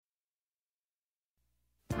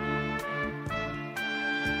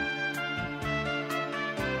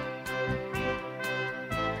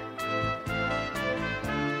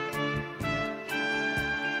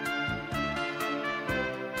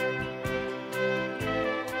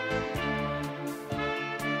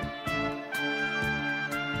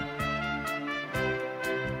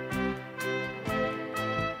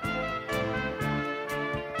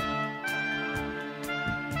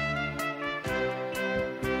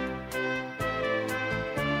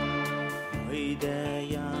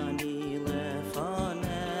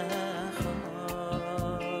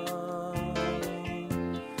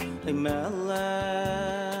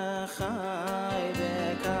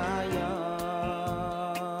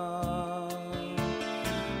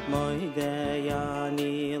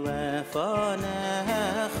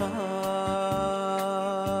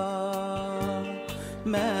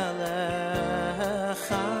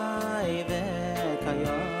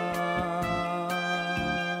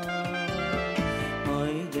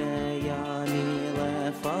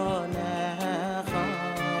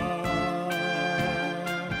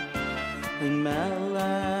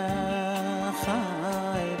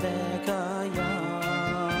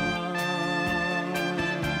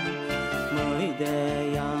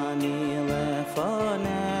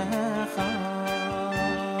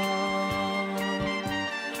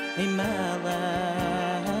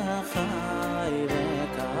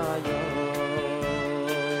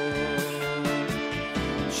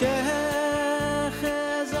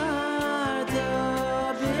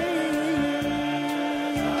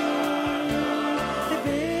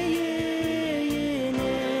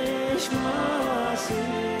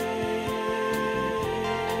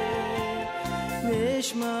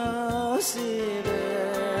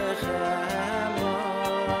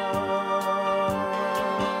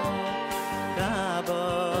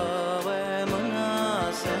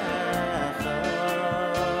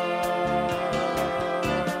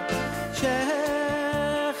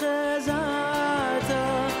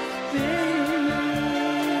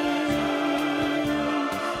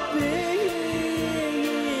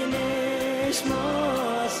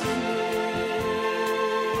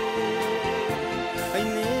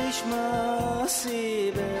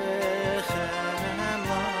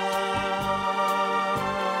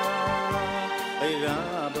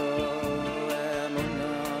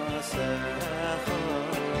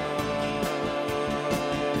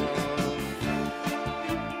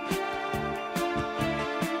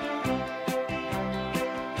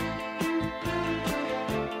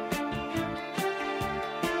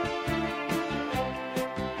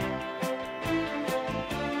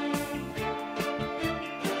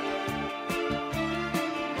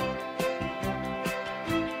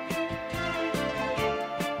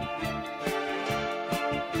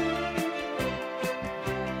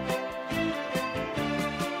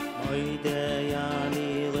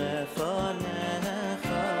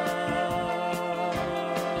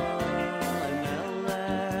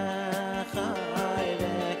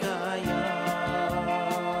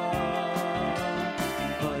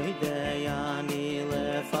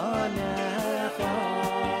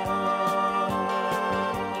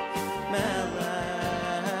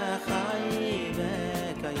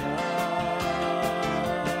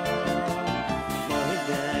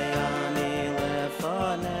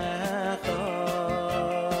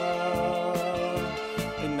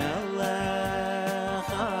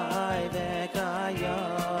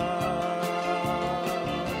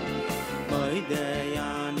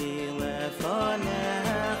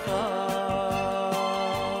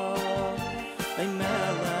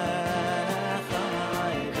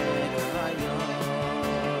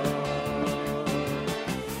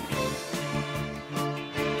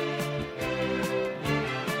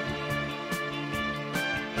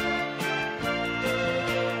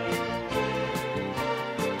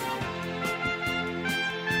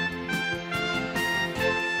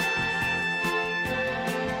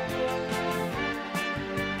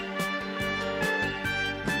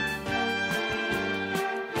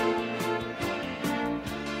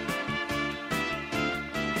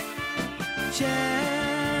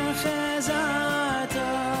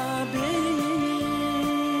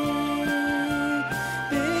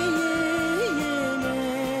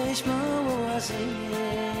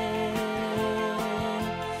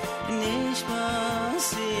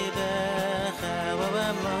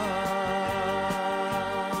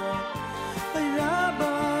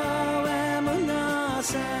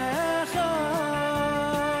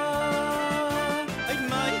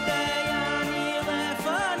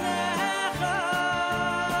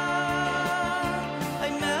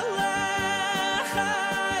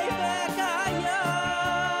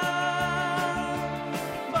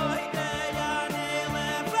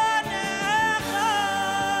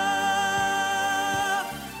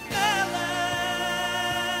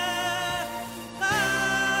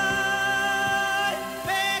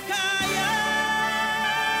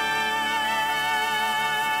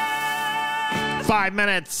5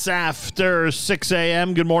 minutes after 6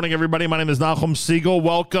 a.m. Good morning, everybody. My name is Nachum Siegel.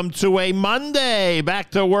 Welcome to a Monday.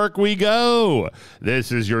 Back to work we go.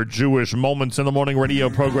 This is your Jewish Moments in the Morning radio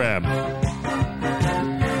program.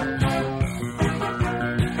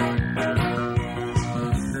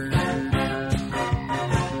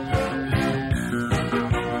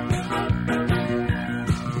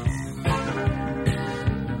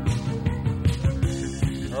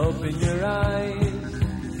 Open your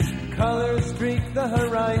eyes, colors streak the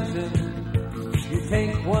horizon. You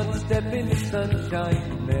take one step in the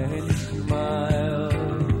sunshine, then you smile.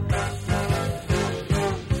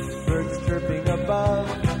 Birds chirping above,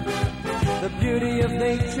 the beauty of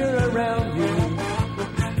nature around you.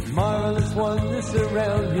 Marvelous wonders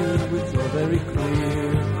surround you, it's all very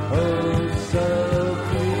clear, oh so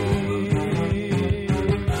clear.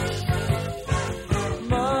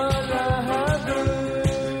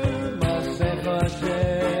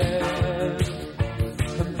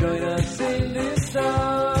 Come join us in this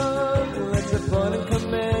song, let's have fun and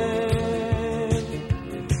command.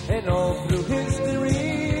 And all through history,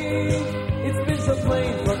 it's been so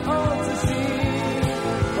plain for all to see.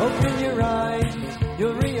 Open your eyes,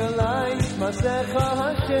 you'll realize Masecha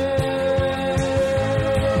Hashem.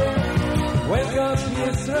 Wake up,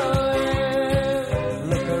 Yisrael,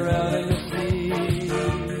 look around and you'll see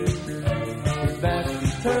His vast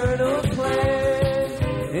eternal plan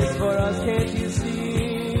is for us, can't you see?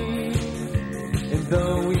 And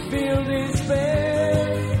though we feel despair,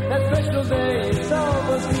 that special day is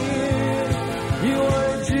almost here. You are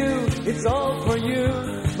a Jew, it's all for you,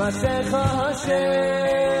 Masecha Hashem.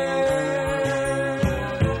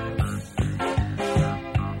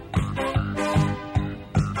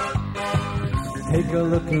 Take a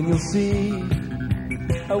look and you'll see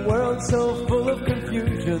a world so full of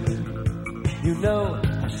confusion. You know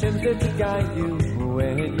Hashem's there to guide you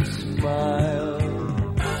when you smile.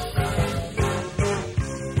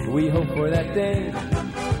 We hope for that day.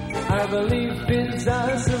 Our belief is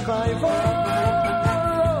our survival.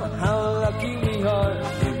 How lucky we are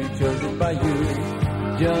to be chosen by you,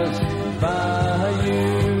 just by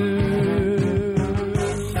you.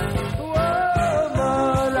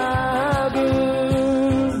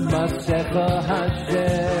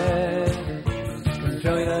 Hashem,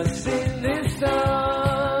 join us in this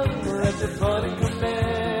song, let's have fun and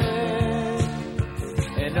command.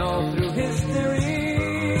 And all through history,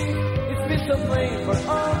 it's been so plain for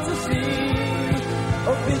all to see.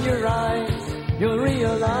 Open your eyes, you'll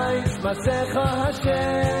realize Masecha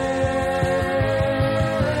Hashem.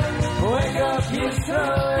 Wake up,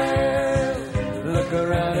 Yisrael, look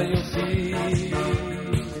around and you'll see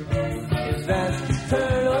His vast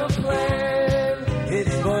eternal plan.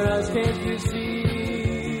 It's for us, can't you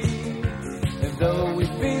see? And though we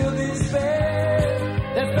feel despair,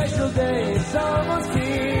 that special day is almost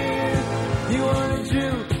here. You are a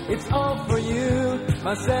Jew, it's all for you,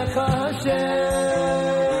 Masecha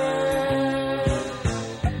Hashem.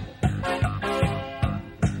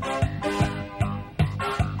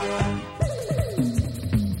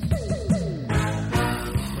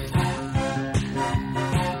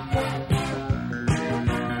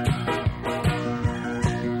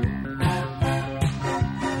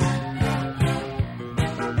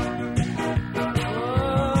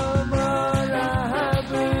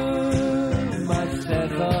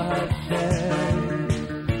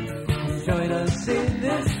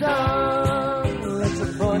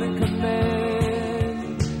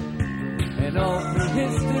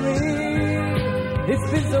 It's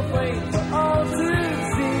been so plain for all to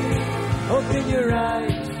see. Open your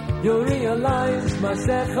eyes, you'll realize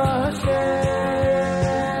Masecha Hashem.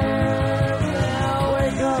 Now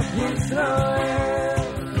wake up, Yisrael,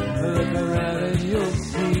 look around and you'll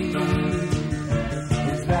see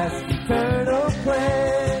His vast eternal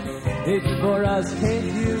plan. It's for us, can't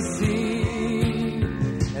you see?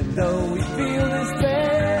 And though we feel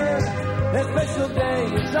despair, that special day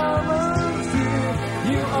is almost here.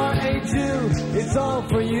 You are a Jew, it's all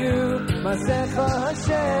for you, Masecha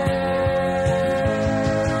Hashem.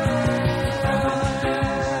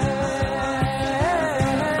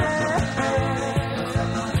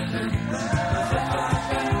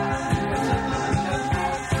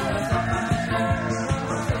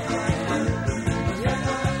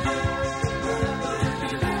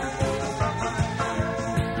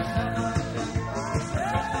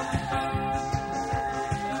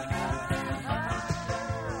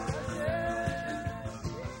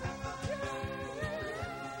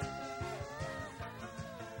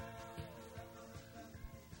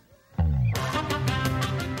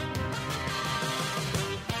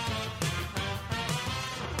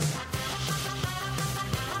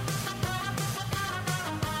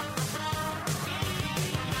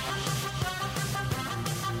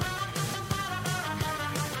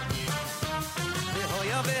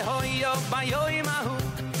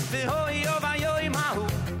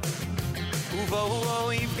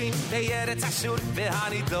 Be'eretz Ashur,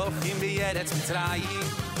 Be'hanidofim, Be'eretz Mitzrayim.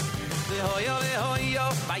 Ve'hoyo, ve'hoyo,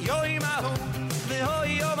 Bayoim Ahu,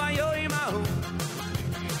 ve'hoyo, Bayoim Ahu.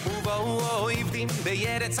 Uvohu oivdim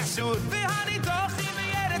beyeretz ashur v'hani dochim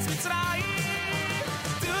beyeretz mitzrayim.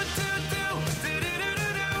 Du du du du du du du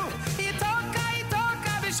du yitoka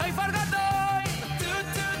yitoka b'shoifar gadoy. Du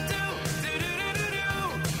du du du du du du du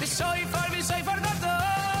b'shoifar b'shoifar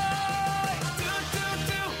gadoy. Du du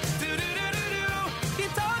du du du du du du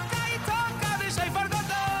yitoka yitoka b'shoifar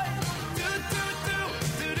gadoy. Du du du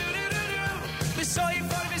du du du du du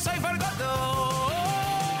b'shoifar b'shoifar gadoy.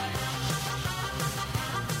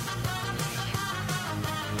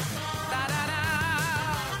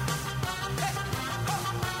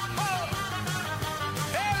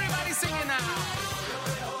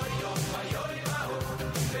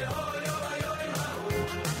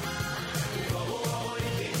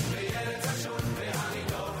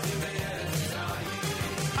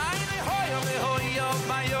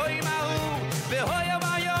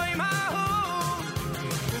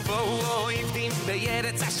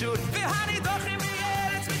 Beyeretz ashur v'hani dochim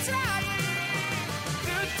beyeretz mitzrayim.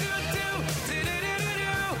 Du du du du du du du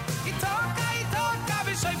du yitoka yitoka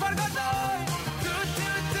b'shoifar gadoy. Du du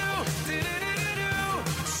du du du du du du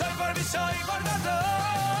shoifar b'shoifar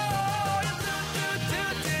gadoy. Du du du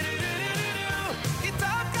du du du du du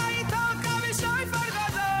yitoka yitoka b'shoifar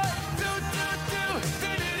gadoy. Du du du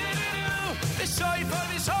du du du du du shoifar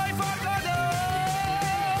b'shoifar gadoy.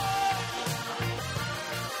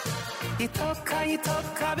 Yitoka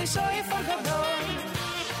yitoka b'shoifar gadoy.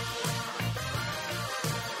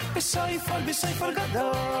 B'shoifar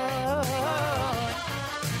gadoy.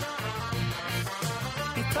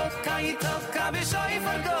 Yitoka yitoka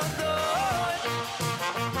b'shoifar gadoy.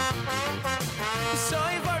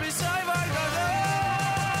 B'shoifar gadoy.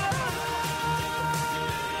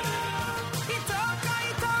 Yitoka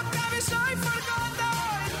yitoka b'shoifar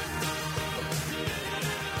gadoy.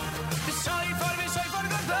 B'shoifar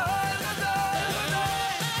gadoy.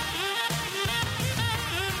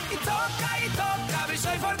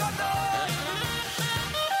 Shoifar gadoy. Shoifar gadoy.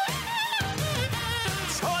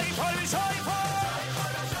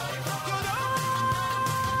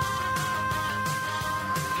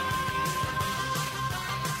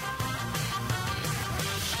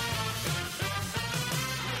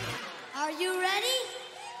 Are you ready?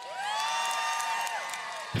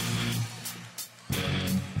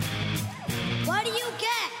 What do you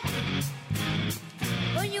get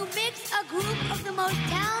when you mix a group of the most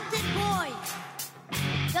talented boys?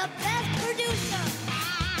 The best producer,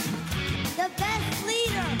 the best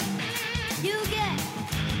leader, you get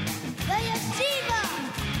the Yeshiva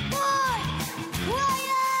Boy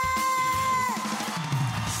Choir!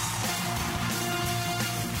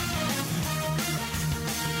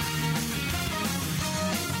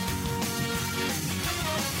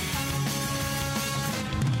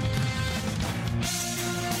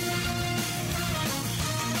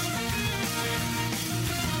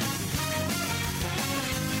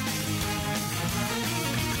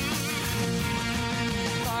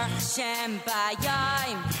 Shem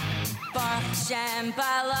b'yayim, Baruch Shem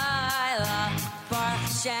b'layla, Baruch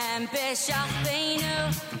Shem b'shachbeinu,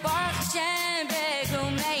 Baruch Shem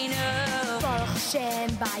b'gumeinu. Baruch Shem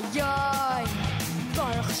b'yayim,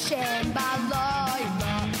 Baruch Shem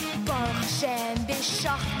b'layla, Baruch Shem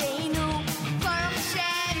b'shachbeinu, Baruch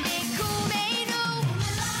Shem b'gumeinu.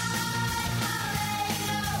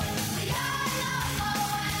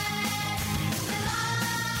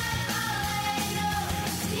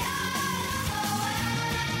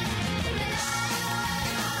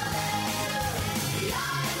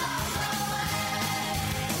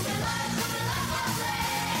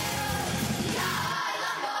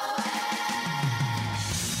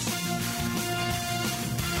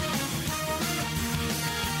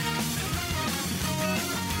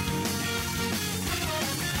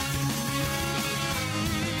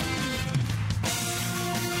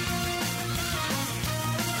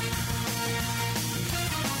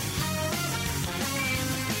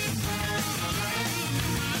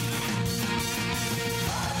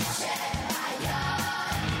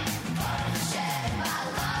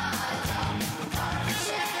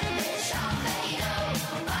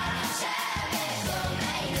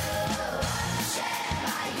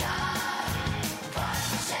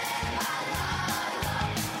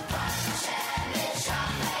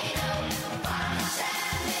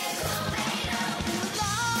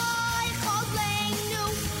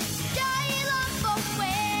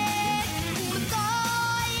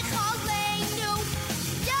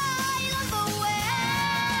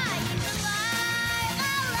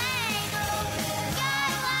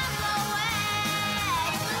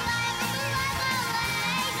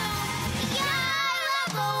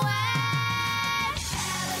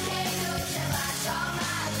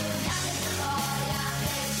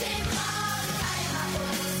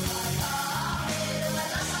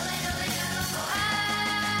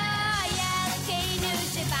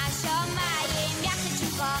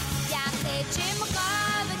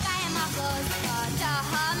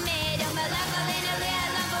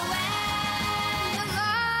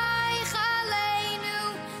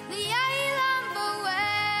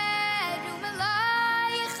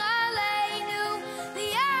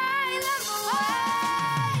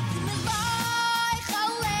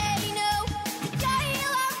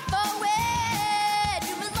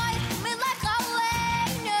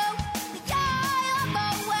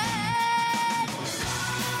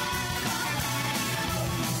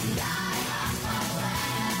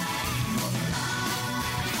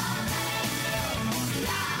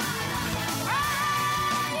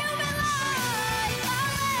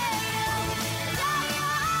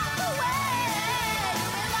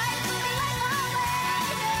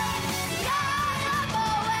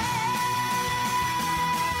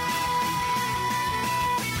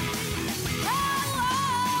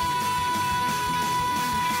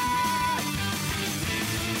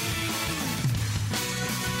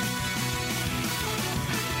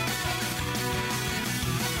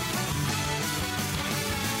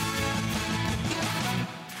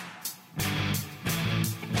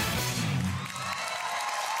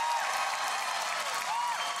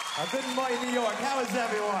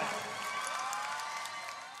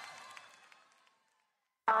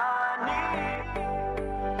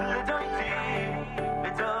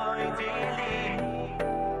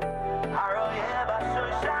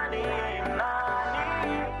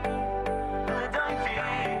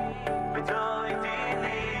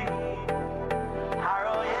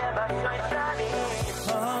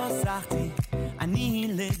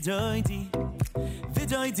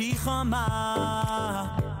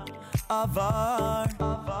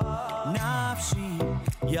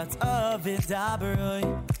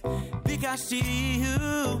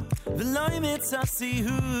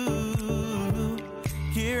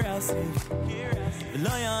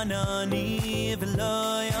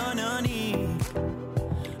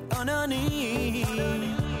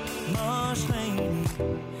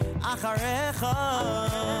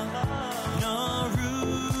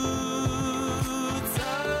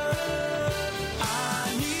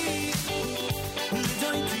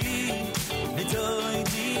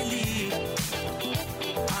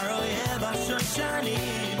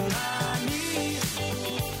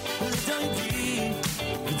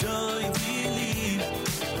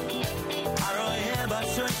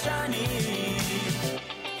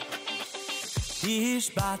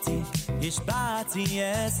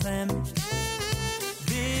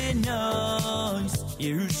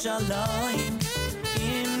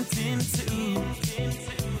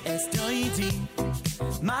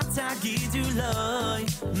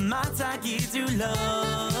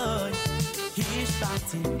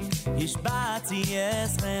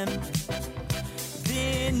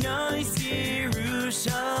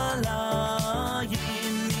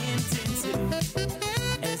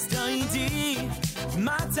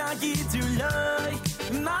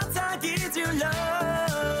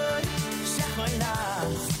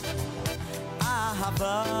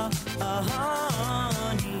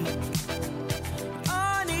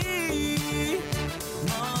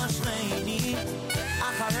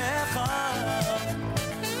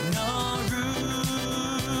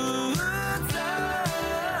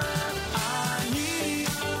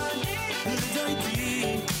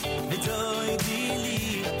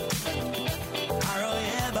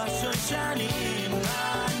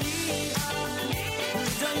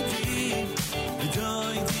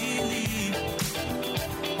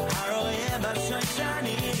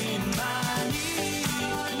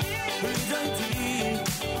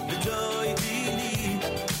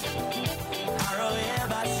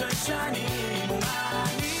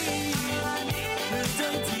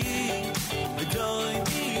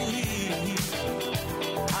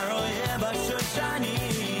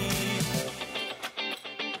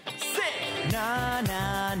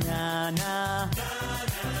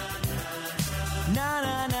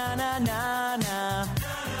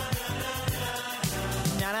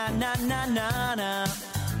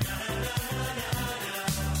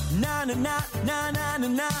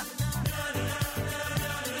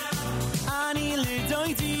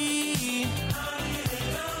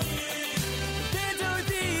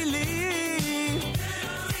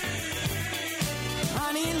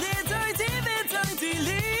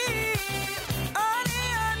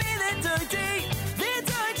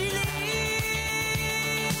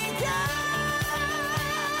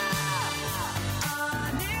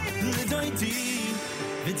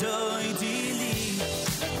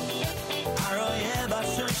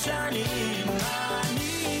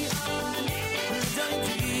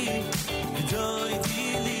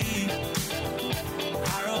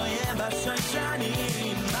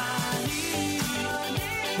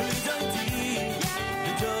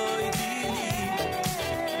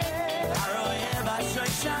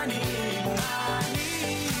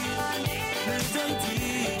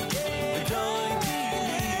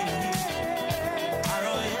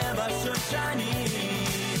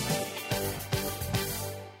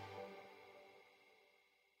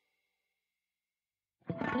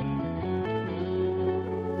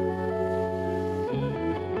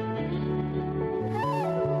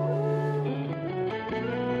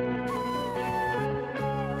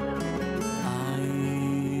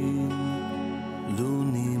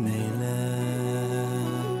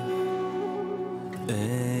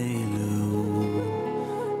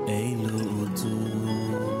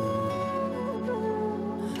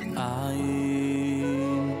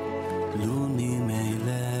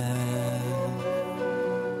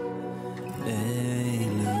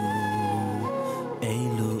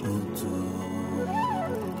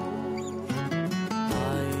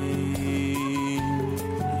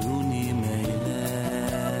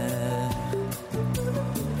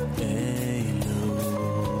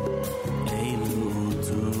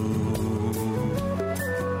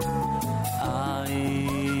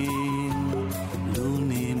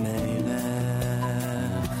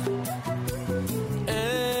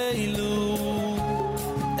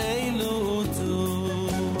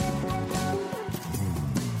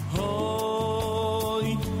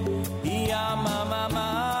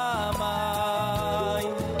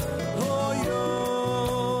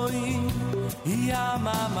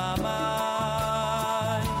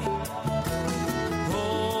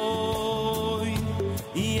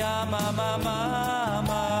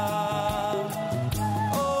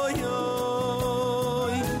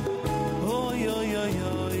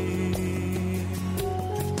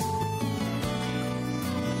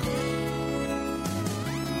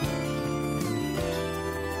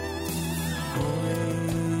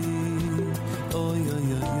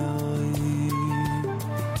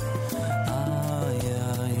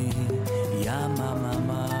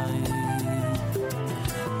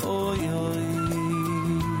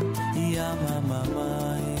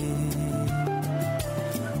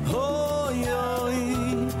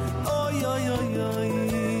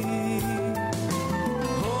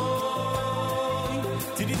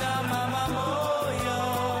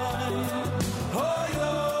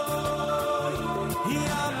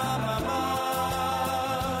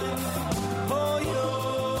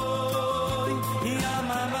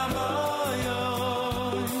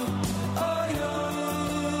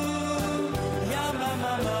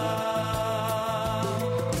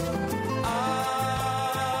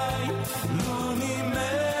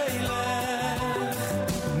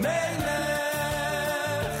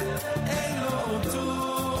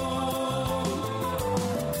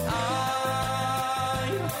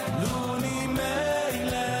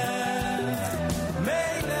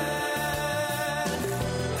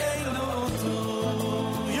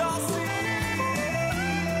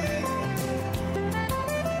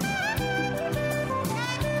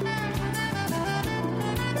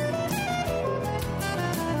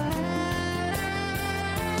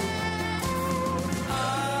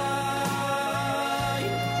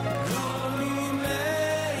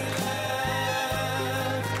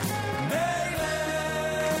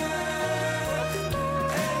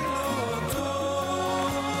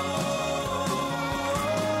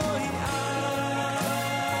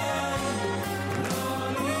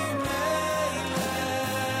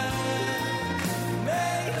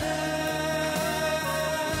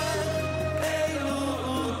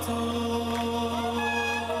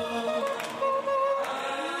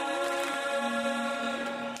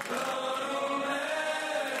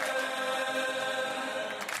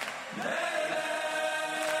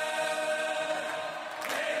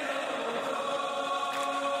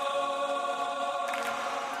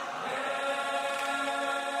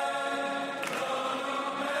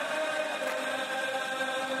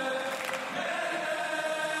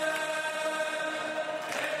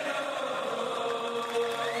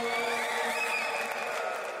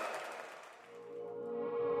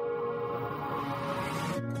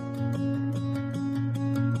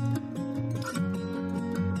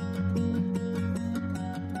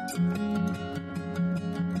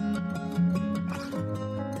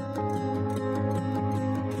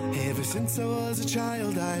 Since I was a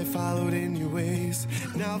child, I followed in your ways.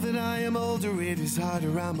 Now that I am older, it is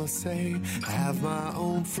harder, I must say. I have my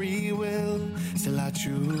own free will, still I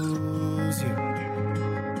choose you.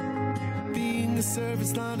 Being a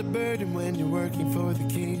servant's not a burden when you're working for the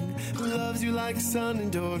king, who loves you like a son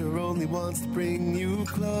and daughter, only wants to bring you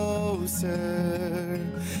closer.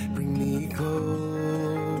 Bring me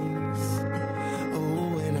close.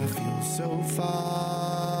 Oh, when I feel so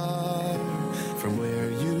far from where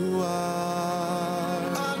you are.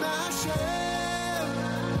 I'm Hashem,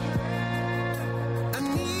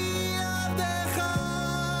 ani avdecha,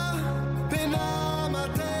 ben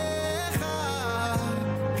amatecha,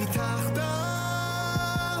 pitachta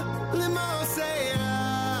lemosei.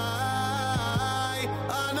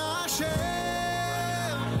 I'm Hashem,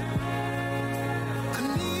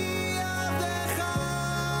 ani avdecha,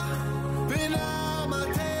 ben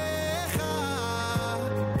amatecha,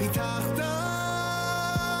 pitachta.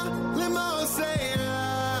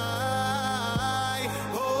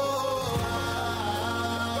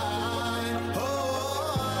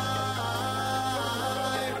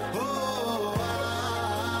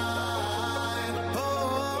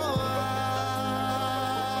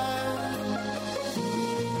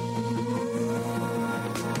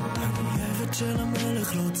 של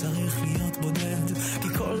המלך לא צריך להיות בודד, כי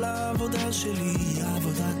כל העבודה שלי היא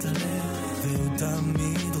עבודת הלב, והוא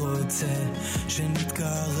תמיד רוצה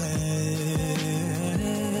שנתקרב.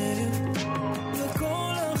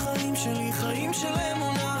 וכל החיים שלי חיים של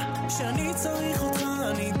אמונה, שאני צריך אותך,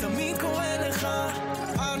 אני תמיד קורא לך.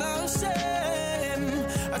 אנא השם,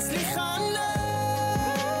 הצליחני.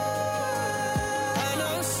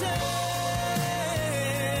 אנא השם,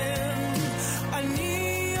 אני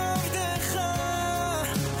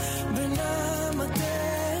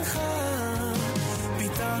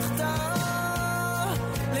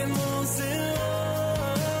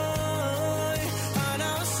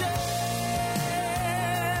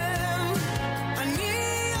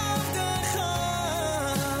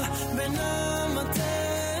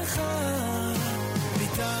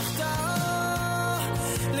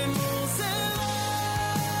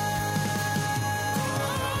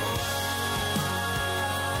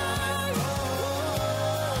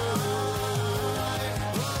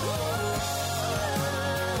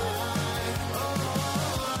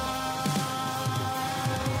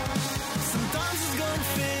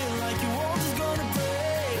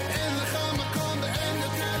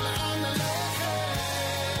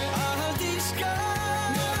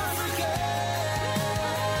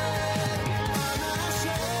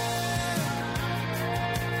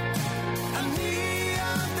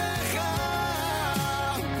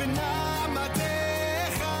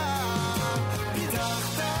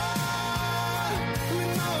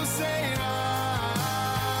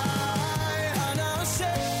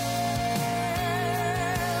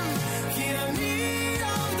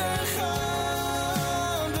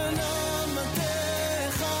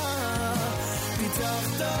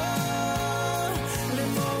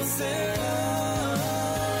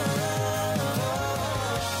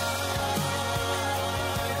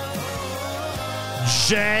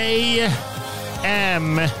JM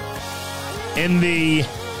in the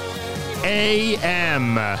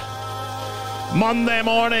AM. Monday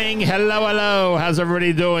morning. Hello, hello. How's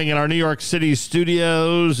everybody doing in our New York City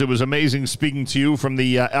studios? It was amazing speaking to you from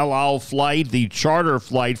the El Al flight, the charter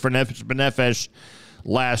flight for Nefesh B'Nefesh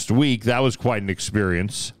last week. That was quite an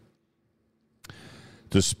experience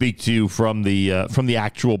to speak to you from the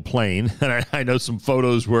actual plane. And I know some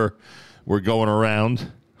photos were going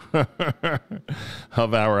around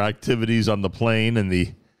of our activities on the plane and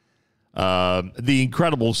the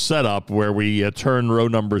incredible setup where we turn row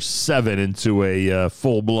number 7 into a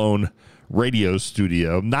full-blown radio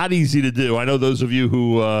studio. Not easy to do. I know those of you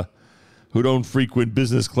who don't frequent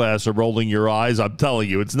business class are rolling your eyes. I'm telling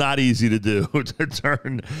you, it's not easy to do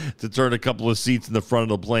to turn a couple of seats in the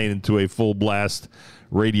front of the plane into a full-blast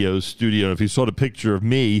radio studio. And if you saw the picture of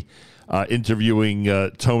me interviewing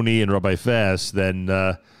Tony and Rabbi Fast, then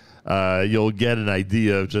you'll get an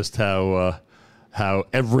idea of just how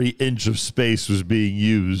every inch of space was being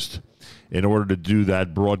used in order to do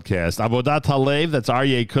that broadcast. Avodat Halev, that's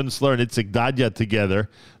Aryeh Kunstler and Itzik Dadya together.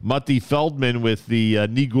 Mati Feldman with the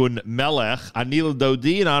Nigun Melech. Anil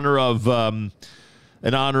Dodi in honor of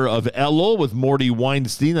Elul with Morty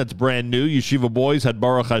Weinstein. That's brand new. Yeshiva Boys had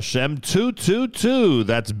Baruch Hashem 222.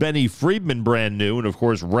 That's Benny Friedman, brand new. And, of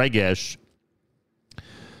course, Regesh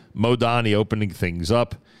Modani opening things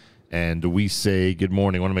up. And we say good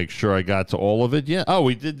morning. I want to make sure I got to all of it. Yeah. Oh,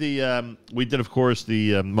 we did, of course,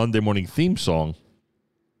 the Monday morning theme song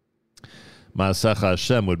Ma'asecha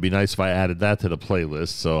Hashem. Would be nice if I added that to the playlist,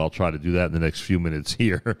 so I'll try to do that in the next few minutes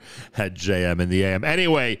here at JM in the AM.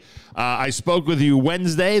 Anyway, I spoke with you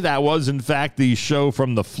Wednesday. That was, in fact, the show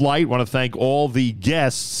from the flight. I want to thank all the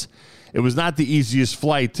guests. It was not the easiest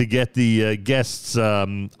flight to get the guests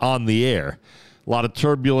on the air. A lot of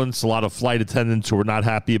turbulence, a lot of flight attendants who were not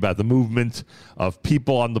happy about the movement of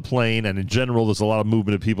people on the plane, and in general, there's a lot of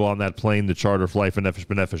movement of people on that plane, the charter flight for Nefesh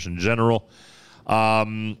B'Nefesh in general.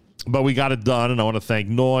 But we got it done, and I want to thank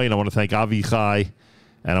Noy, and I want to thank Avichai,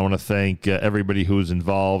 and I want to thank everybody who was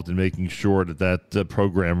involved in making sure that that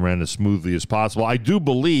program ran as smoothly as possible. I do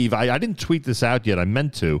believe, I didn't tweet this out yet, I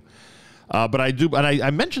meant to, but I do, and I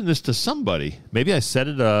mentioned this to somebody. Maybe I said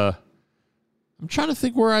it, I'm trying to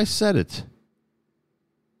think where I said it.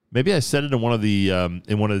 Maybe I said it in one of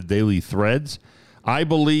the daily threads. I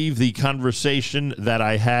believe the conversation that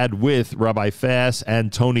I had with Rabbi Fass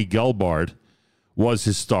and Tony Gelbard was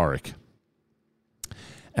historic.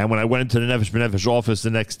 And when I went into the Nefesh B'Nefesh office the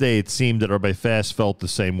next day, it seemed that Rabbi Fass felt the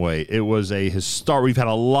same way. It was a historic. We've had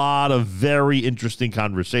a lot of very interesting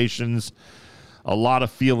conversations, a lot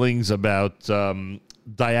of feelings about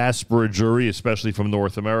diaspora Jewry, especially from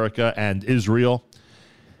North America and Israel.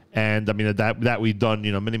 And I mean, that we've done,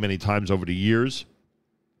 many, many times over the years.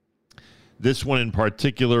 This one in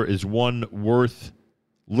particular is one worth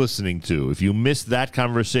listening to. If you missed that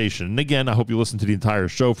conversation, and again, I hope you listened to the entire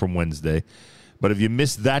show from Wednesday, but if you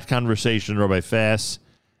missed that conversation, Rabbi Fass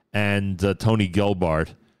and Tony Gelbard,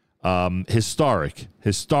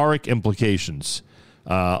 historic implications.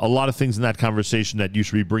 A lot of things in that conversation that you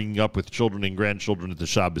should be bringing up with children and grandchildren at the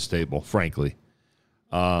Shabbos table, frankly.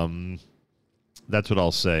 That's what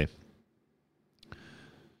I'll say.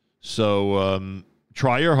 So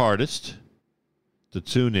try your hardest to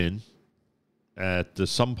tune in at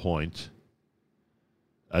some point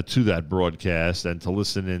to that broadcast and to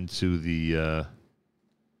listen into the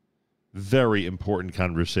very important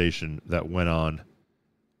conversation that went on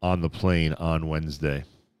the plane on Wednesday.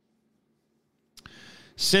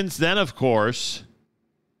 Since then, of course,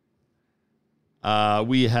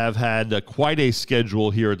 we have had quite a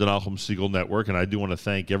schedule here at the Nachum Segal Network, and I do want to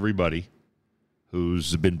thank everybody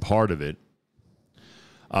who's been part of it.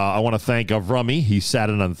 I want to thank Avrami. He sat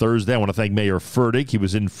in on Thursday. I want to thank Mayor Furtick. He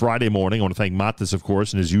was in Friday morning. I want to thank Matis, of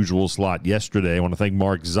course, in his usual slot yesterday. I want to thank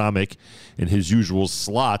Mark Zamek in his usual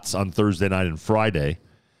slots on Thursday night and Friday.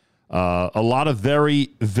 A lot of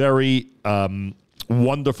very, very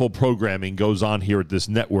wonderful programming goes on here at this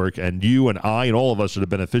network, and you and I and all of us are the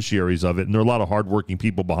beneficiaries of it, and there are a lot of hardworking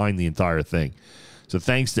people behind the entire thing. So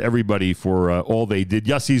thanks to everybody for all they did.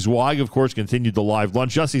 Yossi Zweig, of course, continued the live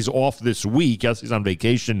lunch. Yossi's off this week. Yossi's on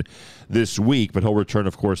vacation this week, but he'll return,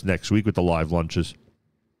 of course, next week with the live lunches.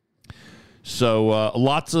 So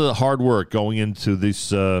lots of hard work going into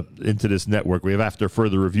this network. We have After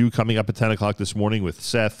Further Review coming up at 10 o'clock this morning with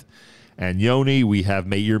Seth and Yoni. We have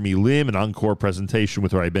Meir Milim, an encore presentation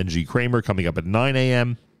with Rabbi Benji Kramer coming up at 9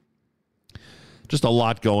 a.m. Just a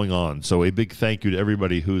lot going on. So a big thank you to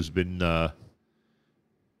everybody who's been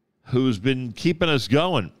keeping us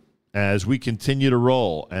going as we continue to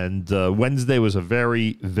roll. And Wednesday was a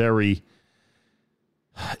very, very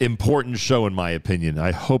important show, in my opinion.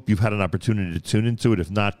 I hope you've had an opportunity to tune into it.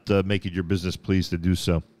 If not, make it your business, please, to do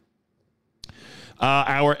so.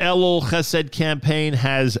 Our Elul Chesed campaign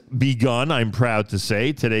has begun, I'm proud to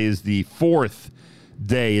say. Today is the 4th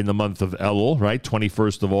day in the month of Elul, right?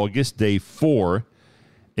 21st of August, day 4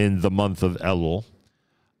 in the month of Elul.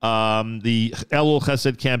 The Elul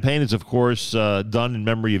Chesed campaign is, of course, done in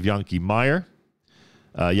memory of Yanki Meyer,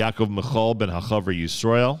 Yaakov Michal ben Hachaver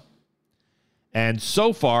Yisrael. And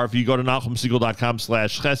so far, if you go to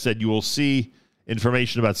NachumSegal.com/chesed, you will see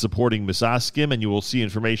information about supporting Misaskim, and you will see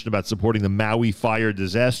information about supporting the Maui fire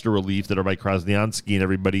disaster relief that Rabbi Krasniansky and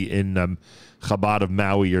everybody in Chabad of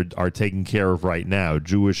Maui are taking care of right now.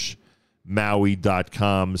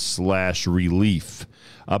 JewishMaui.com/relief.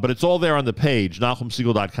 But it's all there on the page,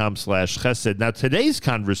 NachumSegal.com/chesed. Now, today's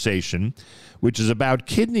conversation, which is about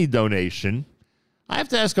kidney donation, I have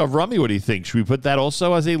to ask Avrami what he thinks. Should we put that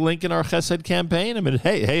also as a link in our Chesed campaign? I mean,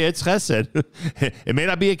 hey, it's Chesed. It may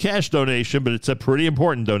not be a cash donation, but it's a pretty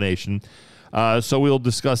important donation. So we'll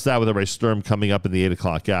discuss that with Rabbi Sturm coming up in the 8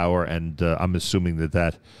 o'clock hour, and I'm assuming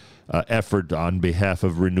that effort on behalf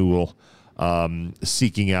of Renewal,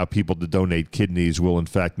 seeking out people to donate kidneys, will in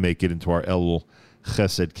fact make it into our Elul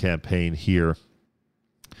Chesed campaign here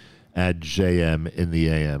at JM in the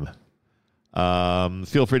AM.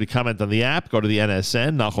 Feel free to comment on the app. Go to the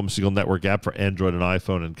NSN, Nachum Segal Network app for Android and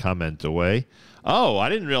iPhone, and comment away. Oh, I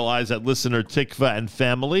didn't realize that listener Tikva and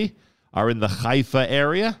family are in the Haifa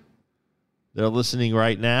area. They're listening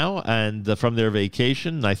right now and from their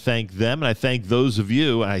vacation. And I thank them, and I thank those of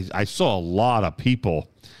you. I saw a lot of people.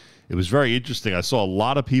 It was very interesting. I saw a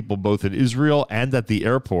lot of people both in Israel and at the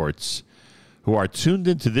airports who are tuned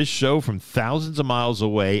into this show from thousands of miles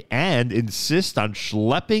away and insist on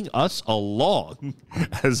schlepping us along,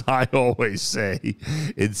 as I always say.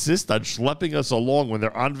 Insist on schlepping us along when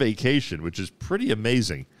they're on vacation, which is pretty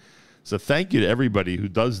amazing. So thank you to everybody who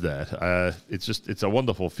does that. It's a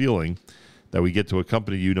wonderful feeling that we get to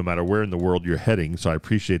accompany you no matter where in the world you're heading. So I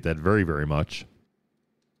appreciate that very, very much.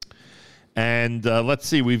 And let's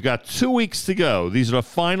see, we've got 2 weeks to go. These are the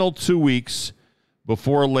final 2 weeks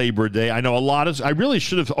before Labor Day. I know I really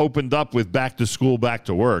should have opened up with back to school, back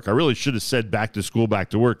to work. I really should have said back to school, back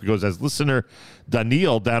to work, because as listener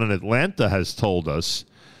Daniel down in Atlanta has told us,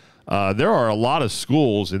 there are a lot of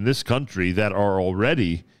schools in this country that are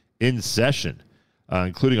already in session,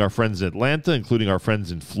 including our friends in Atlanta, including our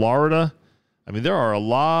friends in Florida. I mean, there are a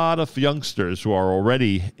lot of youngsters who are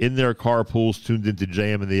already in their carpools tuned into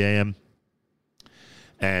JM and the AM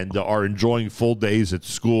and are enjoying full days at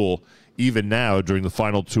school even now during the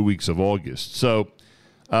final 2 weeks of August. So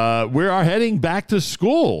we are heading back to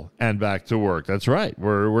school and back to work. That's right.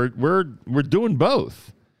 We're doing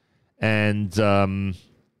both. And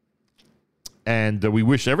we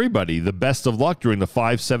wish everybody the best of luck during the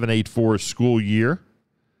 5784 school year,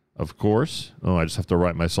 of course. Oh, I just have to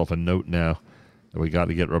write myself a note now. We got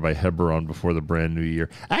to get Rabbi Heber on before the brand new year.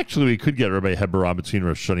 Actually, we could get Rabbi Heber on between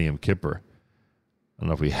Rosh Hashanah and Kippur. I don't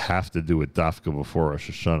know if we have to do it dafka before Rosh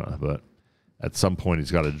Hashanah, but at some point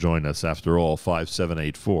he's got to join us. After all,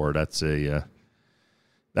 5784. That's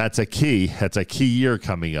a key. That's a key year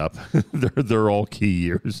coming up. they're all key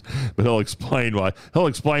years, but he'll explain why. He'll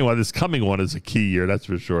explain why this coming one is a key year. That's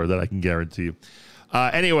for sure. That I can guarantee you.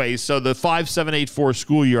 Anyway, so the 5784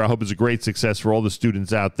 school year, I hope, is a great success for all the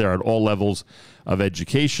students out there at all levels of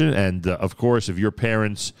education. And, of course, if your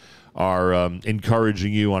parents are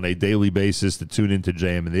encouraging you on a daily basis to tune into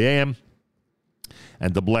JM and the AM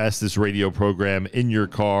and to blast this radio program in your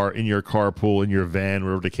car, in your carpool, in your van,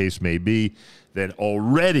 wherever the case may be, then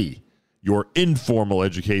already your informal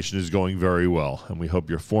education is going very well. And we hope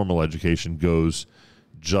your formal education goes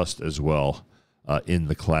just as well in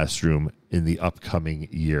the classroom in the upcoming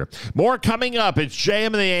year. More coming up. It's JM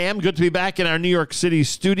and the AM. Good to be back in our New York City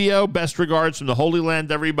studio. Best regards from the Holy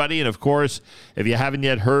Land, everybody. And, of course, if you haven't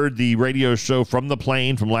yet heard the radio show from the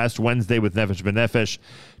plane from last Wednesday with Nefesh B'Nefesh,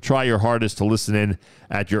 try your hardest to listen in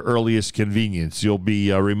at your earliest convenience. You'll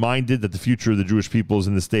be reminded that the future of the Jewish people is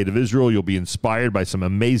in the state of Israel. You'll be inspired by some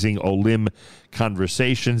amazing Olim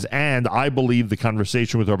conversations. And I believe the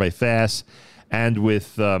conversation with Rabbi Fass and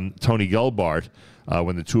with Tony Gelbart,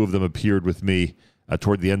 when the two of them appeared with me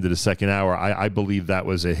toward the end of the second hour, I believe that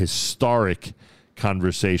was a historic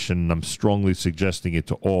conversation, and I'm strongly suggesting it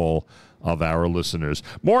to all of our listeners.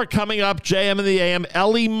 More coming up, JM and the AM.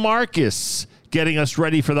 Ellie Marcus getting us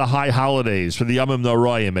ready for the high holidays, for the Yomim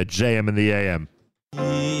Noraim at JM and the AM.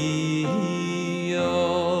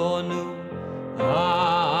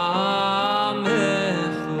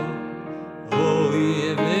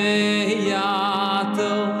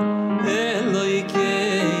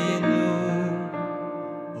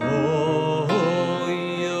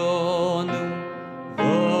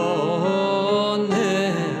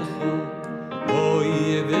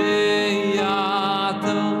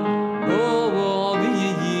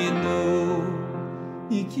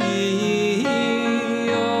 Iki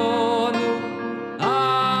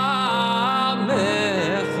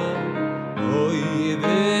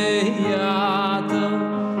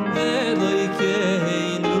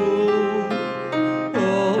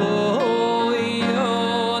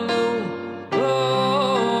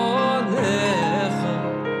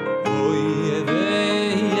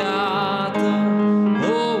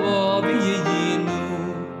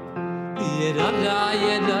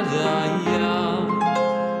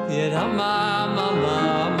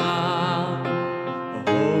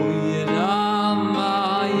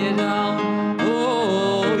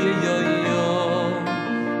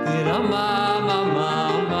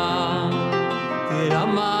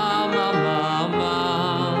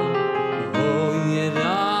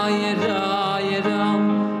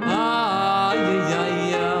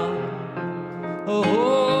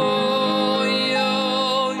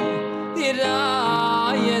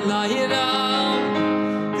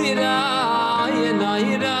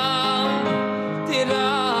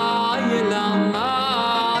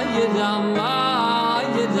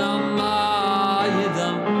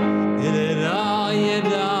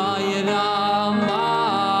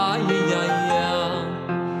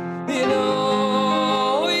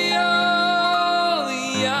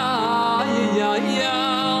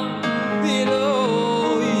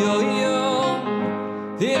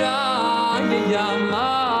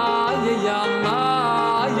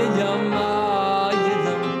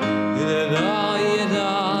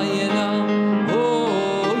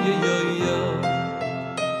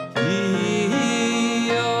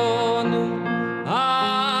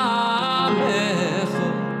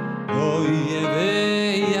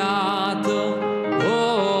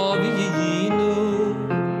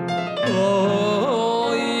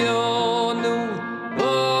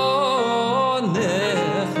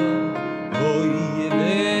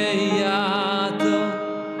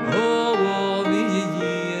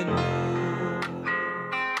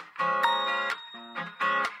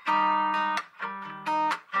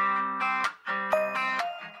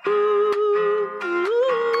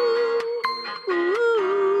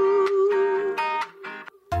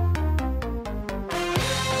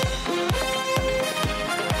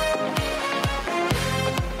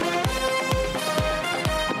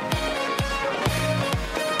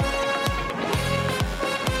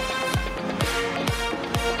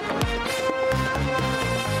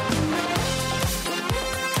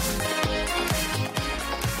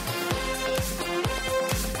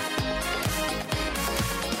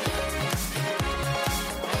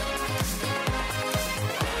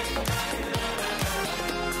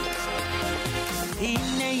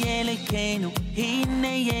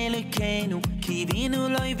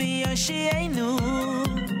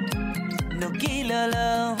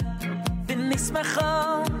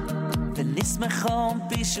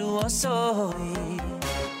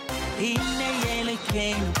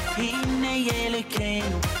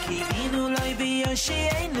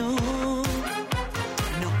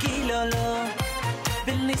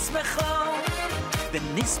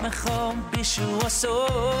ונשמחום בישוע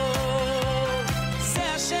סוף זה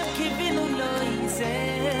השם קיווינו לו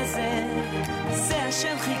זה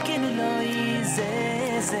השם חיכינו לו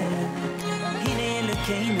זה הנה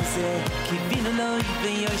אלוקינו זה קיווינו לו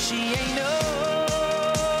ויושיענו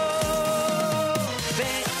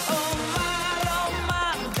ואומר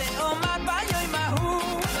ביום ההוא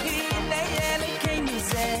הנה אלוקינו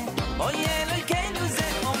זה אוי אלוקינו זה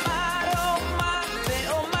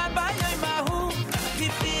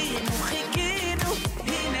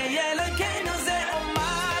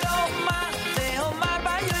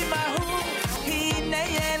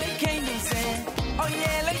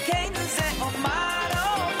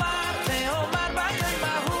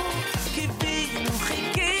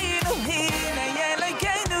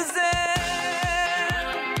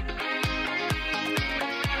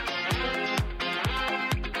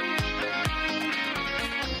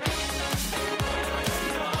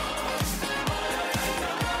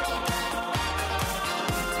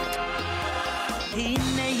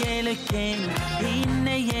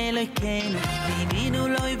הנה ילקנו בינינו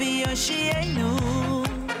לוי ויושיענו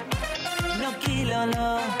נוגילו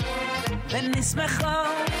לו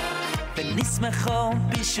ונשמחו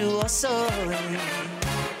בישוע סוף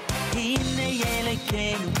הנה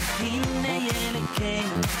ילקנו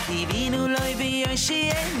בינינו לוי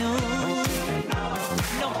ויושיענו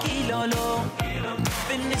נוגילו לו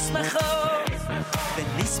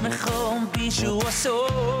ונשמחו בישוע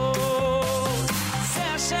סוף זה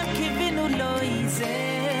השם קיווינו לו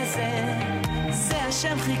זה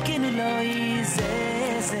השם חיכינו לו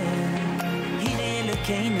זה הנה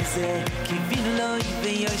אלוקינו זה קיווינו לו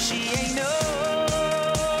ויושיענו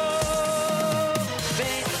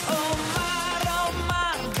ואומר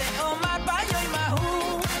ביום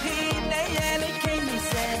ההוא הנה אלוקינו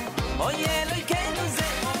זה אוי אלוקינו זה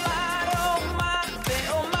אומר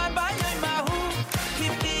ביום ההוא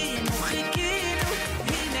קיווינו חיכינו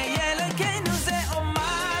הנה אלוקינו זה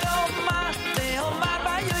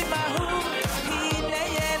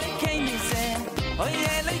אוי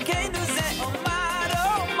אלוקינו זה אומר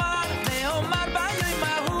ביום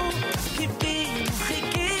ההוא קיווינו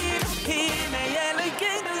חיכינו הנה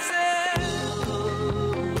אלוקינו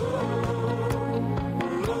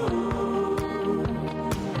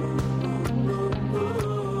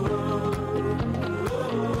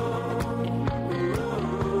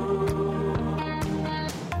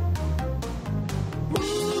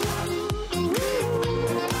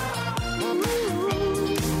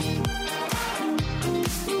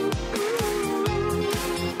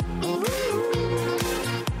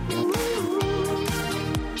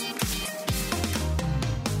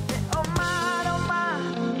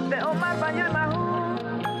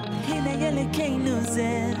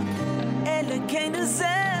זה אלוקינו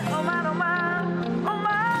זה אומר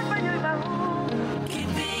ביום ההוא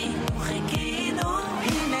קיווינו חיכינו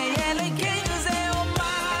הנה אלוקינו זה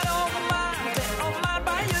אומר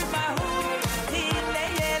ביום ההוא הנה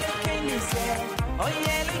אלוקינו זה אוי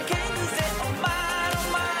אלוקינו זה אומר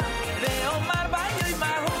ביום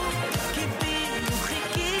ההוא קיווינו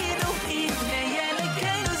חיכינו הנה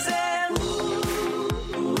אלוקינו זה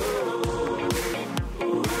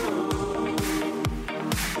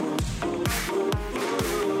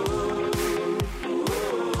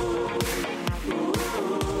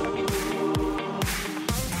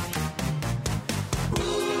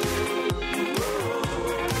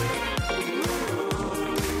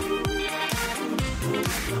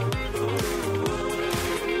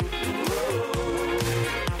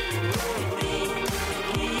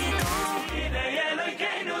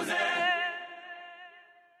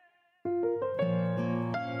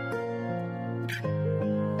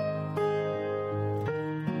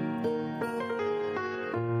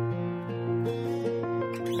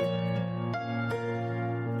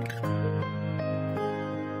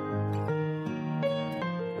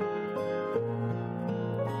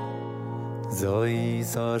Zoi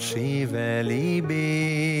so shive libi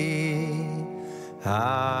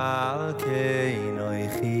al keinoi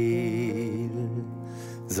chil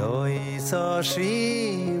Zoi so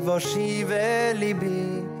shive libi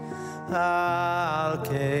al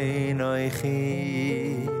keinoi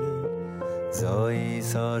chil Zoi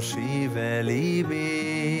so shive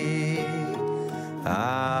libi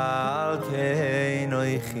al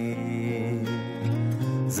keinoi chil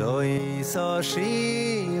Zoi so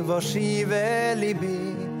shive libi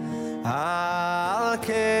al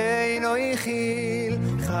keinoi chil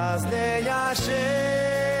Chazdei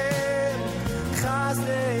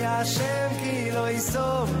Hashem ki lo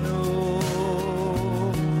yisomnu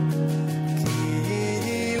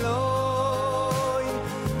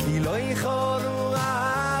ki lo yichoru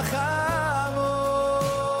achamo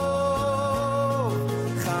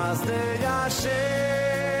Chazdei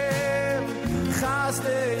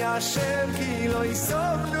Hashem ki lo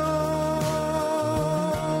yisomnu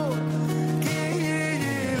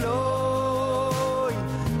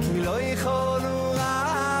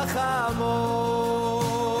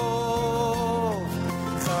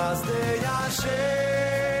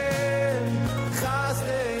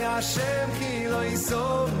Hashem ki lo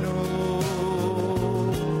yisomnu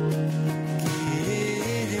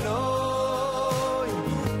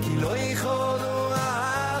ki lo yichoru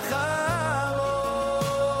achamo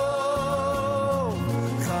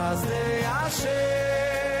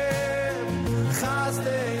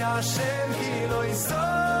Chazdei Hashem ki lo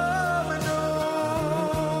yisomnu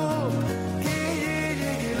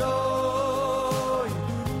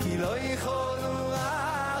ki lo yichoru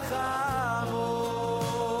achamo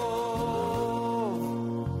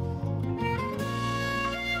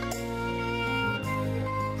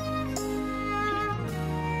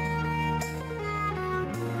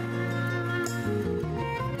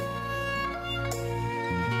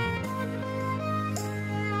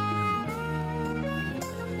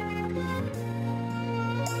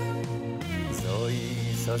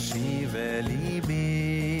So shive libi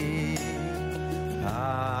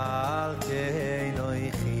al keinoi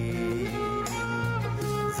chil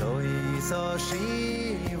Zoi so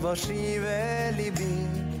shive libi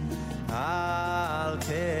al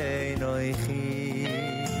keinoi chil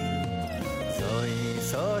Zoi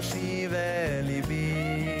so shive libi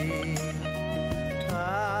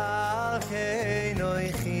al keinoi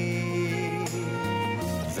chil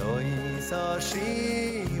Zoi so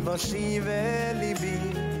shive libi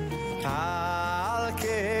al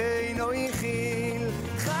keinoi chil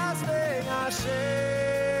Chazdei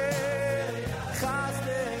Hashem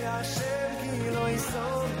ki lo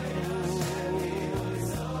yisomnu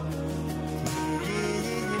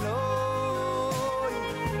ki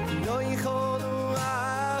lo yichoru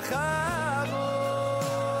achamo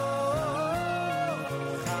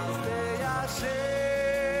Chazdei Hashem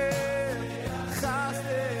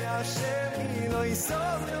ki lo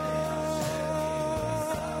yisomnu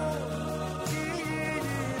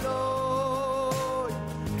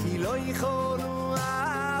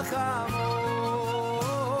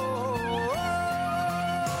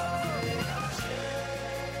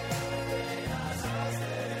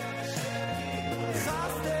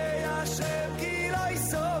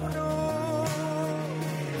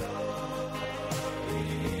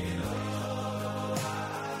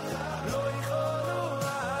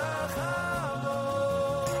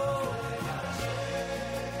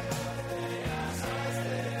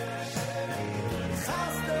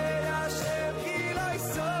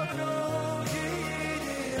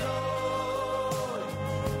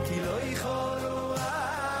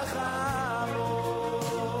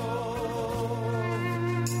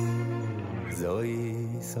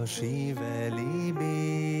So shive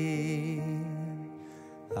libi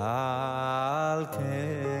al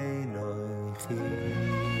keinoi chil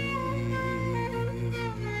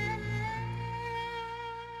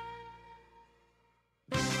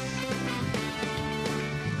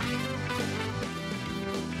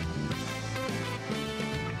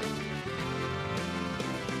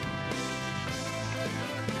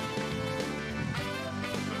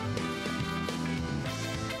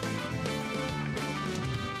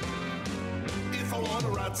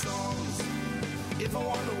Songs. If I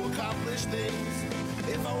want to accomplish things,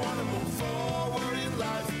 if I want to move forward in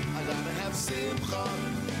life, I gotta have simcha.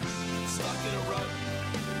 Stuck in a rut.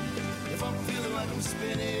 If I'm feeling like I'm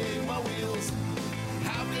spinning my wheels,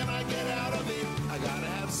 how can I get out of it? I gotta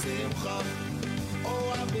have simcha.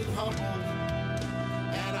 Oh, I've been humbled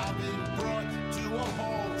and I've been brought to a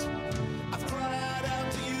halt. I've cried out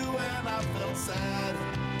to you and I felt sad.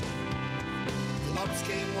 The ups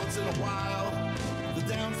came once in a while. The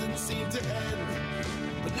downs didn't seem to end,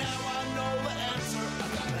 but now I know the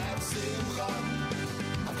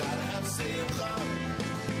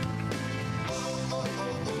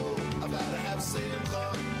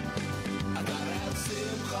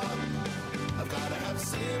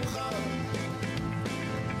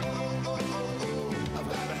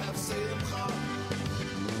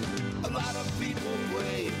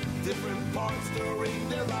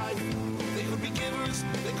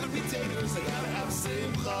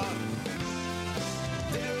simcha.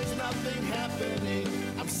 There is nothing happening.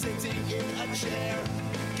 I'm sitting in a chair,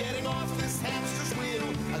 getting off this hamster's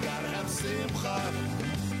wheel. I gotta have simcha.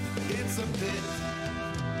 It's a pit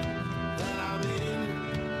that I'm in.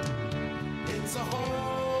 It's a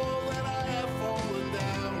hole that I have fallen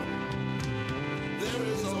down. There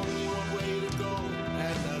is only one way to go,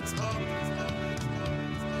 and that's up.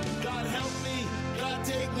 God help me, God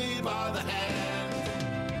take me by the hand.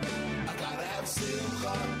 I gotta have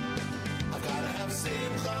simcha. I gotta have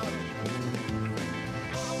simcha.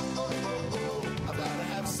 Oh, oh, oh, oh. I gotta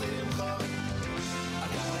have simcha. I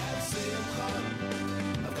gotta have simcha.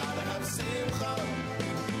 I gotta have simcha.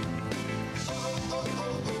 Oh, oh,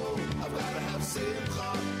 oh, oh. I gotta have simcha.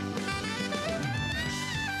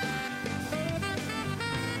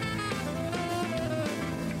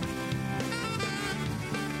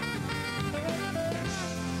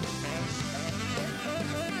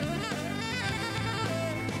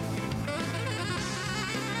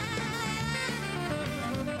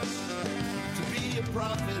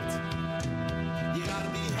 Prophet, you gotta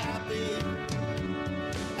be happy,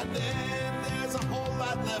 and then there's a whole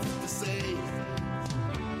lot left to say.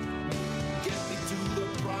 Get me to the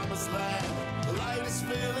promised land, the light is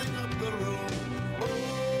filling up the room.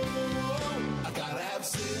 Oh, I gotta have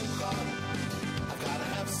simcha, I gotta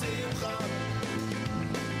have simcha.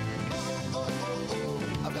 Oh, oh, oh,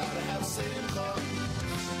 oh, I gotta have simcha,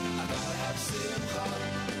 I gotta have simcha,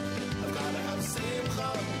 I gotta have simcha.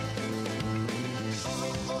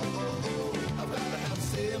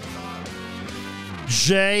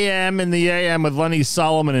 JM in the AM with Lenny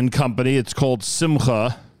Solomon and company. It's called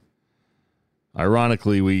Simcha.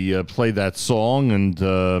 Ironically, we played that song,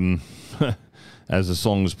 and as the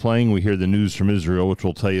song was playing, we hear the news from Israel, which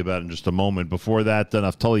we'll tell you about in just a moment. Before that,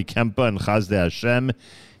 Naftali Kempa and Chazdei Hashem,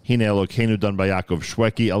 Hine Elokeinu, done by Yaakov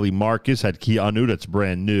Shweki. Eli Marcus had Ki Anu, that's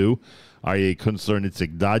brand new. Aryeh Kunstler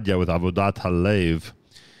Nitzik Dadya with Avodat Halev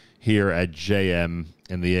here at JM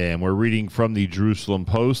in the AM. We're reading from the Jerusalem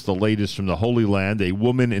Post, the latest from the Holy Land. A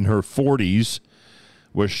woman in her 40s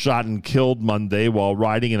was shot and killed Monday while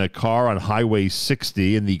riding in a car on Highway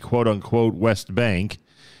 60 in the quote-unquote West Bank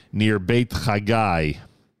near Beit Chagai.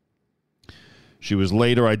 She was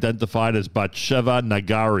later identified as Batsheva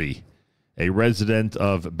Nagari, a resident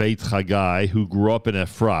of Beit Chagai who grew up in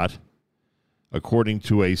Efrat. According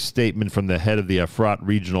to a statement from the head of the Efrat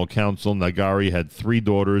Regional Council, Nagari had 3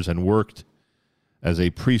 daughters and worked as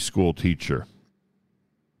a preschool teacher.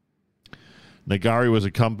 Nagari was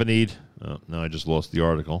accompanied... Oh, no, I just lost the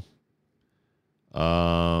article.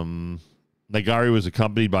 Nagari was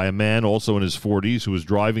accompanied by a man also in his 40s who was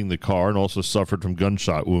driving the car and also suffered from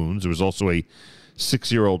gunshot wounds. There was also a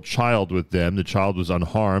 6-year-old child with them. The child was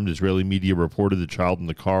unharmed. Israeli media reported the child in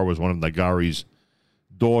the car was one of Nagari's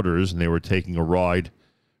daughters, and they were taking a ride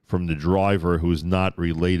from the driver who is not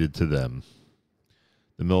related to them.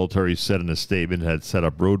 The military said in a statement it had set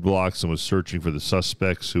up roadblocks and was searching for the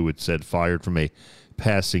suspects who it said fired from a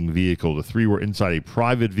passing vehicle. The 3 were inside a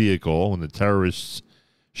private vehicle when the terrorists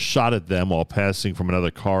shot at them while passing from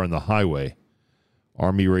another car on the highway.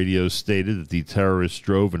 Army radio stated that the terrorists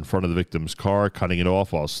drove in front of the victim's car, cutting it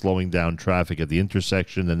off while slowing down traffic at the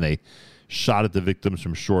intersection. Then they shot at the victims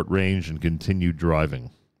from short range and continued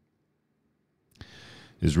driving.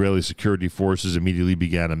 Israeli security forces immediately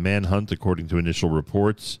began a manhunt, according to initial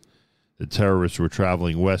reports. The terrorists were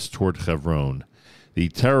traveling west toward Hebron. The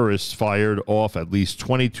terrorists fired off at least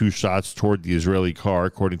 22 shots toward the Israeli car,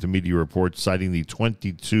 according to media reports, citing the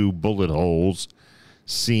 22 bullet holes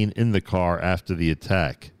seen in the car after the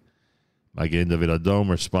attack. Magen David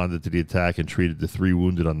Adom responded to the attack and treated the 3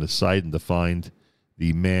 wounded on the site and defined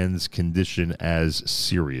the man's condition as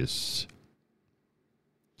serious.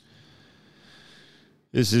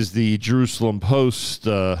 This is the Jerusalem Post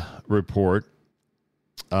report.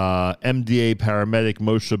 MDA paramedic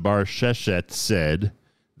Moshe Bar Sheshet said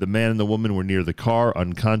the man and the woman were near the car,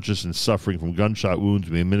 unconscious and suffering from gunshot wounds.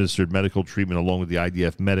 We administered medical treatment along with the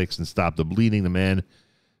IDF medics and stopped the bleeding. The man,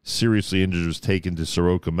 seriously injured, was taken to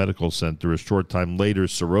Soroka Medical Center. A short time later,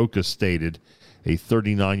 Soroka stated a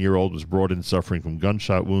 39-year-old was brought in suffering from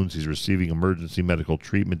gunshot wounds. He's receiving emergency medical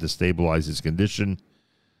treatment to stabilize his condition.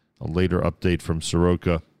 A later update from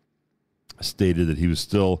Soroka stated that he was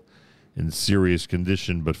still in serious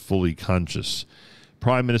condition but fully conscious.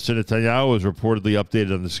 Prime Minister Netanyahu was reportedly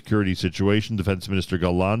updated on the security situation. Defense Minister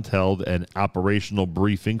Gallant held an operational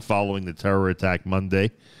briefing following the terror attack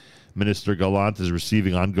Monday. Minister Gallant is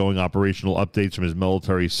receiving ongoing operational updates from his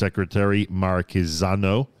military secretary, Mar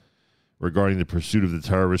Kizano, regarding the pursuit of the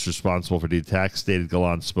terrorists responsible for the attack, stated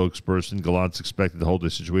Gallant's spokesperson. Gallant's expected to hold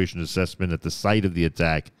a situation assessment at the site of the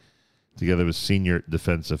attack together with senior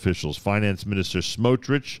defense officials. Finance Minister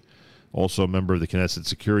Smotrich, also a member of the Knesset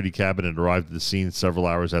Security Cabinet, arrived at the scene several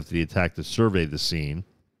hours after the attack to survey the scene.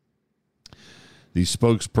 The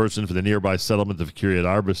spokesperson for the nearby settlement of Kiryat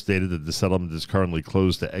Arba stated that the settlement is currently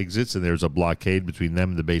closed to exits and there's a blockade between them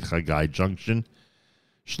and the Beit Chagai junction.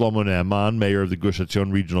 Shlomo Naaman, mayor of the Gush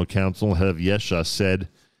Etzion Regional Council, head of Yesha, said,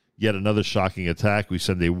 "Yet another shocking attack. We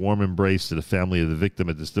send a warm embrace to the family of the victim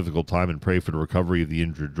at this difficult time and pray for the recovery of the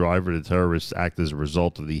injured driver. The terrorists act as a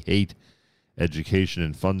result of the hate, education,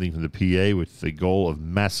 and funding from the PA with the goal of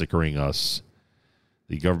massacring us.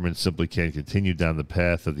 The government simply can't continue down the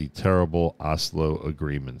path of the terrible Oslo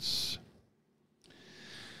agreements."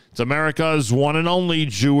 It's America's one and only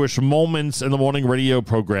Jewish Moments in the Morning radio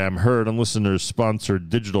program, heard on listeners-sponsored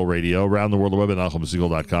digital radio around the world, the web at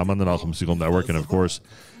NachumSegal.com, on the Nachum Segal Network, and, of course,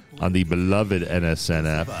 on the beloved NSN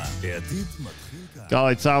app.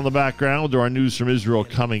 Galei Tzahal in the background. We'll do our news from Israel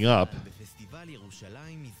coming up.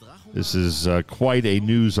 This is quite a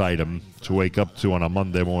news item to wake up to on a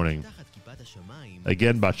Monday morning.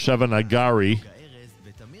 Again, Batsheva Nagari,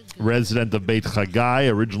 resident of Beit Chagai,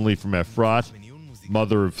 originally from Efrat,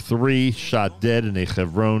 mother of 3, shot dead in a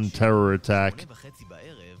Hebron terror attack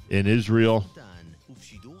in Israel.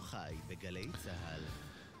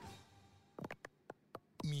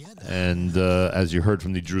 And as you heard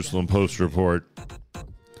from the Jerusalem Post report,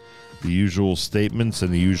 the usual statements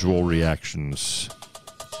and the usual reactions.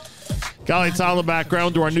 Galei Tzahal in the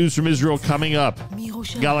background to our news from Israel coming up.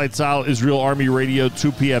 Galei Tzahal, Israel Army Radio,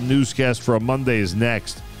 2 p.m. newscast for a Monday is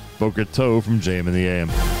next. Boker Tov from JM in the AM.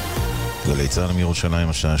 גלי צהל מירושלים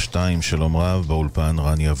השעה 2, שלום רב, באולפן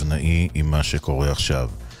רני אבנאי עם מה שקורה עכשיו.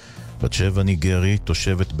 בת 7 ניגרי,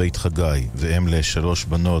 תושבת בית חגי ואם ל3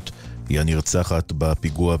 בנות, היא הנרצחת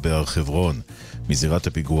בפיגוע בהר חברון. מזירת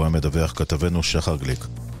הפיגוע מדווח כתבנו שחר גליק.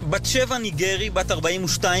 בת 7 ניגרי, בת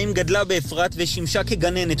 42, גדלה באפרת ושימשה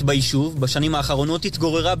כגננת ביישוב. בשנים האחרונות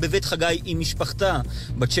התגוררה בבית חגי עם משפחתה.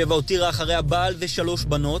 בת 7 הותירה אחריה בעל ו3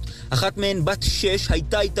 בנות. אחת מהן, בת 6,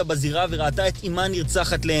 הייתה איתה בזירה וראתה את אימה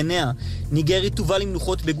נרצחת לעיניה. ניגרי תובא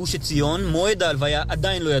למנוחות בגוש עציון. מועד ההלוויה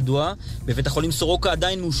עדיין לא ידוע. בבית החולים סורוקה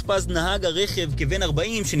עדיין מאושפז נהג הרכב כבן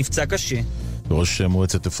 40 שנפצע קשה. ראש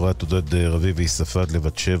מועצת אפרת עודד רביבי ספד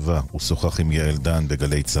לבת 7 ושוחח עם יעל דן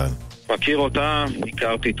בגלי צהל. מכיר אותה,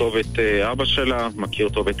 הכרתי טוב את אבא שלה, מכיר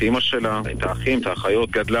טוב את אמא שלה, את האחים, את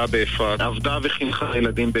האחיות, גדלה באפרת, עבדה וחינכה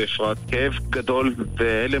ילדים באפרת, כאב גדול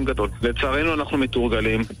ואלם גדול. לצערנו אנחנו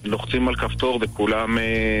מתורגלים, לוחצים על כפתור וכולם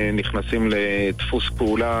נכנסים לדפוס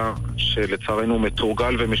פעולה שלצערנו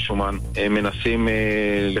מתורגל ומשומן. מנסים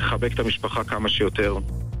לחבק את המשפחה כמה שיותר.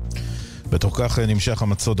 בתוך כך נמשך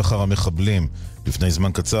המצוד אחר המחבלים. לפני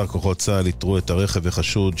זמן קצר כוחות צה"ל איתרו את הרכב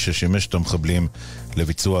החשוד ששימש את המחבלים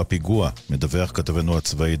לביצוע הפיגוע. מדווח כתבנו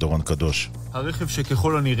הצבאי דורון קדוש. הרכב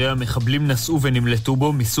שככל הנראה המחבלים נסעו ונמלטו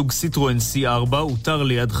בו מסוג סיטרואן C4 הותר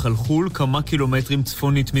ליד חלחול כמה קילומטרים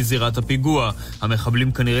צפונית מזירת הפיגוע.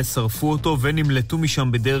 המחבלים כנראה שרפו אותו ונמלטו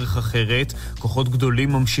משם בדרך אחרת. כוחות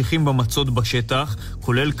גדולים ממשיכים במצוד בשטח,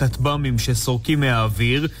 כולל כטב"מים שסורקים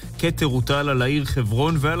מהאוויר. כתר הוטל על העיר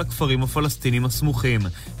חברון ועל הכפרים הפלסטינים הסמוכים.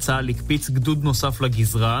 צה"ל הקפיץ גדוד נוסף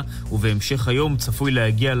לגזרה, ובהמשך היום צפוי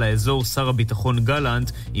להגיע לאזור שר הביטחון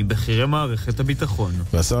גלנט עם בכירי מערכת הביטחון.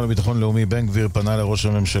 והשר לביטחון לאומי בן גביר פנה לראש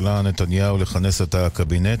הממשלה נתניהו לכנס את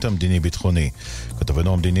הקבינט המדיני-ביטחוני.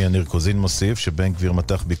 כתבנו המדיני יניר קוזין מוסיף שבן גביר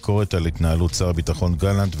מתח ביקורת על התנהלות שר הביטחון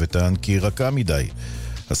גלנט וטען כי היא רכה מדי.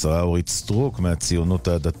 השרה אורית סטרוק מהציונות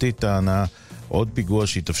הדתית טענה עוד פיגוע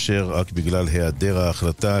שהתאפשר רק בגלל היעדר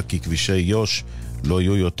ההחלטה כי כבישי יו"ש לא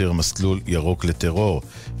יהיו יותר מסלול ירוק לטרור.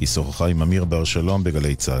 היא שוחחה עם אמיר בר שלום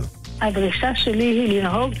בגלי צה"ל. הדרישה שלי היא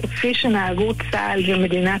לנהוג כפי שנהגו צה"ל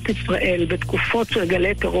ומדינת ישראל בתקופות של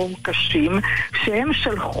גלי טרור קשים, שהם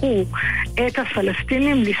שלחו את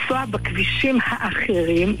הפלסטינים לנסוע בכבישים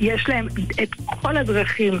האחרים. יש להם את כל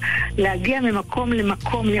הדרכים להגיע ממקום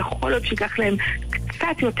למקום, יכול להיות שיקח להם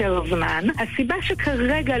קצת יותר זמן. הסיבה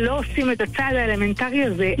שכרגע לא עושים את הצעד האלמנטרי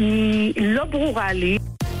הזה היא לא ברורה לי.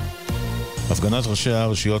 הפגנת ראשי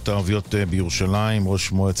הרשויות הערביות בירושלים,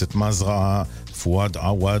 ראש מועצת מזרעה פואד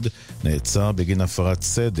עווד נעצר בגין הפרת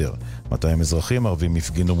סדר. 200 אזרחים ערבים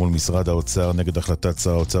הפגינו מול משרד האוצר נגד החלטת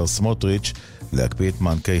שר האוצר סמוטריץ' להקפיא את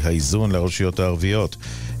מענקי האיזון לרשויות הערביות.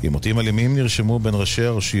 עימותים אלימים נרשמו בין ראשי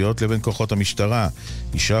הרשויות לבין כוחות המשטרה.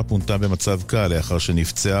 אישה פונתה במצב קל לאחר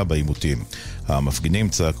שנפצעה בעימותים. המפגינים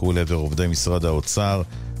צעקו לעבר עובדי משרד האוצר,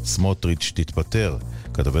 סמוטריץ' תתפטר.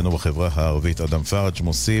 כתבנו בחברה הערבית אדם פרג'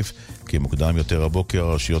 מוסיף כי מוקדם יותר הבוקר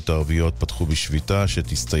הרשויות הערביות פתחו בשביתה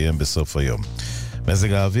שתסתיים בסוף היום.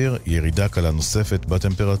 מזג האוויר, ירידה קלה נוספת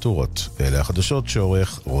בטמפרטורות. אלה החדשות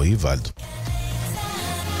שעורך רועי ולד.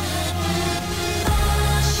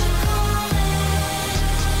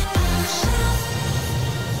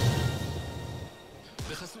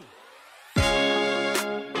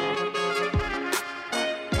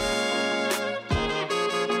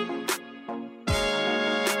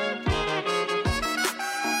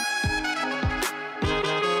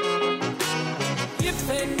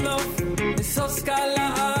 נוף מסוסקה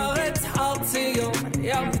לארץ הר ציון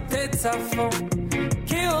ים תצפון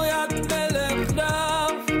קריית מלך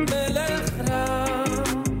רב מלך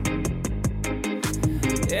רב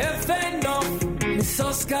יפה נוף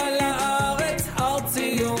מסוסקה לארץ הר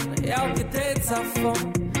ציון ים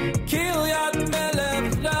תצפון קריית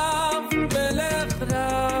מלך רב מלך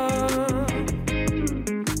רב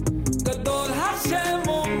גדול השם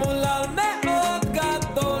ומולל מאוד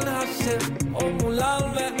גדול השם ומולל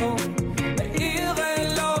מאוד בעיר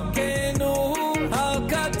אלוקינו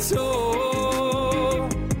הקדוש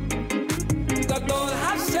גדול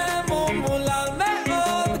השם ומולל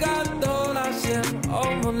מאוד גדול השם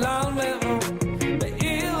ומולל מאוד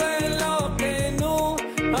בעיר אלוקינו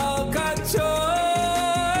הקדוש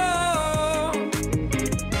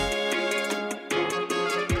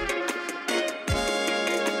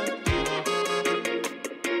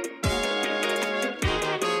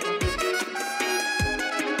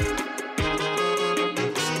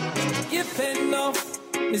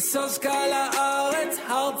מסוסקה לארץ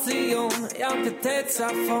הר ציון ים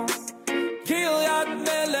תצפון קריית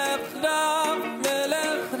מלך רב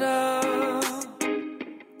מלך רב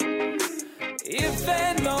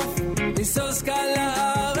יפה נוף מסוסקה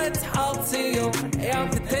לארץ הר ציון ים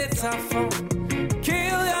תצפון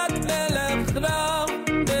קריית מלך רב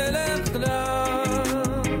מלך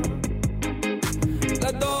רב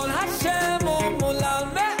גדול השם ומולל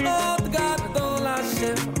מאוד גדול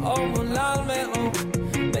השם ומולל מאוד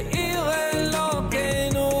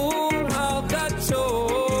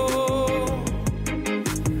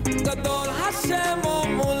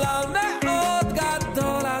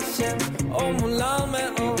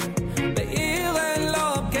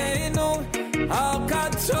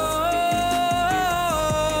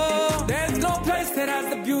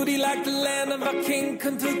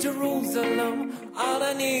Come to Jerusalem on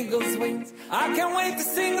an eagle's wings. I can't wait to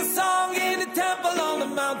sing a song in the temple on the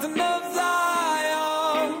mountain of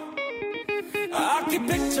Zion. I keep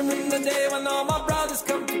picturing the day when all my brothers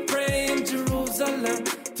come to pray in Jerusalem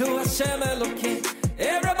to Hashem Elohim.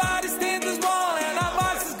 Everybody stands as one and our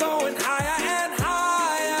voices going higher and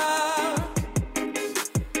higher.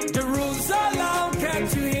 Jerusalem, can't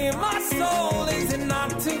you hear my soul? Is it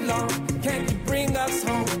not too long? Can't you bring us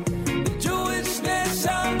home?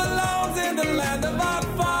 Nation belongs in the land of our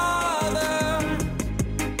Father.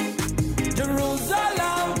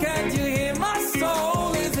 Jerusalem, can't you hear my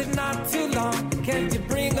soul? Is it not too long? Can't you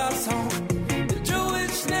bring us home? The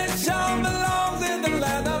Jewish nation belongs in the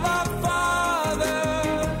land of our Father.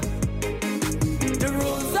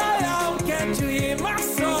 Jerusalem, can't you hear my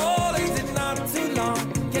soul? Is it not too long?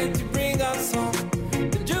 Can't you bring us home?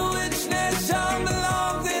 The Jewish nation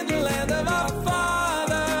belongs in the land of our Father.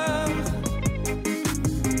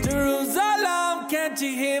 Can't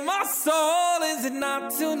you hear my soul? Is it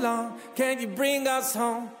not too long? Can you bring us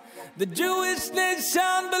home? The Jewish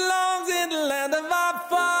nation belongs in the land of our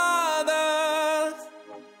fathers.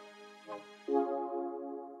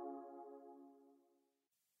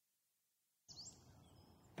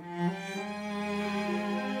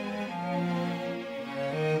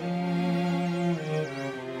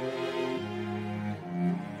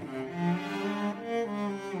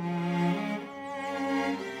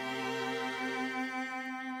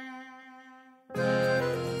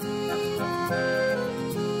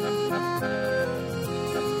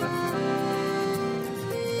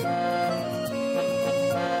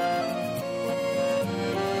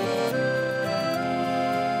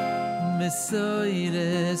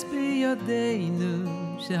 Mesoires biyadeinu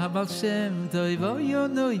shehabal shem toivo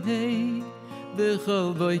yonoyei bechol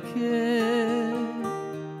boiker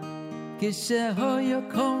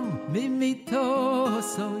kishehoyakom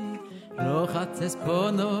mimitosoi rochat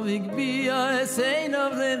espono vigbia esein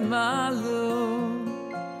avren malu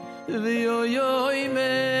v'yoyoy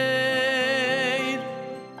meir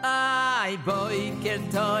ay boiker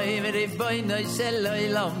toiv riboy noy sheloy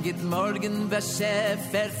lam git morgen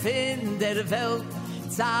beschefer fin der welt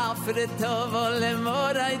Zafre tovole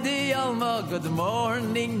morai di alma. Good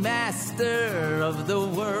morning, master of the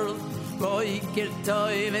world. Boiker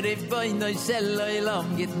toy veri boinoi shelloi lam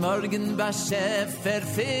git morgen bashefer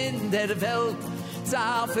fin der welt.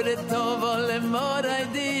 Zafre tovole morai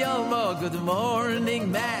di alma. Good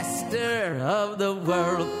morning, master of the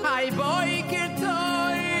world. Hi boiker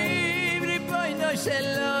toy veri boinoi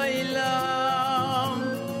shelloi lam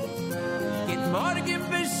git morgen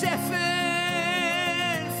bashefer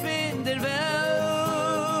der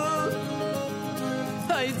Welt.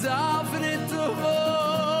 Hey, Zafre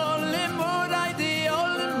tovole morai di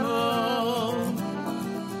alma.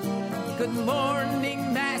 Good morning,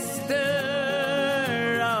 master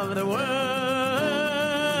of the world.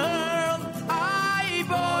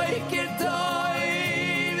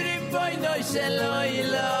 shel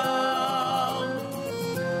oilam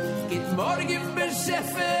git morgen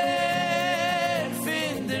beschefer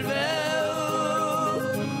fin der welt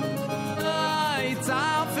ay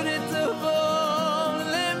tafret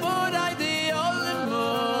le moray di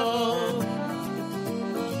olmo.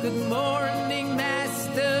 Good morning,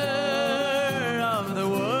 master of the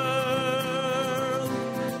world.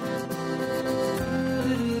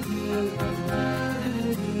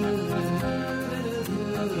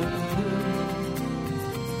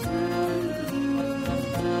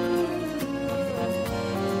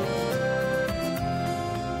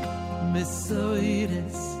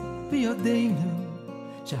 Mesoires biyodenu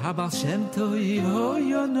shahabal shem toiv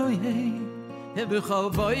hoyonoyei ebechol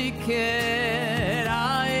boiker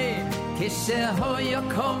ay kishe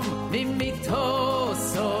hoyokom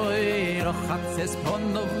mimitosoy rochatz es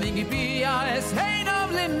ponov ligibia es heinov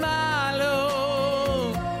limalo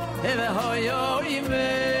ebe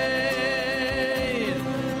hoyoimei.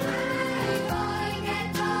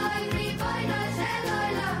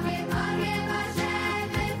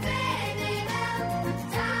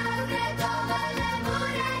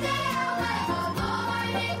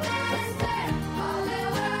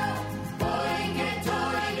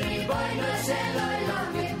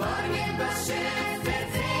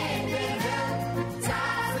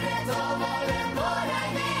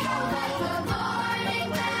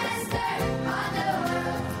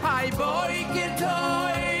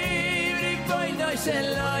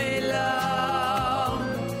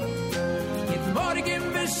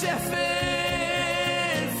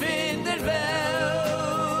 Scheffer fin der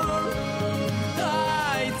Welt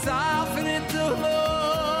ay zafret to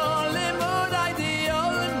le moray di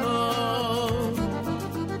olmo.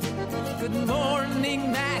 Good morning,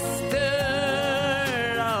 master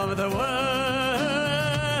of the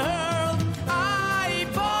world. Ay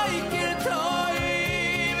boiker toy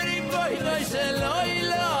boy no shel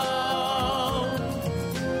oilam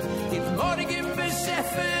git morgen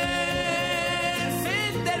beschefer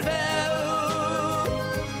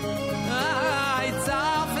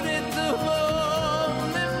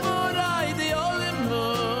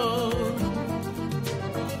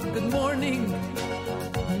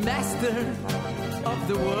of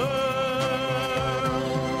the world.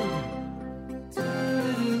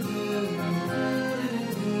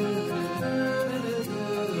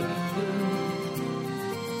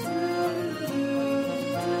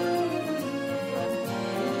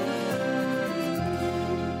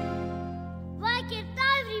 Like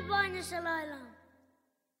every bonus Shalom.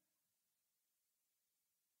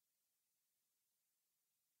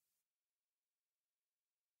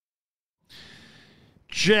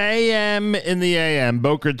 JM in the AM.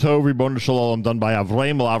 Boker Tov, Ribbono Shel Olam, done by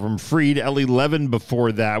Avram Fried. Ellie Levin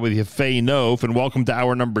before that with Yefei Nof. And welcome to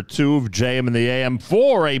hour number 2 of JM in the AM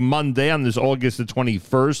for a Monday on this August the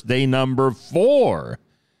 21st, day number 4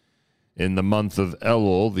 in the month of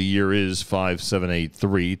Elul. The year is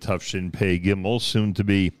 5783, Tufshin Pei Gimel, soon to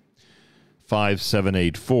be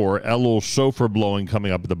 5784. Elul shofar blowing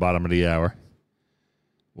coming up at the bottom of the hour.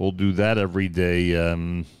 We'll do that every day,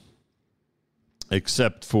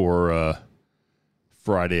 except for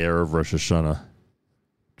Friday, Erev Rosh Hashanah,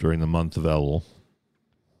 during the month of Elul.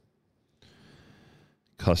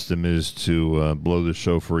 Custom is to blow the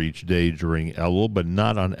shofar each day during Elul, but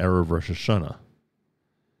not on Erev Rosh Hashanah.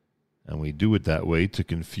 And we do it that way to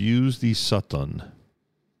confuse the Satan.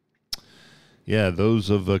 Yeah, those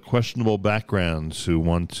of questionable backgrounds who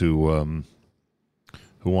want to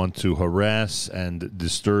harass and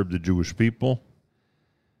disturb the Jewish people,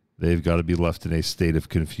 they've got to be left in a state of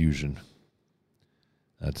confusion.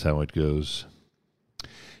 That's how it goes.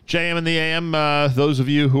 JM in the AM, those of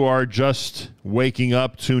you who are just waking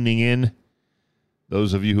up, tuning in,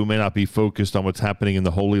 those of you who may not be focused on what's happening in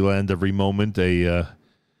the Holy Land every moment, a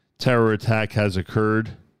terror attack has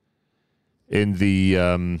occurred in the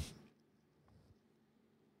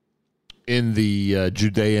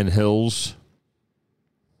Judean hills.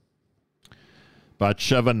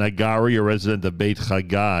 Batsheva Nagari, a resident of Beit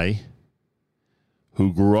Chagai,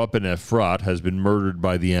 who grew up in Efrat, has been murdered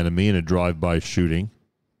by the enemy in a drive-by shooting.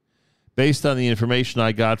 Based on the information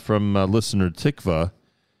I got from listener Tikva,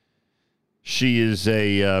 she is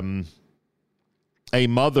a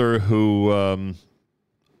mother who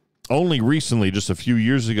only recently, just a few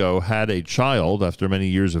years ago, had a child after many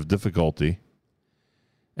years of difficulty.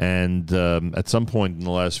 And at some point in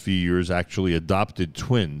the last few years, actually adopted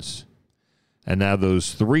twins. And now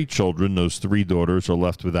those 3 children, those 3 daughters, are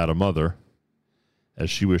left without a mother,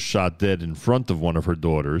 as she was shot dead in front of one of her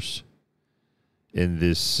daughters in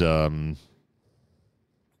this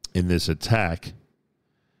attack,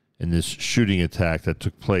 in this shooting attack that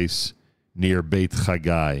took place near Beit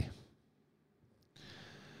Chagai.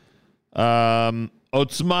 Otzma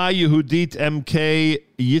Yehudit MK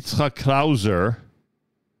Yitzchak Kreuzer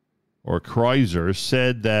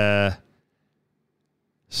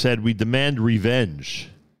said we demand revenge.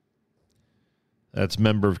 That's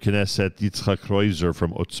member of Knesset Yitzchak Kreuzer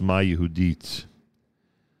from Otzma Yehudit.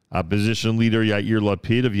 Opposition leader Yair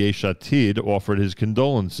Lapid of Yesh Atid offered his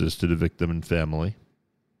condolences to the victim and family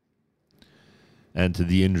and to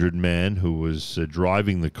the injured man who was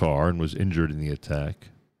driving the car and was injured in the attack.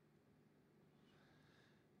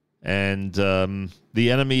 And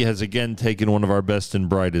the enemy has again taken one of our best and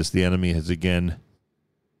brightest. The enemy has again,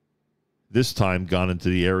 this time, gone into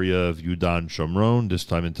the area of Yehuda and Shomron, this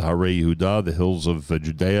time into Harei Yehuda, the hills of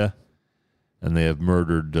Judea, and they have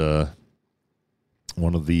murdered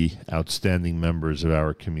one of the outstanding members of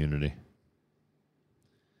our community.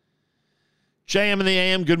 JM in the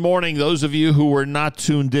AM, good morning. Those of you who were not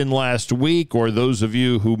tuned in last week, or those of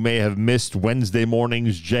you who may have missed Wednesday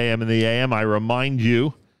morning's JM in the AM, I remind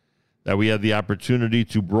you that we had the opportunity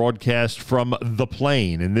to broadcast from the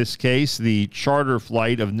plane. In this case, the charter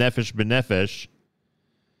flight of Nefesh B'Nefesh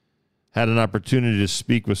had an opportunity to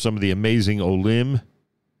speak with some of the amazing Olim,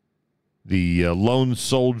 the lone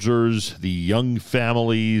soldiers, the young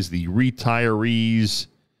families, the retirees,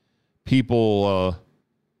 people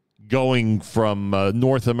going from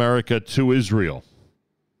North America to Israel.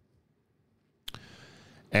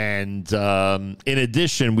 And in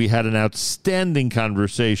addition, we had an outstanding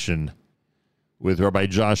conversation with Rabbi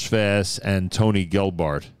Josh Fass and Tony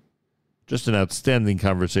Gelbart. Just an outstanding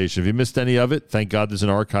conversation. If you missed any of it, thank God there's an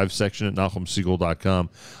archive section at NachumSegal.com.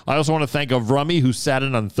 I also want to thank Avrami, who sat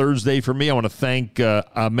in on Thursday for me. I want to thank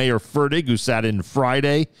Mayor Fertig, who sat in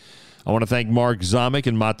Friday. I want to thank Mark Zamek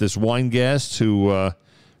and Matis Weingast, who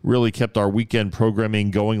really kept our weekend programming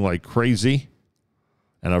going like crazy.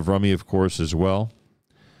 And Avrami, of course, as well.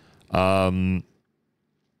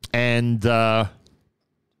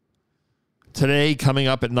 Today, coming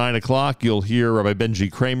up at 9 o'clock, you'll hear Rabbi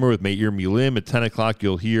Benji Kramer with Meir Milim. At 10 o'clock,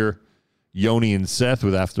 you'll hear Yoni and Seth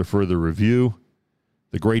with After Further Review.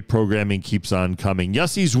 The great programming keeps on coming.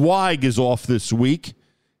 Yossi Zweig is off this week.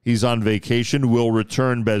 He's on vacation. Will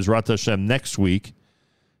return Bezrat Hashem next week.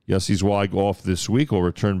 Yossi Zweig off this week. Will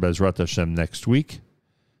return Bezrat Hashem next week.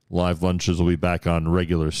 Live lunches will be back on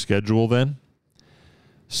regular schedule then.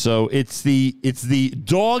 So it's the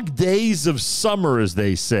dog days of summer, as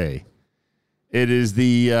they say. It is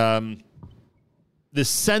the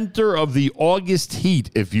center of the August heat,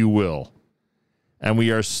 if you will. And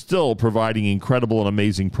we are still providing incredible and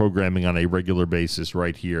amazing programming on a regular basis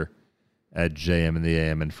right here at JM in the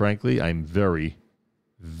AM. And frankly, I'm very,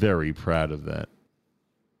 very proud of that.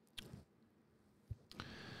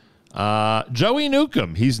 Joey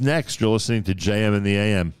Newcomb, he's next. You're listening to JM in the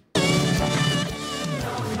AM.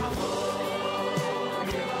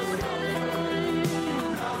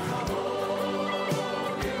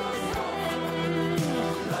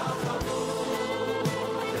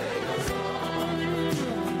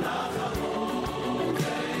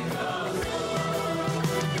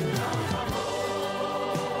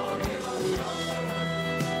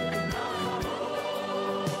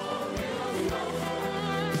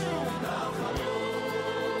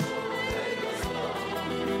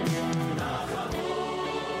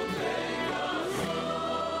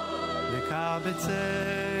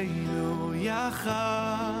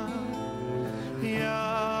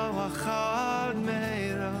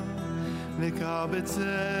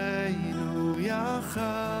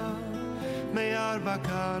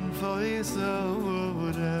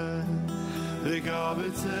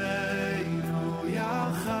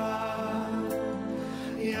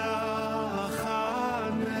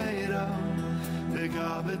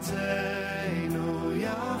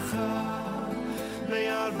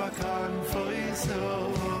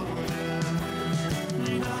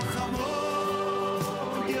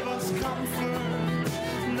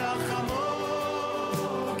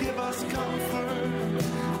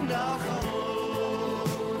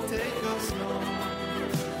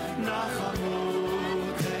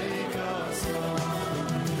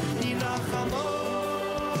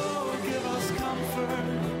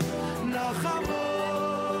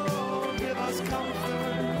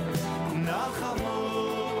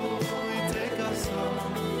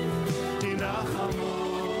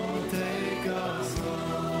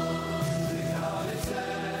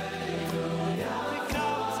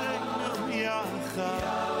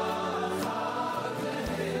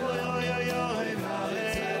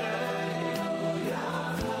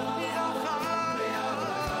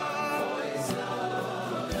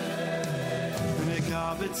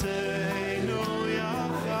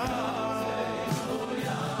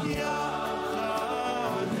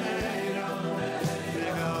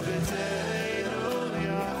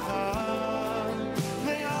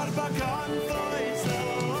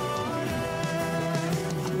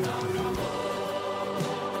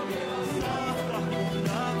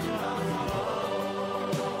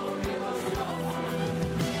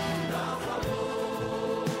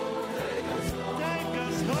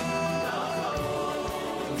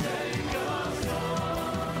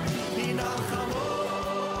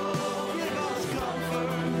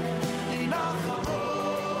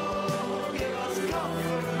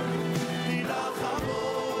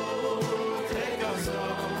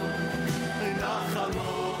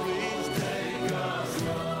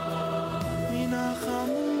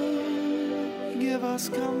 us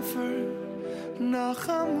comfort.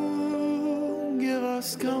 Nachamu, give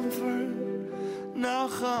us comfort.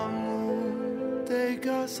 Nachamu, take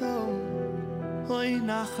us home. Oy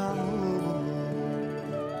Nachamu,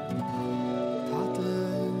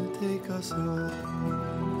 Tate, take us home.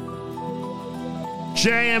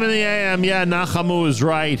 JM in the AM. Yeah, Nachamu is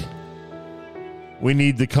right. We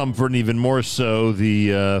need the comfort, and even more so,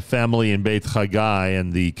 the family in Beit Chagai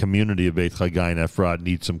and the community of Beit Chagai and Efrat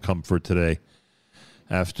need some comfort today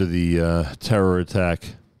after the terror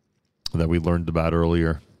attack that we learned about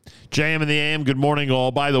earlier. JM in the AM, good morning,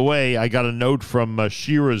 all. By the way, I got a note from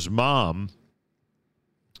Shira's mom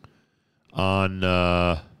on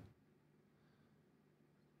the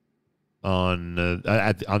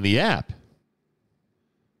app.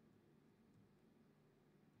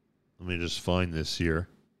 Let me just find this here.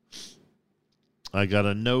 I got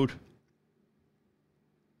a note.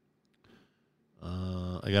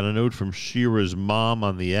 I got a note from Shira's mom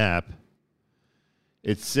on the app.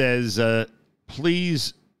 It says,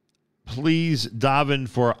 please daven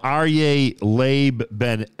for Aryeh Leib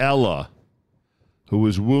Ben Ella, who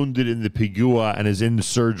was wounded in the Pigua and is in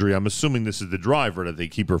surgery. I'm assuming this is the driver that they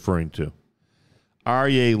keep referring to.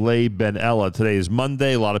 Aryeh Leib Ben Ella. Today is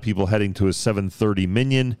Monday. A lot of people heading to a 7:30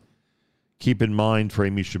 minyan. Keep in mind for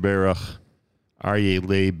Amy Sheberach, Aryeh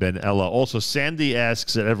Leib Ben Ella. Also, Sandy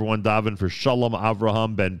asks that everyone daven for Shalom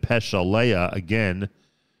Avraham Ben Pesha Leah. Again,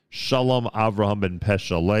 Shalom Avraham Ben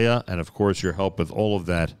Pesha Leah. And, of course, your help with all of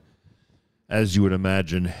that, as you would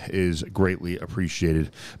imagine, is greatly appreciated.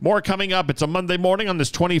 More coming up. It's a Monday morning on this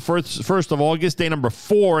 21st of August, day number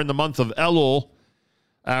 4 in the month of Elul.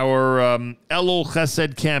 Our Elul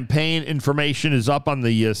Chesed campaign information is up on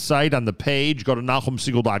the site, on the page. Go to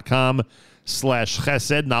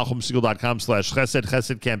NachumSegal.com/Chesed, NachumSegal.com/Chesed.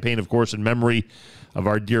 Chesed campaign, of course, in memory of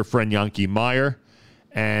our dear friend Yanki Meyer.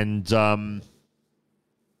 And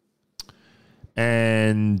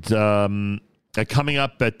coming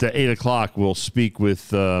up at 8 o'clock, we'll speak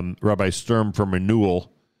with Rabbi Sturm from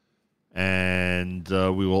Renewal. And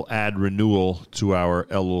we will add Renewal to our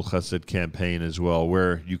Elul Chesed campaign as well,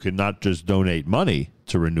 where you can not just donate money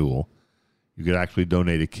to Renewal, you could actually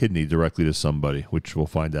donate a kidney directly to somebody, which we'll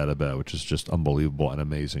find out about, which is just unbelievable and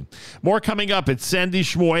amazing. More coming up. It's Sandy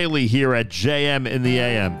Shmueli here at JM in the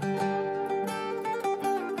AM.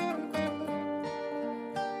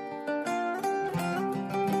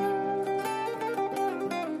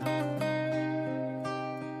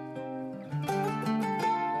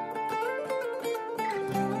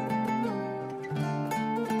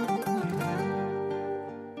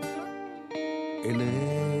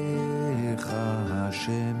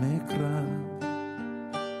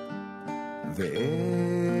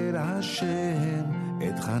 ואל השם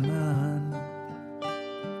אתחנן,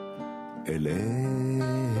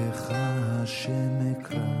 אליך השם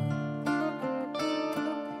אקרא,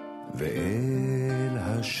 ואל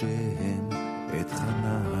השם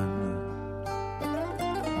אתחנן,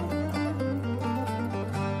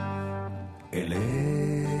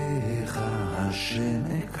 אליך השם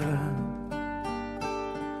אקרא,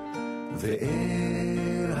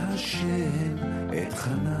 ואל השם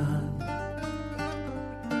אתחנן,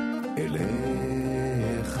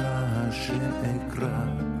 אליך השם אקרא,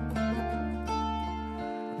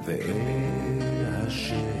 ואל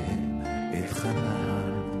השם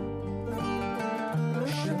אתחנן.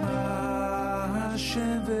 שמע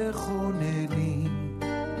השם וחונני,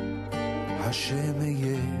 השם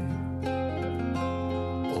יהיה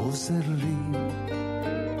עוזר לי.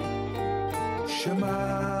 שמע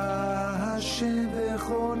השם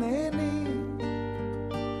וחונני,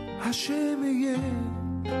 השם יהיה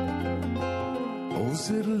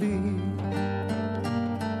עוזר לי.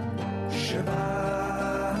 שמע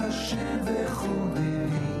השם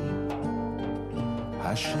וחונני,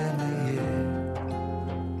 השם יהיה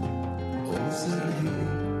עוזר לי.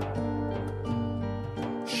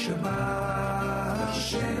 שמע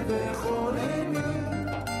השם וחונני,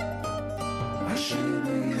 השם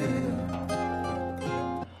יהיה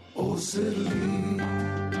עוזר לי.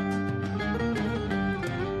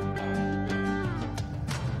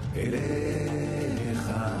 אליך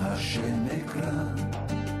השם אקרא,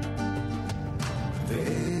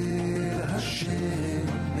 ואל השם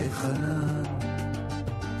אתחנן,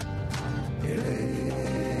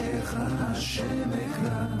 אליך השם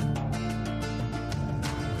אקרא,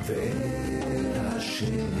 ואל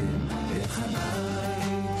השם אתחנן.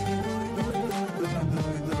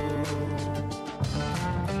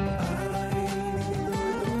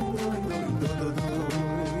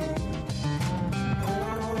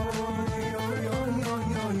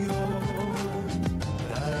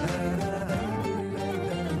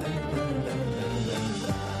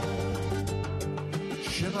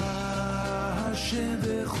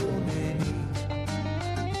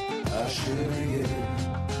 אשר יהיה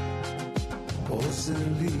עוזר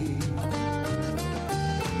לי.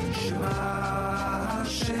 שמע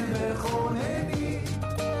השם וחונני,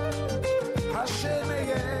 השם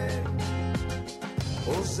יהיה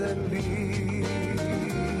עוזר לי.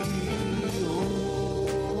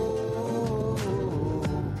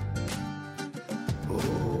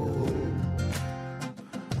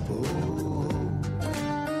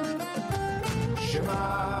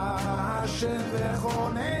 השם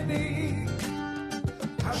וחונני,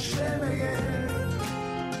 השם יהיה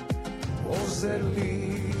עוזר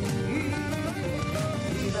לי.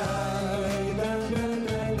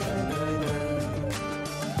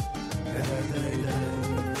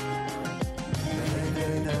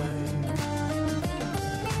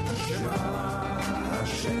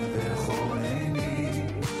 השם וחונני,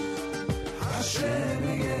 השם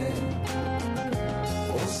יהיה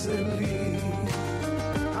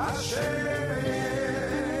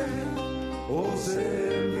עוזר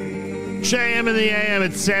לי. JM in the AM,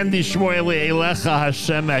 it's Sandy Shmueli, Elecha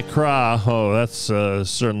Hashem Ekra. Oh, that's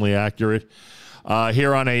certainly accurate.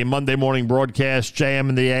 Here on a Monday morning broadcast, JM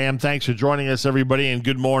in the AM. Thanks for joining us, everybody, and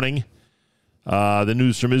good morning. The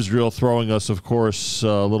news from Israel throwing us, of course,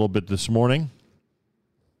 a little bit this morning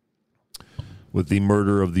with the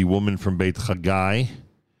murder of the woman from Beit Chagai,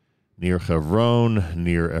 near Hebron,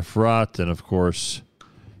 near Efrat, and, of course,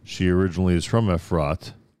 she originally is from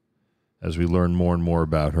Efrat, as we learn more and more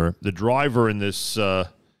about her. The driver in this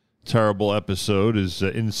terrible episode is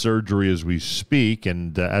in surgery as we speak,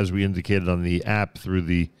 and as we indicated on the app through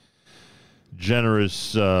the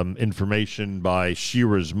generous information by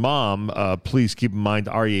Shira's mom, please keep in mind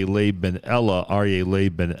Aryeh Leib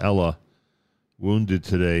Ben Ella, wounded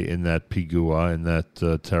today in that pigua, in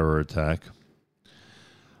that terror attack.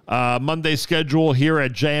 Monday schedule here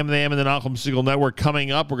at JM the AM and the Nachum Segal Network.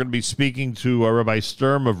 Coming up, we're going to be speaking to Rabbi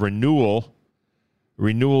Sturm of Renewal.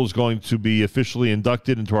 Renewal is going to be officially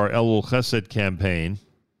inducted into our Elul Chesed campaign.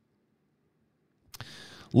 A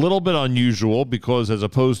little bit unusual because as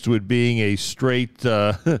opposed to it being a straight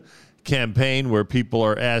campaign where people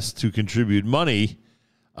are asked to contribute money,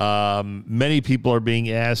 many people are being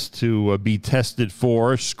asked to be tested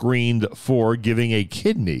for, screened for giving a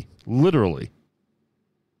kidney, literally.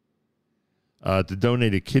 To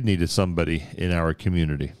donate a kidney to somebody in our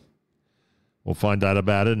community. We'll find out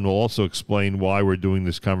about it, and we'll also explain why we're doing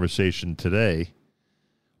this conversation today,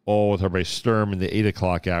 all with Rabbi Sturm in the 8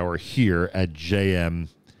 o'clock hour here at JM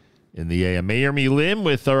in the AM. Meir Milim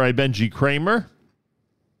with Rabbi Benji Kramer.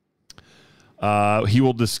 He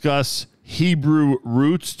will discuss Hebrew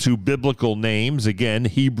roots to biblical names. Again,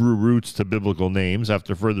 Hebrew roots to biblical names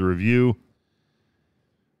after further review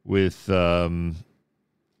with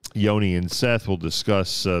Yoni and Seth. Will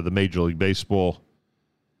discuss the Major League Baseball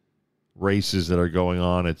races that are going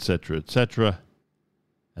on, etc., etc.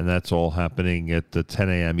 And that's all happening at the 10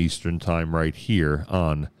 a.m. Eastern Time right here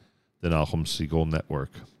on the Nachum Segal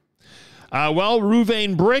Network.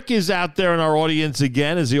 Ruvain Brick is out there in our audience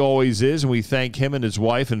again, as he always is, and we thank him and his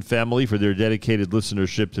wife and family for their dedicated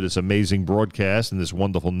listenership to this amazing broadcast and this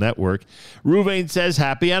wonderful network. Ruvain says,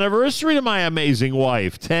 happy anniversary to my amazing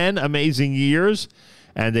wife. 10 amazing years.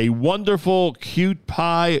 And a wonderful, cute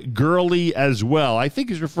pie girly as well. I think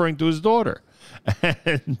he's referring to his daughter.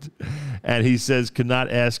 And he says,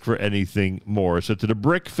 cannot ask for anything more. So to the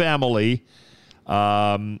Brick family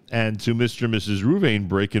and to Mr. and Mrs. Ruvain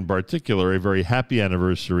Brick in particular, a very happy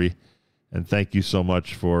anniversary. And thank you so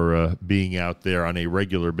much for being out there on a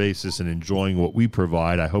regular basis and enjoying what we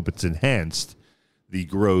provide. I hope it's enhanced the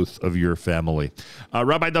growth of your family.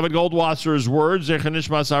 Rabbi David Goldwasser's words, Zecher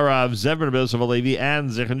Nishmas Harav Zever Bios of Alevi and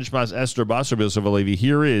Zecher Nishmas Esther Basar Bios of Alevi.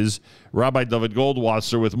 Here is Rabbi David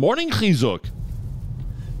Goldwasser with Morning Chizuk.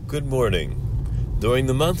 Good morning. During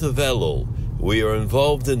the month of Elul, we are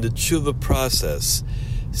involved in the tshuva process,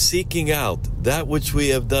 seeking out that which we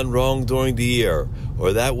have done wrong during the year,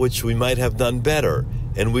 or that which we might have done better,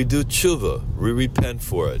 and we do tshuva, we repent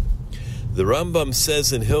for it. The Rambam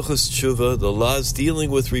says in Hilchos Tshuva, the laws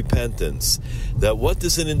dealing with repentance, that what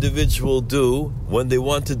does an individual do when they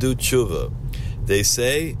want to do tshuva? They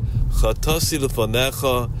say, Chatasi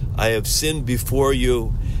lefanecha, I have sinned before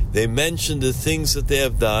you. They mention the things that they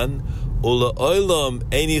have done, Ula olam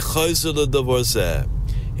eini chayzer ledavar zeh,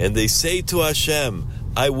 and they say to Hashem,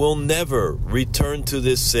 I will never return to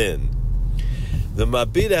this sin. The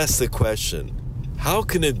Mabid asks the question, how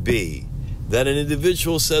can it be that an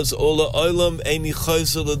individual says, Ola olam eini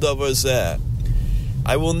chayzer ledavar zeh,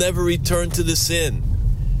 I will never return to the sin?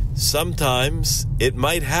 Sometimes it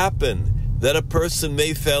might happen that a person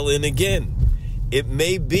may fall in again. it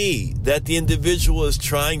may be that the individual is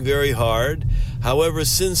trying very hard. However,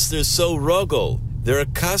 since they're so rogel, they're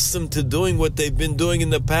accustomed to doing what they've been doing in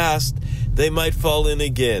the past, they might fall in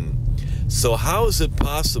again. So how is it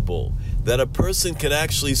possible that a person can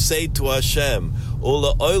actually say to Hashem,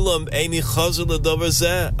 I'll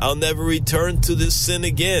never return to this sin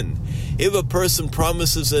again? If a person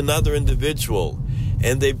promises another individual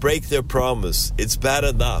and they break their promise, it's bad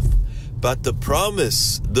enough. But the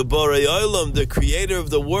promise, the Borei Olam, the creator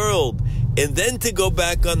of the world, and then to go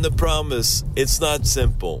back on the promise, it's not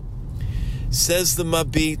simple. Says the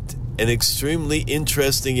Mabit, an extremely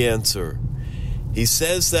interesting answer. He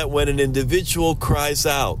says that when an individual cries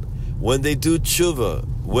out, when they do tshuva,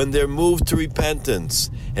 when they're moved to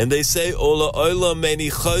repentance, and they say, Ola Olam Meni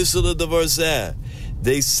Chosel Davar Zeh,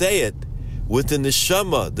 they say it with the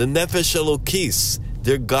neshama, the nefesh elokis,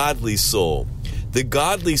 their godly soul. The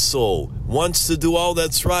godly soul wants to do all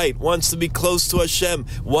that's right, wants to be close to Hashem,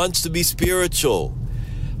 wants to be spiritual.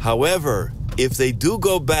 However, if they do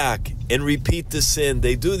go back and repeat the sin,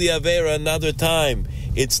 they do the Avera another time,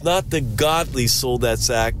 it's not the godly soul that's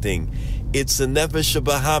acting, it's the Nefesh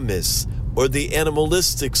Bahamis, or the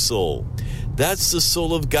animalistic soul. That's the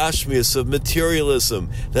soul of Gashmias, of materialism,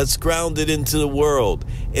 that's grounded into the world.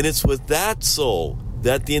 And it's with that soul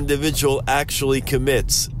that the individual actually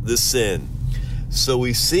commits the sin. So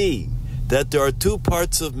we see that there are two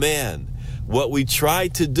parts of man. What we try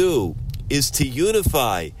to do is to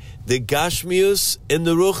unify the Gashmius and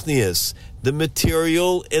the Ruchnius, the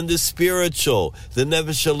material and the spiritual, the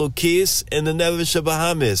Nefesh Elokis and the Nefesh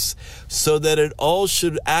Bahamis, so that it all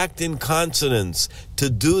should act in consonance to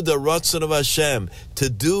do the Ratzon of Hashem, to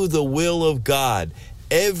do the will of God.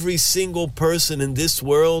 Every single person in this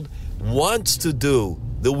world wants to do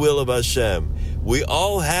the will of Hashem. We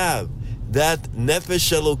all have that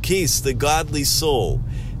Nefesh Elokis, the godly soul.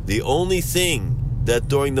 The only thing that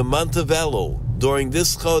during the month of Elul, during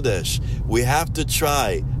this Chodesh, we have to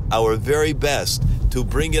try our very best to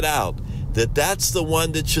bring it out, that's the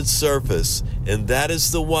one that should surface, and that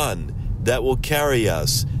is the one that will carry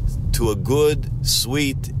us to a good,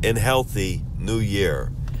 sweet, and healthy new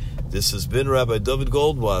year. This has been Rabbi David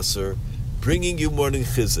Goldwasser bringing you Morning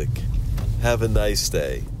Chizuk. Have a nice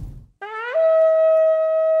day.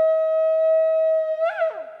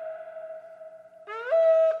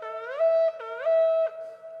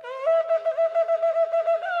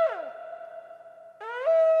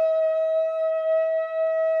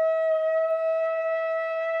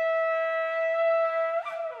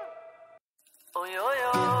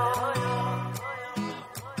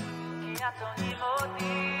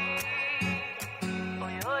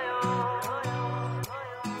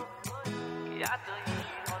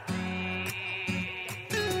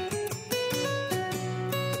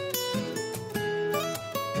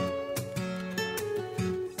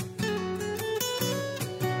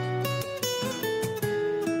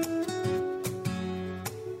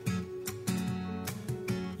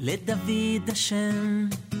 לדוד השם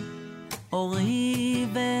אורי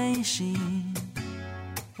ואישי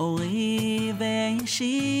אורי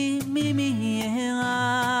ואישי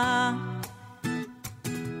ממהרה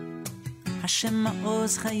השם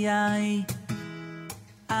מעוז חיי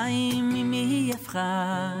אי ממי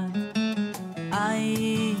יפחד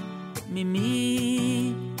אי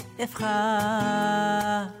ממי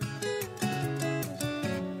יפחד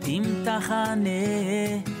אם תחנה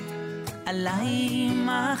עלי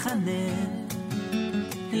מחנה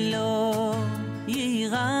לא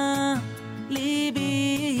יירא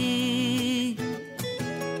ליבי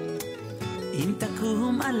אם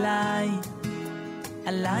תקום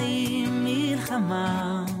עלי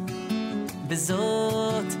מלחמה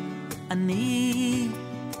בזאת אני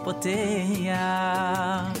פותח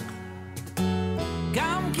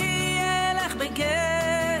גם כי אלך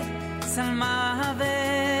בגץ על מוות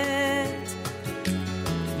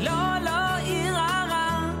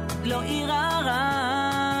לא ירא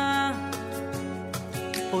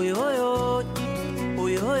אוי אוי אוי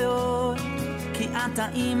אוי אוי אוי כי אתה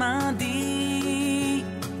עמדי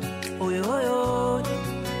אוי אוי אוי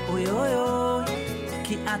אוי אוי אוי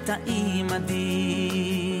כי אתה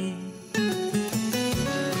עמדי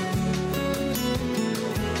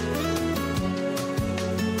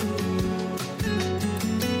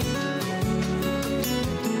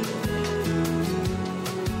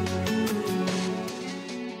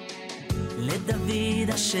לדוד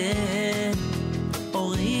השם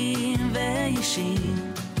אורי ואישי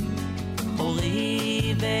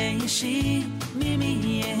אורי ואישי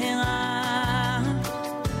ממהרה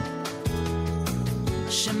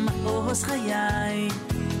השם מעוז חיי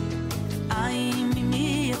אי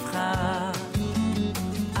ממי יפחד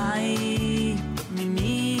אי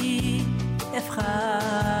לבך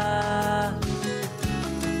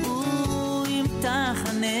ואם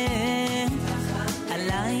תחנה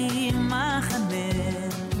עליי מחנה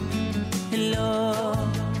לא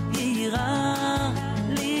יירא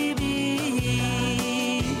ליבי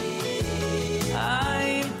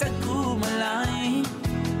אי תקום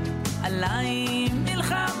עליי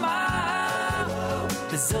מלחמה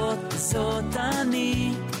בזאת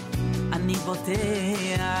אני בוטח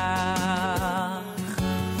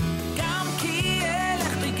גם כי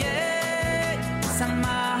אלך בגט סל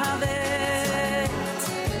מוות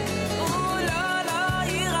לא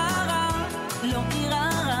יירא רע לא יירא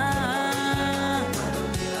רע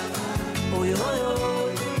אוי אוי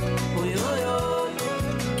אוי אוי אוי אוי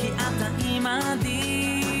כי אתה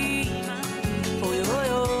עמדי אוי אוי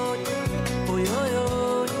אוי אוי אוי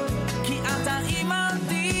אוי כי אתה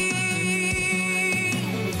עמדי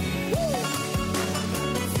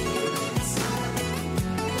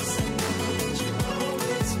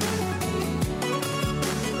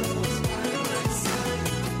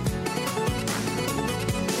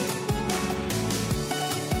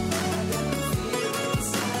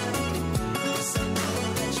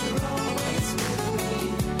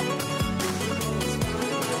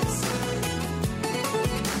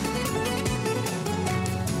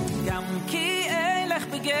גם כי אלך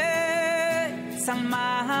בגט סל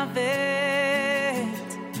מוות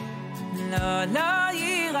לא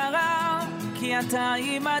יירא רע כי אתה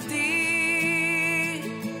עמדי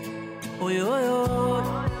אוי אוי אוי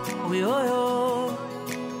אוי אוי אוי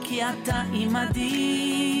כי אתה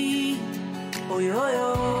עמדי אוי אוי אוי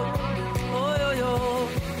אוי אוי אוי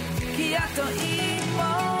כי אתה עמדי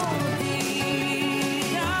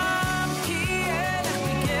גם כי אלך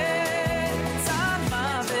בגט סל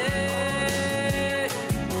מוות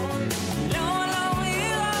לא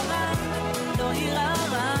יירא רע לא יירא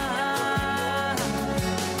רע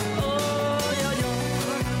אוי אוי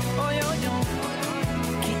אוי אוי אוי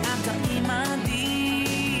כי אתה עמדי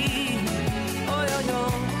אוי אוי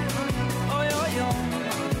אוי אוי אוי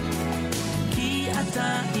כי אתה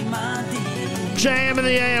עמדי JM in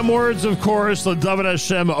the AM words, of course, the David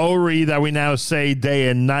Hashem Ori that we now say day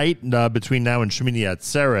and night between now and Shemini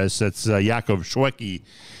Atzeres. That's Yaakov Shweki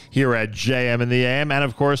here at JM in the AM. And,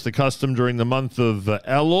 of course, the custom during the month of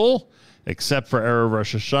Elul, except for Erev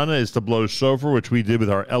Rosh Hashanah, is to blow shofar, which we did with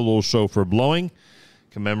our Elul shofar blowing,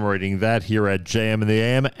 commemorating that here at JM in the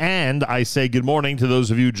AM. And I say good morning to those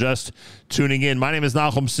of you just tuning in. My name is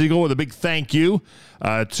Nachum Siegel with a big thank you to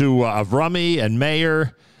Avrami and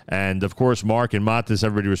Meir, and, of course, Mark and Matis,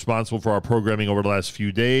 everybody responsible for our programming over the last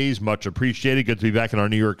few days. Much appreciated. Good to be back in our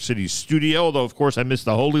New York City studio, although, of course, I missed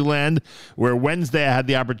the Holy Land, where Wednesday I had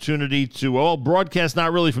the opportunity to, broadcast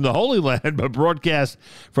not really from the Holy Land, but broadcast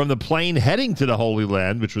from the plane heading to the Holy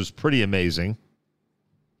Land, which was pretty amazing.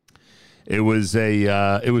 It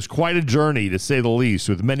was quite a journey, to say the least,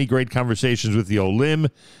 with many great conversations with the Olim,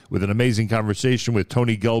 with an amazing conversation with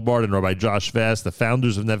Tony Gelbart and Rabbi Josh Vass, the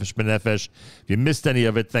founders of Nefesh B'Nefesh. If you missed any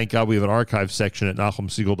of it, thank God we have an archive section at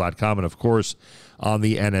NachumSiegel.com and, of course, on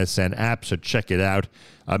the NSN app, so check it out.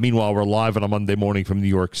 Meanwhile, we're live on a Monday morning from New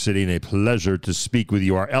York City, and a pleasure to speak with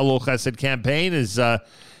you. Our Elul Chesed campaign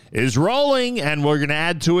is rolling, and we're going to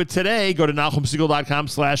add to it today. Go to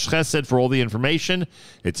NachumSiegel.com/chesed for all the information.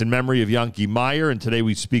 It's in memory of Yanki Meyer, and today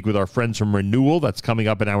we speak with our friends from Renewal. That's coming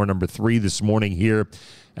up in hour number 3 this morning here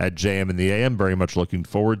at JM in the AM. Very much looking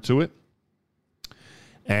forward to it.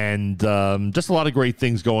 And just a lot of great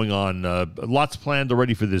things going on. Lots planned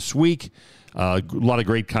already for this week. A lot of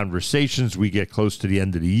great conversations. We get close to the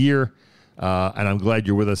end of the year. And I'm glad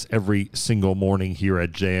you're with us every single morning here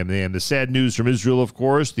at JMAM. The sad news from Israel, of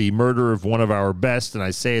course, the murder of one of our best, and I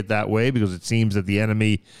say it that way because it seems that the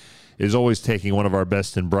enemy is always taking one of our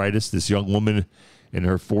best and brightest. This young woman in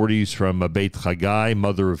her 40s from Beit Chagai,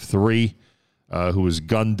 mother of 3, who was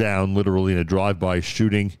gunned down literally in a drive-by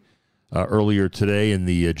shooting earlier today in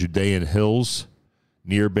the Judean hills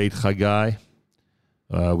near Beit Chagai.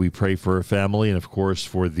 We pray for her family and, of course,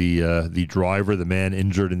 for the driver, the man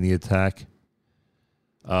injured in the attack.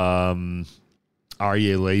 Aryeh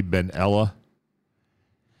Leib Ben Ella.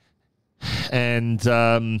 And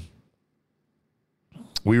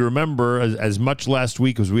we remember as much last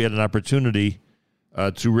week as we had an opportunity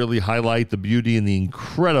to really highlight the beauty and the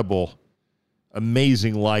incredible,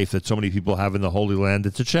 amazing life that so many people have in the Holy Land.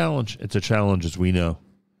 It's a challenge. It's a challenge, as we know.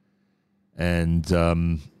 And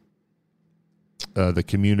the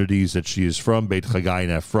communities that she is from, Beit Chagai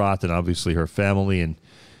and Efrat, and obviously her family, and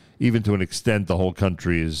even to an extent the whole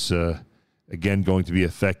country is, again, going to be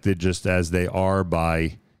affected just as they are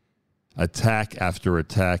by attack after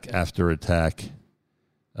attack after attack,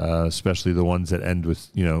 especially the ones that end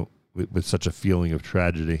with, with such a feeling of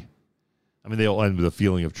tragedy. I mean, they all end with a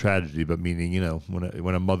feeling of tragedy, but meaning,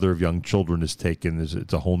 when a mother of young children is taken,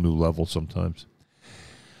 it's a whole new level sometimes.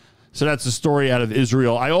 So that's a story out of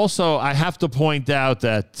Israel. I have to point out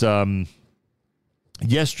that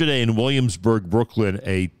yesterday in Williamsburg, Brooklyn,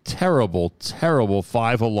 a terrible, terrible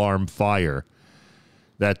 5-alarm fire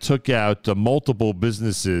that took out multiple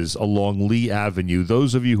businesses along Lee Avenue.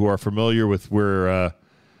 Those of you who are familiar with where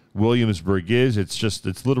Williamsburg is,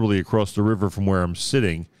 it's literally across the river from where I'm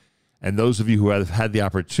sitting. And those of you who have had the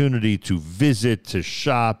opportunity to visit, to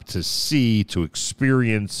shop, to see, to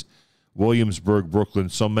experience Williamsburg, Brooklyn,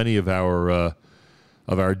 so many of our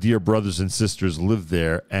dear brothers and sisters live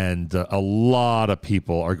there, and a lot of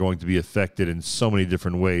people are going to be affected in so many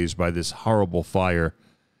different ways by this horrible fire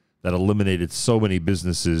that eliminated so many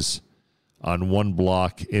businesses on one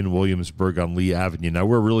block in Williamsburg on Lee Avenue. Now,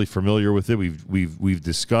 we're really familiar with it. We've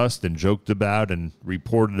discussed and joked about and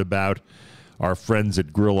reported about our friends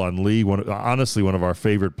at Grill on Lee, honestly one of our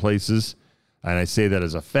favorite places. And I say that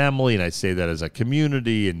as a family, and I say that as a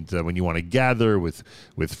community, and when you want to gather with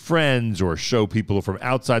friends or show people from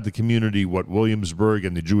outside the community what Williamsburg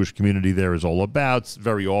and the Jewish community there is all about,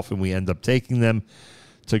 very often we end up taking them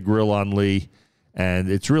to Grill on Lee.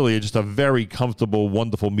 And it's really just a very comfortable,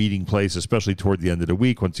 wonderful meeting place, especially toward the end of the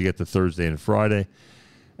week once you get to Thursday and Friday.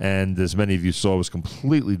 And as many of you saw, it was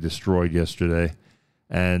completely destroyed yesterday.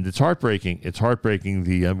 And it's heartbreaking. It's heartbreaking.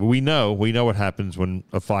 We know what happens when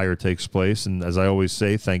a fire takes place. And as I always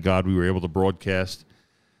say, thank God we were able to broadcast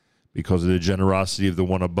because of the generosity of the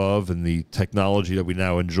one above and the technology that we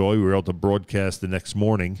now enjoy. We were able to broadcast the next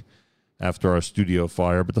morning after our studio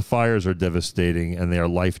fire. But the fires are devastating, and they are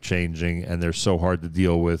life-changing, and they're so hard to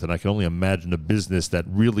deal with. And I can only imagine a business that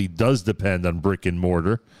really does depend on brick and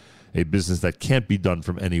mortar, a business that can't be done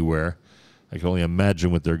from anywhere. I can only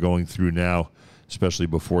imagine what they're going through now, especially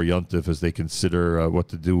before Yontif, as they consider what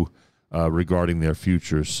to do regarding their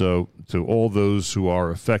future. So to all those who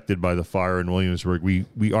are affected by the fire in Williamsburg,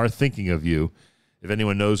 we are thinking of you. If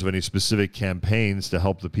anyone knows of any specific campaigns to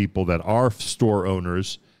help the people that are store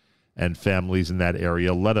owners and families in that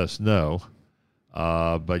area, let us know.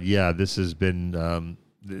 But yeah, this has been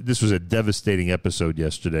this was a devastating episode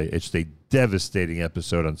yesterday. It's a devastating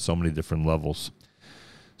episode on so many different levels.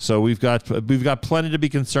 So we've got plenty to be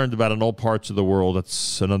concerned about in all parts of the world.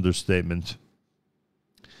 That's an understatement.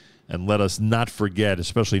 And let us not forget,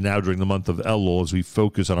 especially now during the month of Elul, as we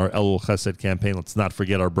focus on our Elul Chesed campaign, let's not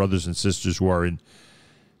forget our brothers and sisters who are in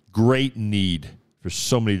great need for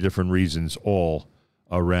so many different reasons all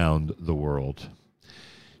around the world.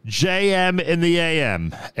 JM in the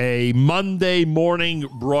AM, a Monday morning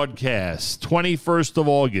broadcast, 21st of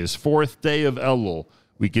August, fourth day of Elul.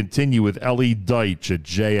 We continue with Ellie Deitch at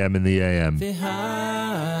JM in the AM.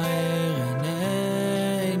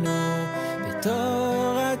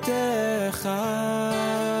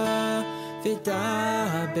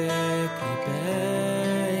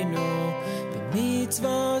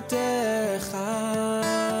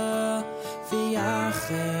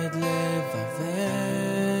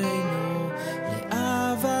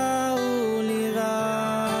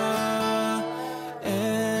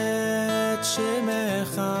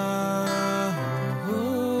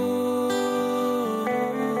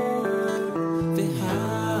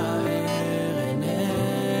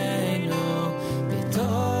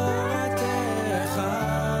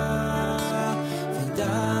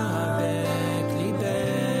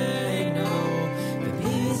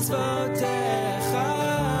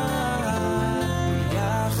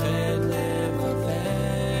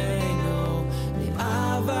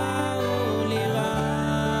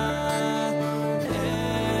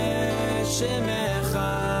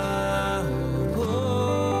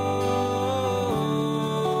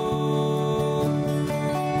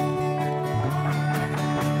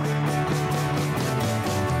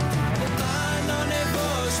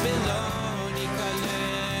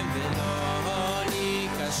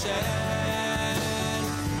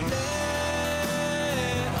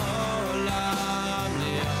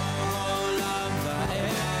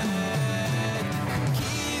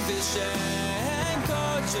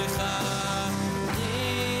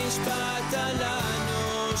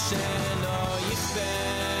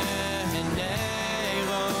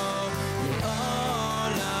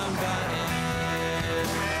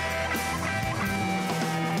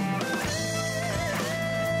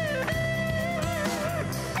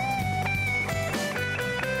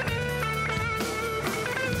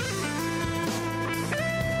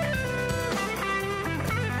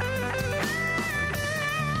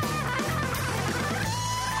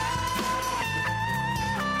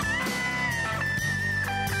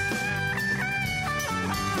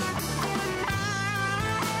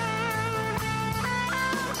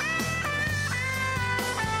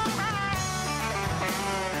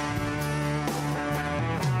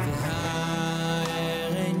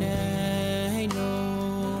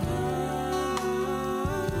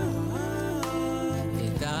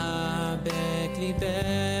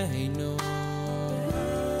 לבבינו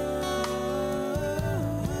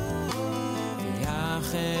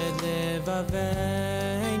יחד לבבינו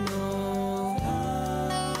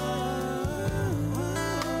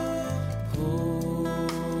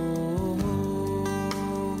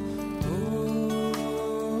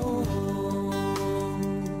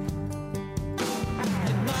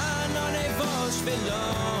למען הנבוש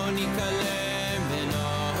ולא ניקלם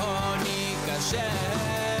ולא ניקשר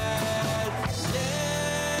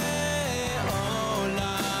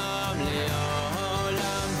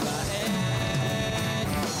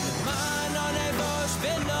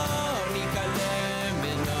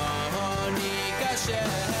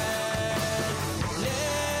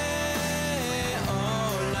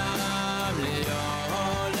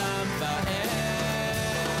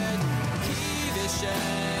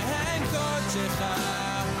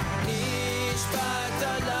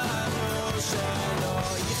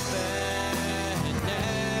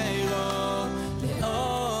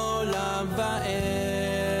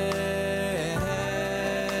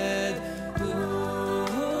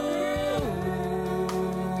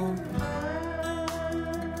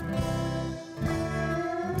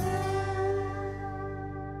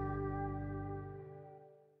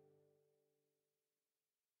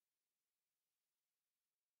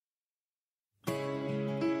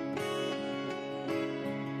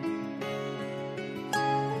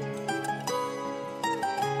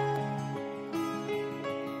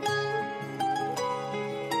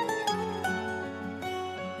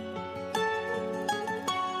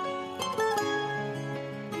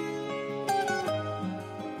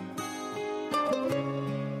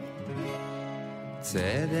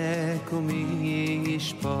צדק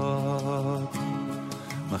ומשפט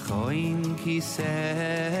מכוין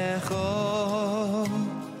כיסך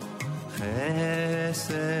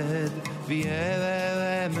חסד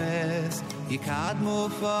ואמס יקדמו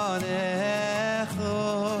פניך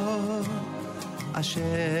אשר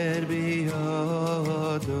בידוי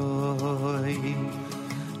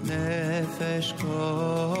נפש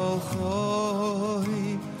כל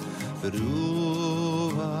חוי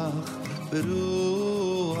ברוח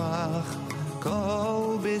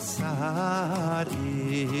כל בשר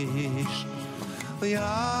איש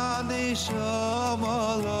ויענישום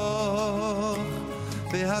הלוך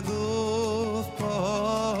והגוף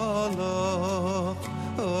פולוך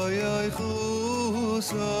אוי אוי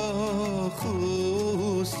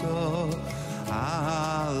חוסו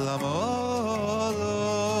על המולוך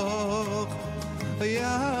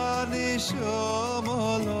ויענישום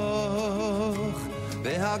הלוך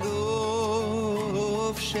והגוף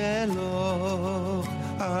שלו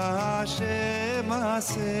השם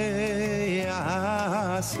עשה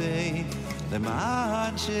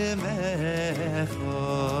למען שמך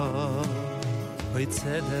אוי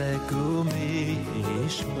צדק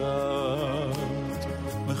ומשפט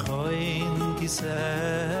מכוין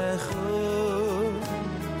כיסך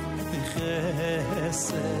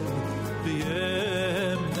חסד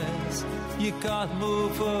ואמס יקדמו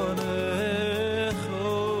פניך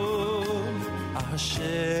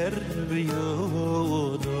אשר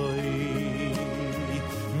בידוי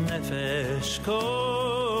נפש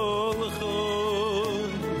כל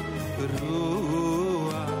חוי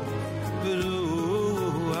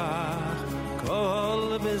ברוח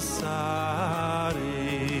כל בשר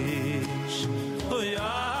איש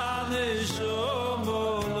ויענישום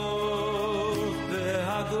הלוך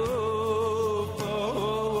והגוף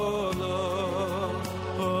פולוך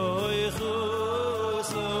אוי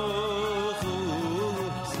חוסו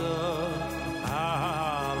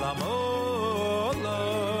על המולוך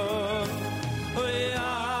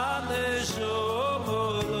ויענישום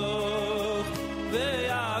הלוך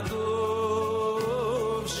והגוף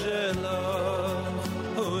שלו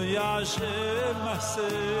השם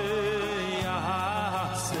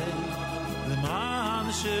יעשה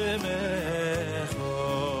למען שמך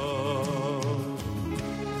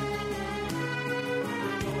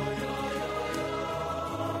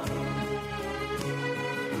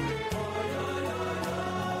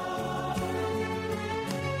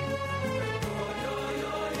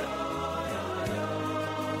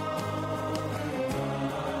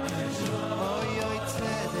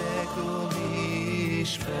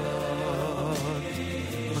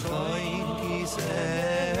מכוין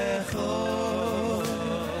כיסך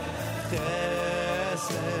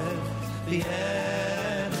חסד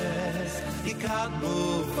ואמס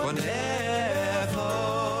יקדמו פניך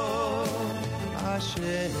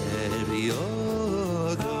אשר בידוי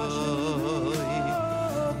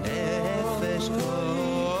נפש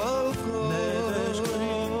כל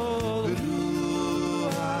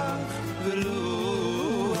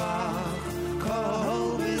ברוח כל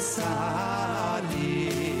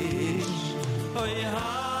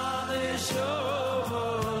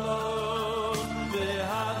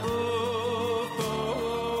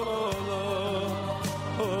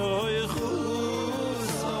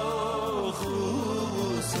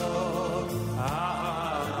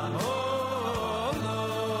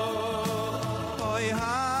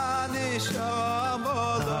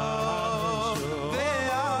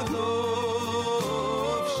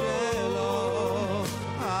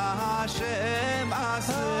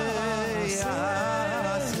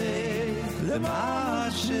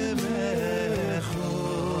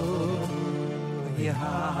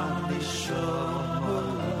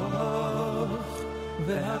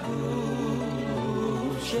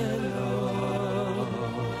והגוף שלו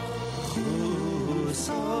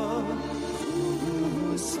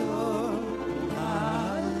חוסו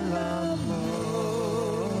על המוח.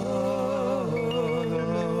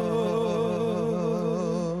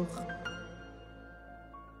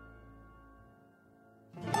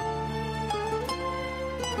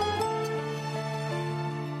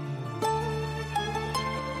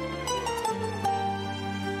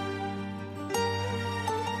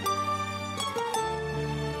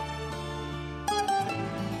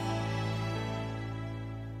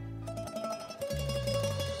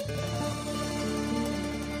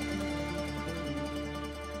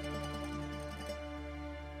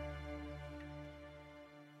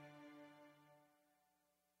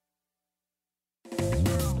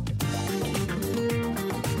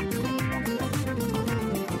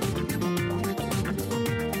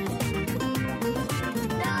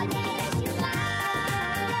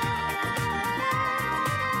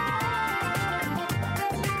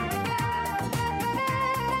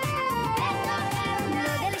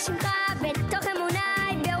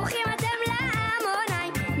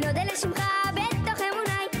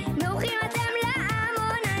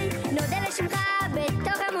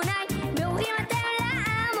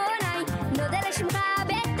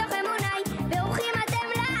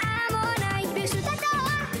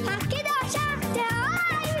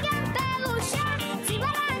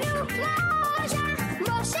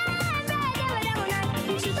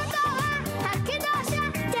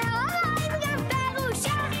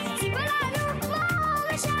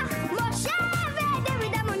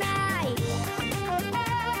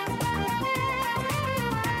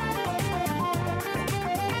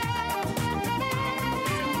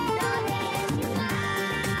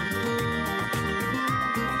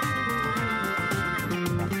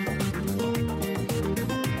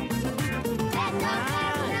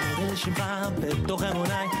 בתוך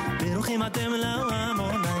אמוני, ברוכים אתם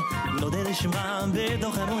לעמוני, נודה לשמך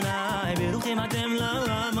בתוך אמוני, ברוכים אתם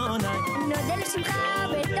לעמוני, נודה לשמך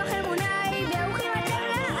בתוך אמוני, ברוכים אתם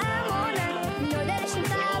לעמוני, נודה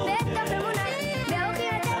לשמך בתוך אמוני,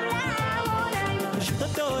 ברוכים אתם לעמוני. פשוט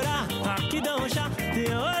התורה הקדושה,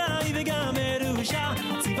 טהורה היא וגם ירושה,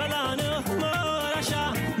 ציווה לנו מורשה,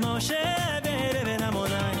 משה בן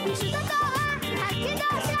עמוני. פשוט התורה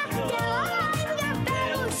הקדושה, טהורה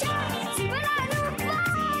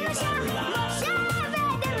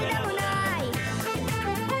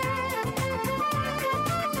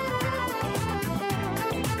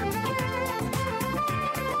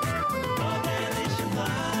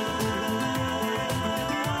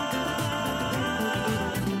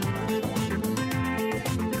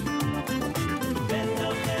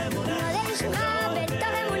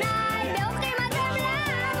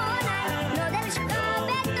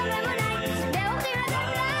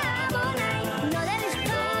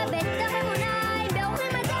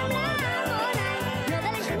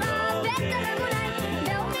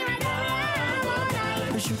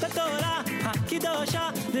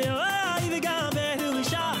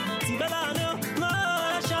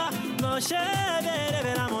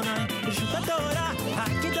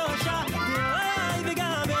היא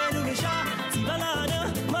וגם ירושה, ציווה לנו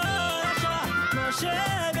מורשה, משה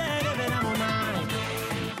בן עמוני.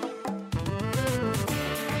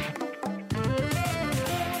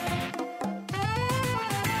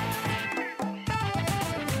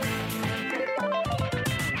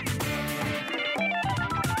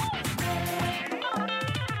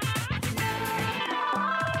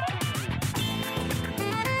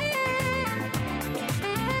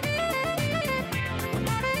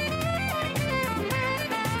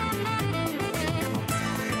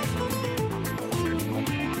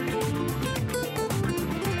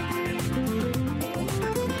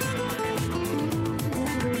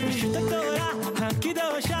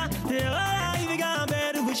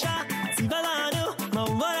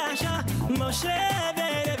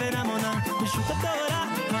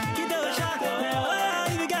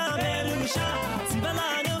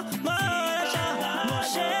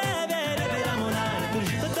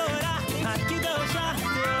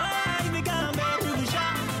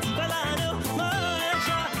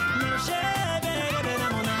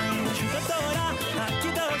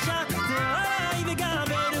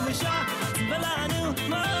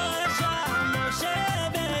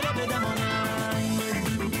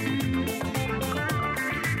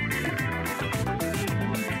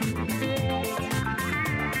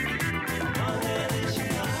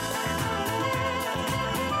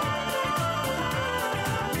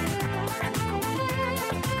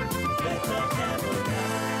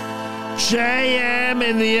 JM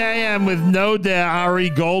in the AM with No Doubt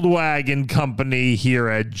Ari Goldwagon Company here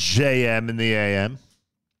at JM in the AM.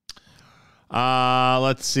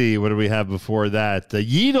 Let's see. What do we have before that?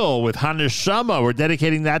 Yidel with Haneshama. We're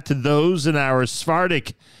dedicating that to those in our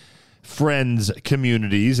Sephardic friends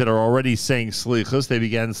communities that are already saying Slichus. They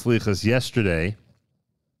began Slichus yesterday,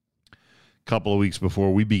 a couple of weeks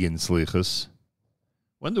before we begin Slichus.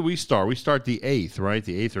 When do we start? We start the 8th, right?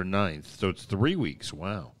 The 8th or 9th. So it's 3 weeks.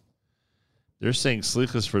 Wow. They're saying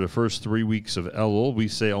Slichus for the first 3 weeks of Elul. We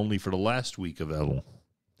say only for the last week of Elul.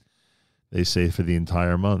 They say for the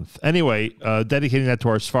entire month. Anyway, dedicating that to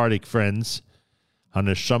our Sephardic friends.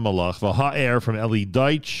 Haneshamalach. V'ha'er from Eli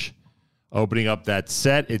Deitch. Opening up that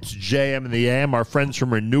set. It's JM in the AM. Our friends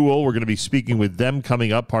from Renewal. We're going to be speaking with them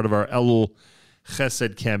coming up. Part of our Elul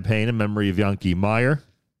Chesed campaign in memory of Yanki Meyer.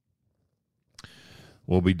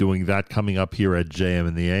 We'll be doing that coming up here at JM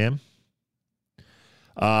in the AM.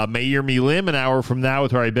 Meir Milim, an hour from now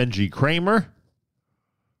with Rabbi Benji Kramer.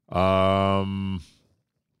 10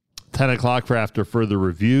 o'clock for After Further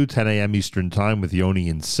Review, 10 a.m. Eastern Time with Yoni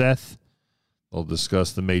and Seth. They'll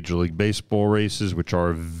discuss the Major League Baseball races, which are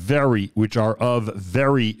of very,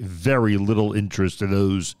 very little interest to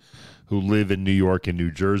those who live in New York and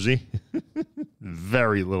New Jersey.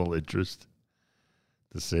 Very little interest,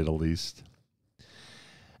 to say the least.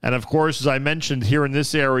 And, of course, as I mentioned, here in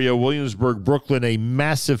this area, Williamsburg, Brooklyn, a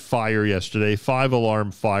massive fire yesterday, 5-alarm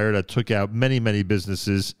fire that took out many, many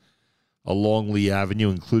businesses along Lee Avenue,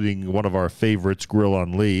 including one of our favorites, Grill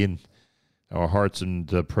on Lee. And our hearts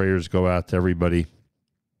and prayers go out to everybody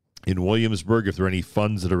in Williamsburg. If there are any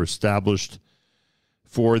funds that are established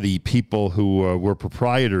for the people who were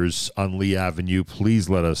proprietors on Lee Avenue, please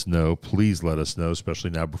let us know. Please let us know, especially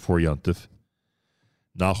now before Yontif.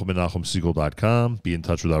 Nachum at NachumSiegel.com. Be in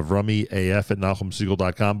touch with Avrami, AF at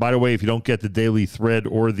NachumSiegel.com. By the way, if you don't get the daily thread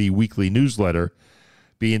or the weekly newsletter,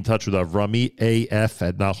 be in touch with Avrami, AF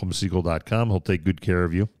at NachumSiegel.com. He'll take good care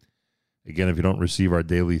of you. Again, if you don't receive our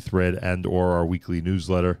daily thread and or our weekly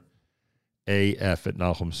newsletter, AF at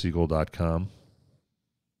NachumSiegel.com.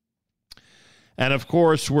 And, of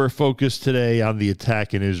course, we're focused today on the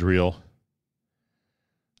attack in Israel.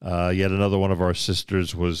 Yet another one of our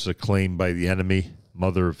sisters was claimed by the enemy.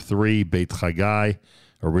 Mother of 3, Beit Chagai,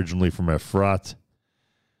 originally from Efrat.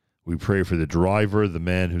 We pray for the driver, the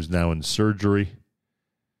man who's now in surgery,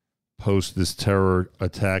 post this terror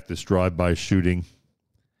attack, this drive-by shooting,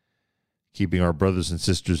 keeping our brothers and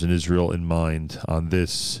sisters in Israel in mind on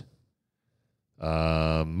this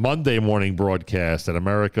Monday morning broadcast at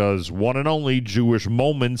America's one and only Jewish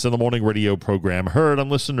Moments in the Morning radio program, heard on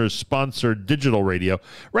listeners-sponsored digital radio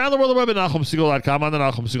around the world, the web at NachumSiegel.com, on the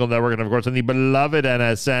Nachum Siegel Network, and, of course, on the beloved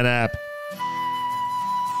NSN app.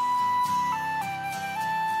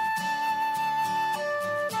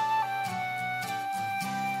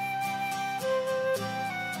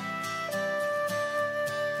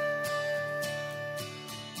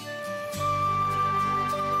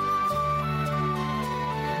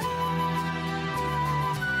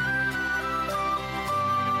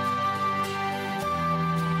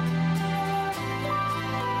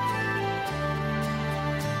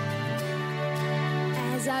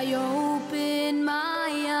 As I open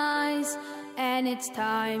my eyes, and it's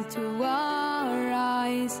time to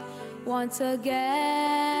arise once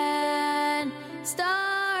again,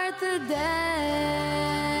 start the day.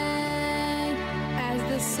 As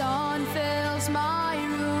the sun fills my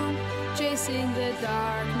room, chasing the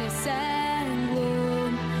darkness and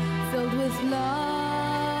gloom, filled with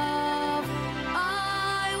love,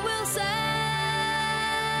 I will say,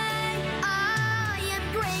 I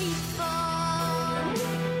am grateful.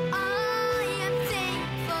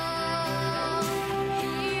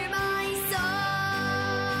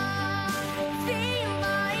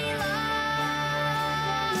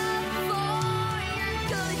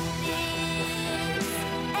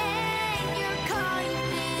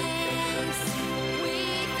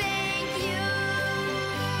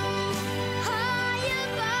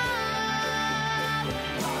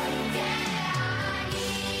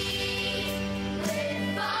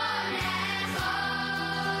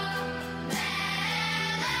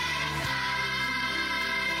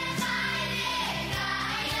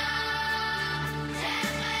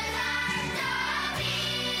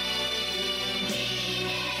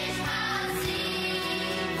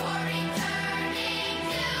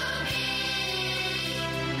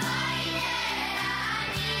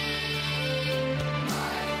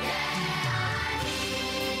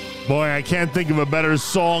 Boy, I can't think of a better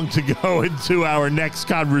song to go into our next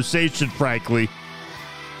conversation, frankly.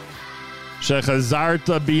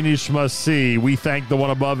 Shechazarta binishmasi. We thank the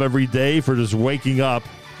one above every day for just waking up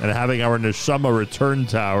and having our neshama return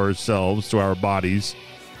to ourselves, to our bodies.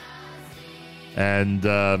 And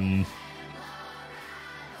there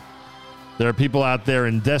are people out there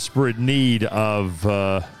in desperate need of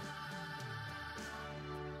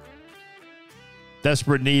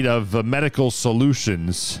medical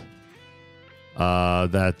solutions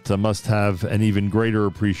that must have an even greater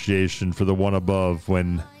appreciation for the one above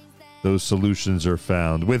when those solutions are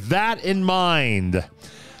found. With that in mind,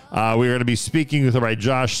 we're going to be speaking with Rabbi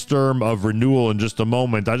Josh Sturm of Renewal in just a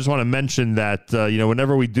moment. I just want to mention that,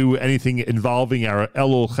 whenever we do anything involving our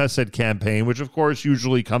Elul Chesed campaign, which of course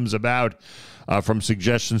usually comes about from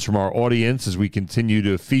suggestions from our audience as we continue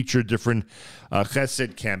to feature different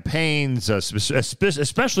Chesed campaigns,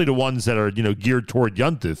 especially the ones that are, geared toward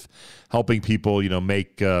Yontif, helping people,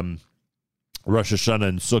 make Rosh Hashanah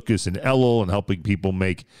and Sukkot and Elul, and helping people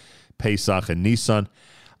make Pesach and Nisan.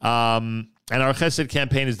 And our Chesed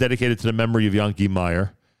campaign is dedicated to the memory of Yanki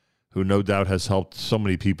Meyer, who no doubt has helped so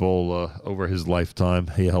many people over his lifetime.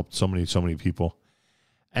 He helped so many people.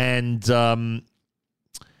 And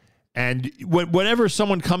whenever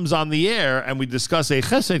someone comes on the air and we discuss a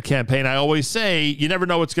Chesed campaign, I always say, you never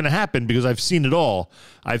know what's going to happen, because I've seen it all.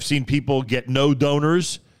 I've seen people get no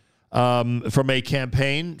donors from a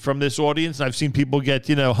campaign from this audience. I've seen people get,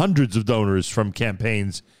 hundreds of donors from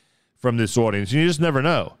campaigns from this audience. You just never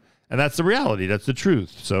know. And that's the reality. That's the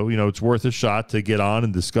truth. So, it's worth a shot to get on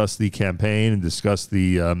and discuss the campaign and discuss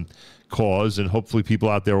the cause, and hopefully people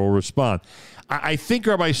out there will respond. I think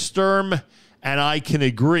Rabbi Sturm and I can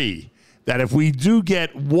agree that if we do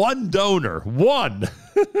get one donor,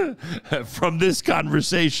 from this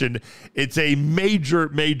conversation, it's a major,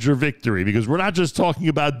 major victory, because we're not just talking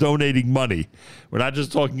about donating money. We're not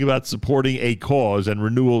just talking about supporting a cause, and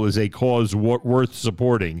Renewal is a cause worth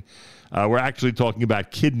supporting. We're actually talking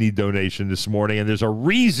about kidney donation this morning, and there's a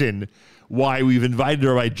reason why we've invited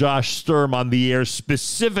Rabbi Josh Sturm on the air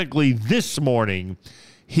specifically this morning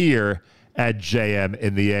here at JM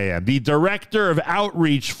in the AM. The Director of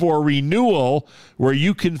Outreach for Renewal, who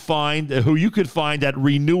you could find at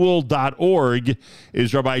renewal.org,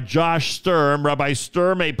 is Rabbi Josh Sturm. Rabbi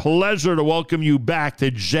Sturm, a pleasure to welcome you back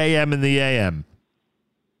to JM in the AM.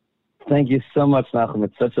 Thank you so much, Nachum.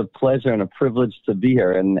 It's such a pleasure and a privilege to be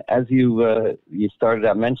here. And as you started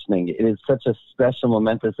out mentioning, it is such a special,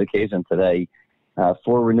 momentous occasion today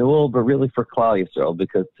for Renewal, but really for Klal Yisrael,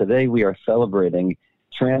 because today we are celebrating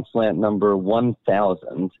transplant number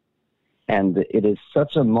 1,000. And it is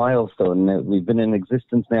such a milestone. We've been in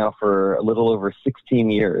existence now for a little over 16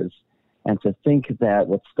 years. And to think that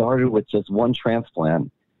what started with just one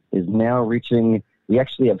transplant is now reaching... We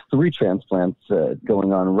actually have 3 transplants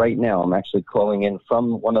going on right now. I'm actually calling in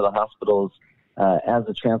from one of the hospitals as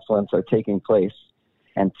the transplants are taking place.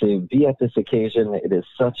 And to be at this occasion, it is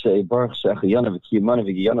such a baruch she'achiyanu v'kiyumanu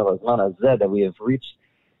v'giyanu l'zman hazeh that we have reached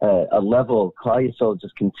a level Klal Yisrael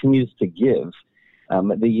just continues to give.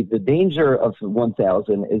 The danger of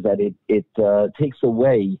 1,000 is that it takes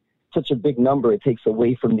away such a big number. It takes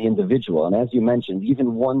away from the individual. And as you mentioned,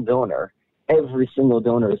 even one donor, every single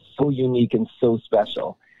donor is so unique and so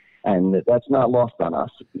special. And that's not lost on us.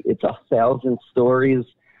 It's 1,000 stories,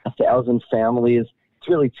 1,000 families. It's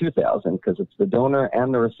really 2,000, because it's the donor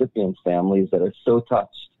and the recipient's families that are so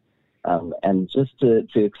touched. And just to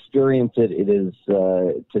experience it, it is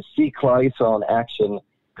to see Klal Yisrael in action.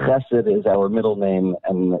 Chesed is our middle name,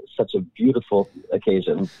 and such a beautiful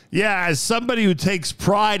occasion. Yeah, as somebody who takes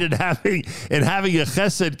pride in having a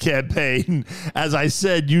Chesed campaign, as I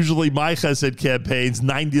said, usually my Chesed campaigns,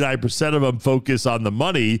 99% of them focus on the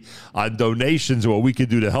money, on donations, what we can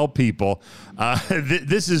do to help people.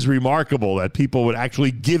 This is remarkable that people would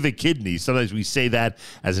actually give a kidney. Sometimes we say that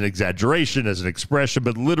as an exaggeration, as an expression,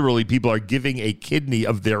 but literally people are giving a kidney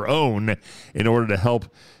of their own in order to help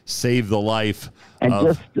save the life.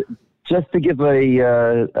 And just to give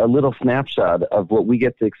a little snapshot of what we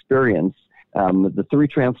get to experience, the 3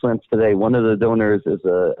 transplants today, one of the donors is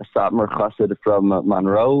a Satmar Chassid from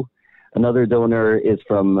Monroe, another donor is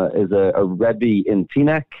a Rabbi in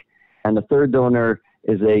Teaneck, and the third donor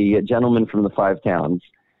is a gentleman from the 5 towns.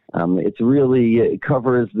 It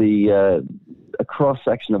covers a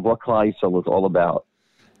cross-section of what Klal Yisrael is all about.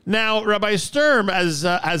 Now, Rabbi Sturm, as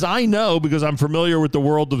I know, because I'm familiar with the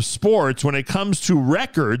world of sports, when it comes to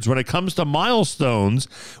records, when it comes to milestones,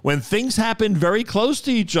 when things happen very close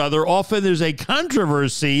to each other, often there's a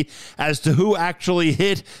controversy as to who actually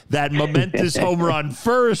hit that momentous home run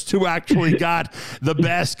first, who actually got the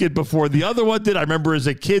basket before the other one did. I remember as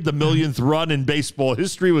a kid, the millionth run in baseball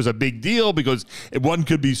history was a big deal because one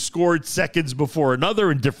could be scored seconds before another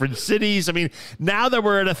in different cities. I mean, now that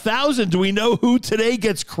we're at 1,000, do we know who today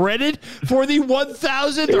gets credit for the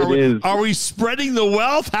 1,000? Are we spreading the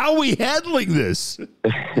wealth? How are we handling this?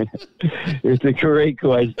 It's a great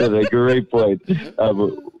question, a great point.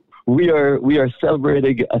 We are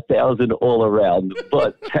celebrating 1,000 all around,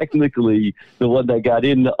 but technically the one that got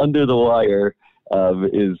in under the wire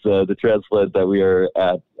is the transplant that we are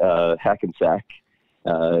at Hackensack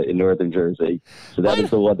in northern Jersey. So that is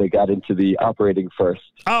the one that got into the operating first.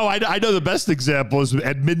 Oh, I know the best example is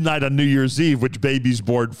at midnight on New Year's Eve, which baby's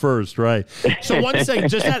born first, right? So one second,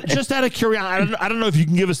 just out of curiosity, I don't know if you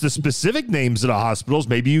can give us the specific names of the hospitals.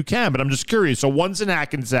 Maybe you can, but I'm just curious. So one's in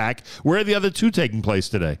Hackensack. Where are the other two taking place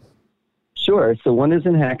today? Sure. So one is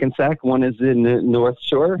in Hackensack, one is in North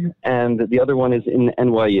Shore, and the other one is in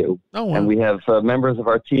NYU. Oh, wow. And we have members of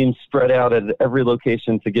our team spread out at every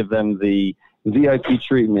location to give them the VIP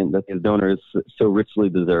treatment that these donors so richly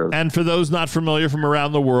deserve. And for those not familiar from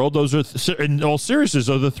around the world, those are, in all seriousness,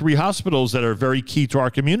 are the three hospitals that are very key to our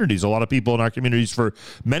communities. A lot of people in our communities, for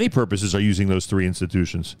many purposes, are using those three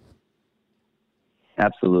institutions.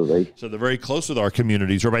 Absolutely. So they're very close with our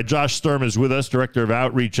communities. Rabbi Josh Sturm is with us, Director of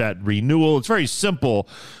Outreach at Renewal. It's very simple.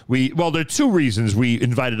 There are two reasons we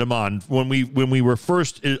invited him on. When we were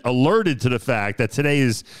first alerted to the fact that today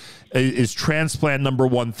is transplant number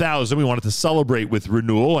 1,000. We wanted to celebrate with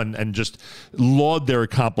Renewal and just laud their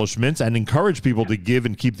accomplishments and encourage people to give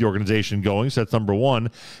and keep the organization going. So that's number one.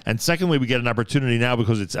 And secondly, we get an opportunity now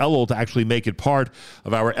because it's Elul to actually make it part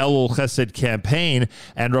of our Elul Chesed campaign.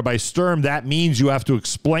 And Rabbi Sturm, that means you have to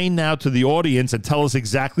explain now to the audience and tell us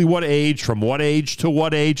exactly what age, from what age to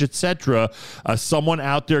what age, etc. Someone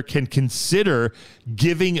out there can consider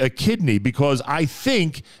giving a kidney, because I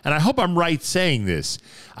think, and I hope I'm right saying this,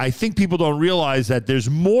 I think people don't realize that there's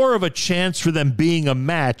more of a chance for them being a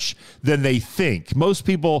match than they think. Most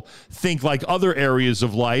people think, like other areas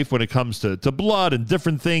of life, when it comes to blood and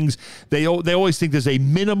different things, they always think there's a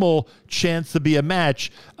minimal chance to be a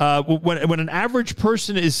match. When an average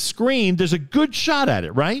person is screened, there's a good shot at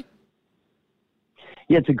it, right?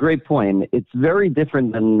 Yeah, it's a great point. It's very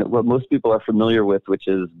different than what most people are familiar with, which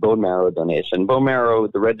is bone marrow donation. Bone marrow,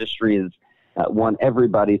 the registries want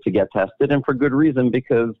everybody to get tested, and for good reason,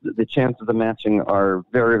 because the chances of matching are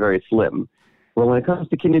very, very slim. Well, when it comes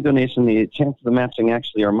to kidney donation, the chances of matching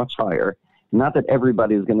actually are much higher. Not that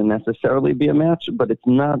everybody is going to necessarily be a match, but it's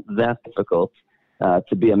not that difficult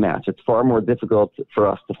to be a match. It's far more difficult for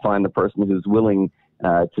us to find the person who's willing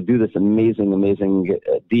to do this amazing, amazing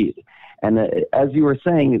deed. And as you were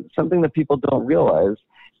saying, something that people don't realize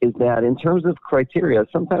is that in terms of criteria,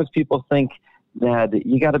 sometimes people think that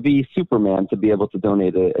you got to be Superman to be able to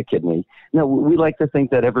donate a kidney. No, we like to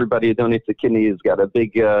think that everybody who donates a kidney has got a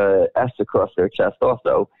big S across their chest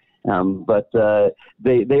also, but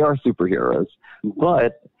they are superheroes.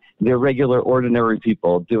 But they're regular, ordinary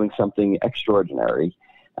people doing something extraordinary.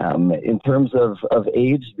 In terms of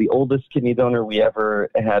age, the oldest kidney donor we ever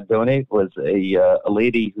had donate was a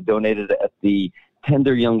lady who donated at the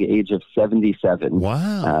tender young age of 77.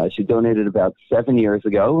 Wow. She donated about 7 years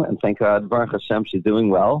ago, and thank God, Baruch Hashem, she's doing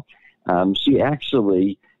well. She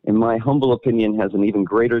actually, in my humble opinion, has an even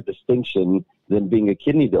greater distinction than being a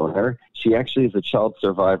kidney donor. She actually is a child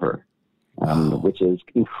survivor, which is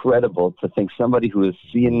incredible to think somebody who has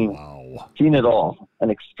seen it all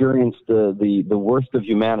and experienced the worst of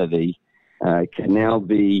humanity can now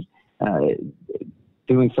be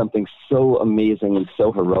doing something so amazing and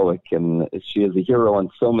so heroic, and she is a hero on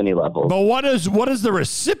so many levels. But what does the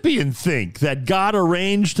recipient think? That God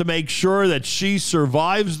arranged to make sure that she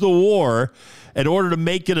survives the war in order to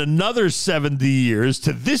make it another 70 years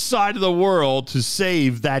to this side of the world to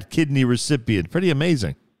save that kidney recipient? Pretty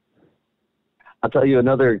amazing. I'll tell you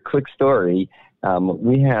another quick story. There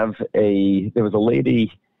was a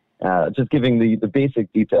lady, just giving the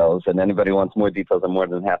basic details, and anybody wants more details, I'm more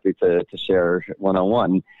than happy to share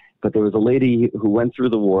one-on-one. But there was a lady who went through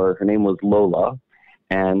the war. Her name was Lola,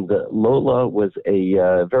 and Lola was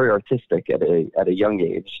very artistic at a young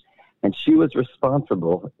age, and she was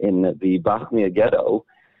responsible in the Bachmia ghetto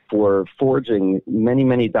for forging many,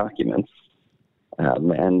 many documents.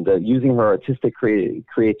 And using her artistic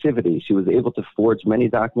creativity, she was able to forge many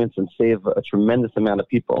documents and save a tremendous amount of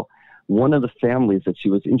people. One of the families that she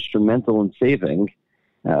was instrumental in saving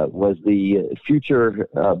was the future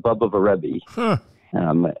Bub of a Rebbe. Huh.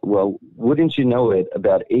 Well, wouldn't you know it,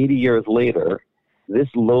 about 80 years later, this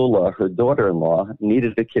Lola, her daughter-in-law,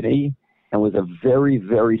 needed a kidney and was a very,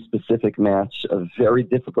 very specific match, a very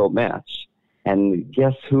difficult match. And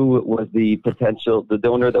guess who was the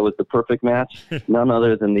donor that was the perfect match? None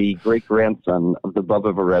other than the great-grandson of the Bub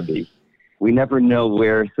of a Rebbe. We never know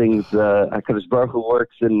where things, HaKadosh Baruch Hu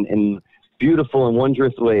works in beautiful and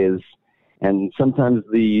wondrous ways. And sometimes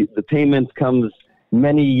the payment comes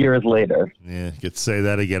many years later. Yeah, you could say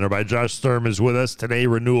that again. Rabbi Josh Sturm is with us today.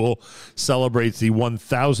 Renewal celebrates the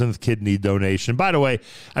 1,000th kidney donation. By the way,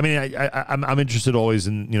 I mean, I'm interested always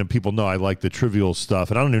in, people know I like the trivial stuff,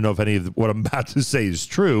 and I don't even know if any of what I'm about to say is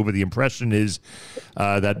true, but the impression is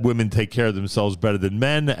that women take care of themselves better than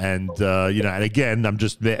men, and, and again, I'm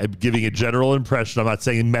just giving a general impression. I'm not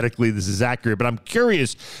saying medically this is accurate, but I'm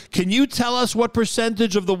curious, can you tell us what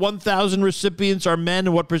percentage of the 1,000 recipients are men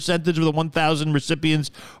and what percentage of the 1,000 recipients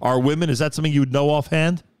are women? Is that something you would know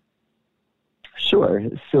offhand? Sure.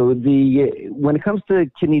 So when it comes to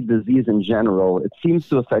kidney disease in general, it seems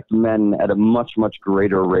to affect men at a much, much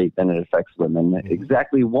greater rate than it affects women.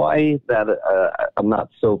 Exactly why that I'm not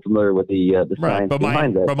so familiar with the science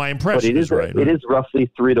behind it. But my impression is right. It is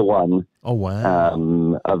roughly 3 to 1. Oh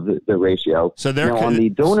wow! Of the ratio. So on the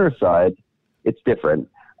donor side, it's different.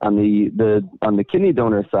 On the kidney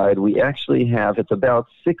donor side, we actually have, it's about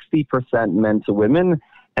 60% men to women,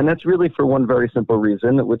 and that's really for one very simple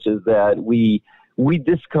reason, which is that we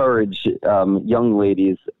discourage young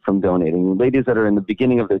ladies from donating. Ladies that are in the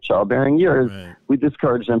beginning of their childbearing years, we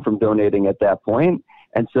discourage them from donating at that point.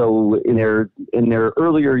 And so in their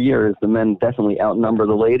earlier years, the men definitely outnumber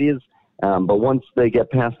the ladies, but once they get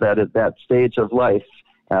past that at that stage of life,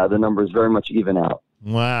 the numbers very much even out.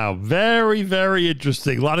 Wow. Very, very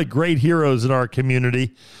interesting. A lot of great heroes in our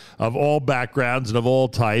community of all backgrounds and of all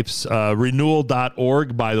types.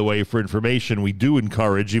 Renewal.org, by the way, for information. We do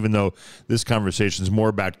encourage, even though this conversation is more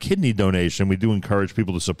about kidney donation, we do encourage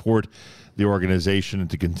people to support the organization and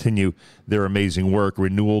to continue their amazing work,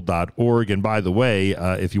 renewal.org. And by the way,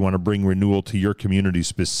 if you want to bring Renewal to your community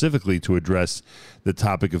specifically to address the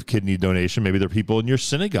topic of kidney donation, maybe there are people in your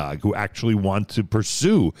synagogue who actually want to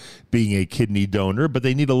pursue being a kidney donor, but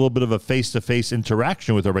they need a little bit of a face-to-face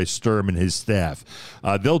interaction with Rabbi Sturm and his staff.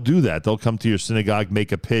 They'll do that. They'll come to your synagogue,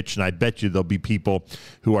 make a pitch, and I bet you there'll be people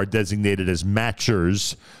who are designated as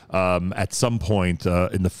matchers at some point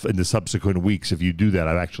in the subsequent weeks. If you do that,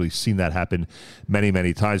 I've actually seen that happen many,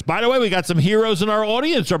 many times. By the way, we got some heroes in our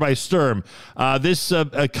audience, Rabbi Sturm. This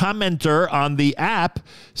commenter on the app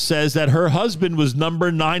says that her husband was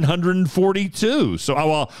number 942. So,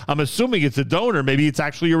 well, I'm assuming it's a donor. Maybe it's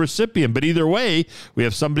actually a recipient. But either way, we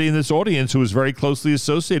have somebody in this audience who is very closely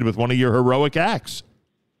associated with one of your heroic acts.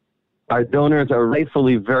 Our donors are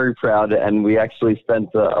rightfully very proud, and we actually spent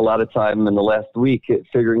a lot of time in the last week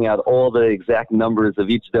figuring out all the exact numbers of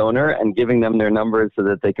each donor and giving them their numbers so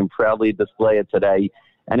that they can proudly display it today.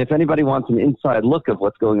 And if anybody wants an inside look of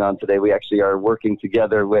what's going on today, we actually are working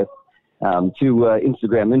together with 2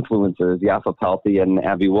 Instagram influencers, Yafa Palti and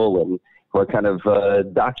Abby Wolin, who are kind of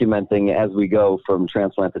documenting as we go from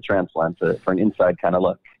transplant to transplant for an inside kind of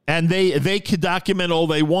look. And they can document all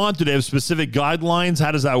they want. Do they have specific guidelines?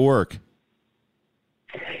 How does that work?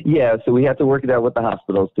 Yeah, so we have to work it out with the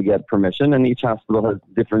hospitals to get permission, and each hospital has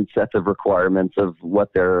different sets of requirements of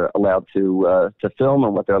what they're allowed to film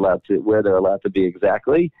and where they're allowed to be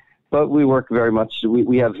exactly. But we work very much.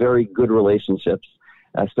 We have very good relationships,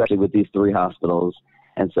 especially with these 3 hospitals.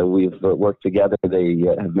 And so we've worked together. They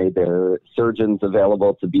have made their surgeons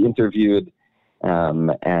available to be interviewed,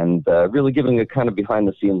 and really giving a kind of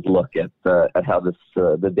behind-the-scenes look at how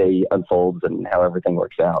the day unfolds and how everything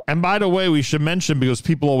works out. And by the way, we should mention, because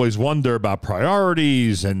people always wonder about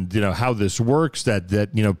priorities and how this works, that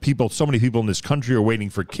so many people in this country are waiting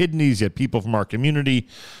for kidneys, yet people from our community,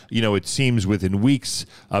 it seems within weeks,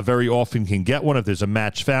 very often can get one if there's a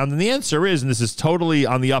match found. And the answer is, and this is totally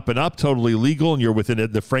on the up and up, totally legal, and you're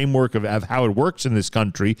within the framework of how it works in this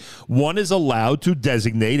country, one is allowed to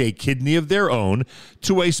designate a kidney of their own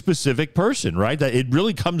to a specific person, right? That it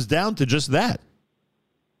really comes down to just that.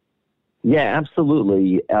 Yeah,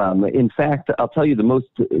 absolutely. In fact, I'll tell you the most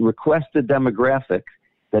requested demographic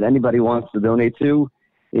that anybody wants to donate to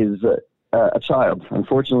is a child.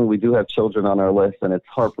 Unfortunately, we do have children on our list, and it's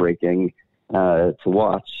heartbreaking to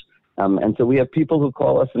watch. And so we have people who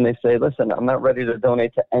call us and they say, listen, I'm not ready to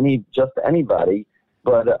donate to just anybody,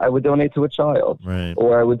 but I would donate to a child. Right.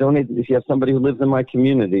 Or I would donate if you have somebody who lives in my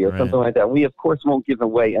community or something like that. We, of course, won't give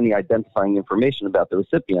away any identifying information about the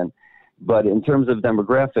recipient. But in terms of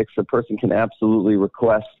demographics, a person can absolutely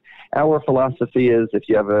request. Our philosophy is if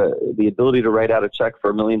you have the ability to write out a check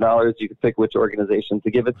for $1 million, you can pick which organization to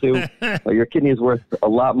give it to. Well, your kidney is worth a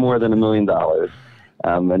lot more than $1 million.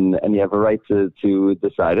 And you have a right to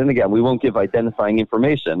decide. And again, we won't give identifying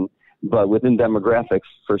information, but within demographics,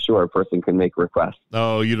 for sure, a person can make requests.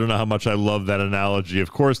 Oh, you don't know how much I love that analogy.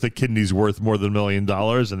 Of course, the kidney's worth more than $1 million,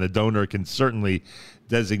 and the donor can certainly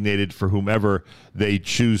designated for whomever they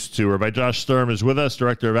choose to. Rabbi Josh Sturm is with us,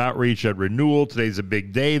 Director of Outreach at Renewal. Today's a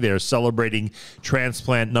big day. They're celebrating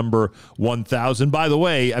transplant number 1,000. By the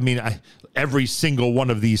way, I mean, every single one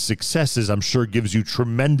of these successes, I'm sure, gives you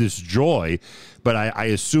tremendous joy. But I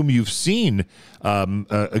assume you've seen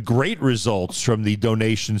great results from the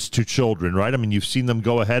donations to children, right? I mean, you've seen them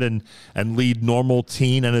go ahead and lead normal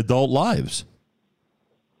teen and adult lives.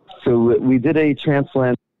 So we did a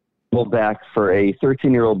transplant back for a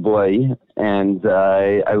 13-year-old boy, and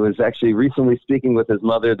I was actually recently speaking with his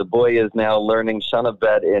mother. The boy is now learning Shana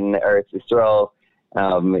Bet in Eretz Yisrael.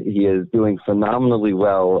 He is doing phenomenally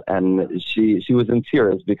well, and she was in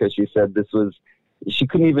tears because she said she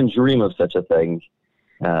couldn't even dream of such a thing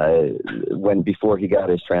before he got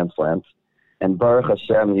his transplant. And Baruch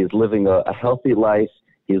Hashem, he's living a healthy life.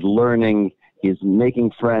 He's learning. He's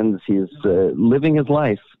making friends. He's living his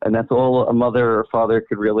life. And that's all a mother or father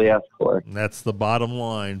could really ask for. That's the bottom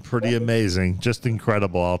line. Pretty amazing. Just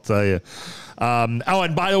incredible, I'll tell you.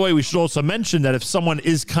 And by the way, we should also mention that if someone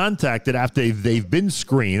is contacted after they've been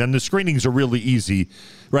screened, and the screenings are really easy,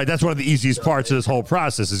 right? That's one of the easiest parts of this whole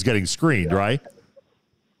process is getting screened, right?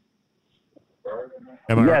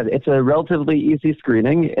 Yeah, it's a relatively easy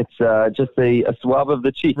screening. It's just a swab of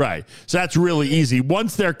the cheek. Right. So that's really easy.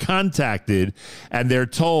 Once they're contacted and they're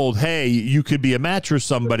told, hey, you could be a match for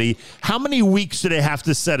somebody, how many weeks do they have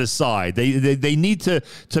to set aside? They need to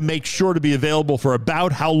make sure to be available for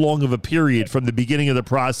about how long of a period from the beginning of the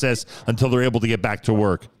process until they're able to get back to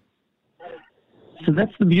work? So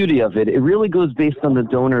that's the beauty of it. It really goes based on the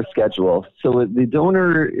donor schedule. So the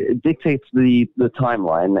donor dictates the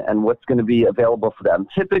timeline and what's going to be available for them.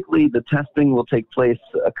 Typically, the testing will take place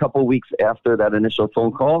a couple weeks after that initial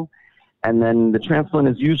phone call, and then the transplant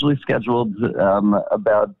is usually scheduled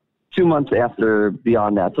about 2 months after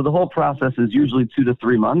beyond that. So the whole process is usually 2 to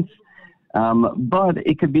 3 months, but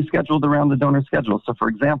it could be scheduled around the donor schedule. So, for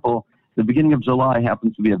example, the beginning of July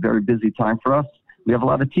happens to be a very busy time for us. We have a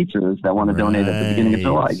lot of teachers that want to donate at the beginning of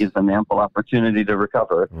July. It gives them ample opportunity to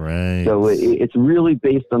recover. Right. So it's really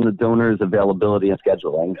based on the donor's availability and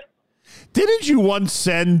scheduling. Didn't you once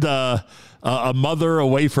send a mother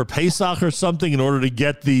away for Pesach or something in order to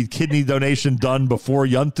get the kidney donation done before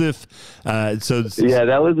Yontif? Yeah,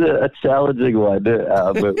 that was a challenging one.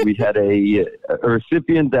 But we had a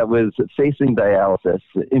recipient that was facing dialysis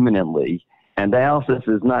imminently. And dialysis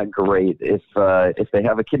is not great. If they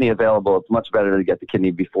have a kidney available, it's much better to get the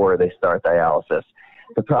kidney before they start dialysis.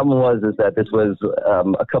 The problem was that this was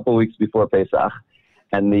a couple weeks before Pesach,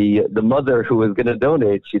 and the mother who was going to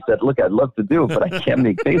donate, she said, "Look, I'd love to do it, but I can't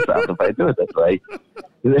make Pesach if I do it this way."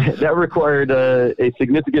 That required a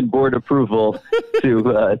significant board approval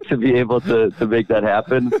to be able to make that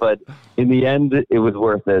happen. But in the end, it was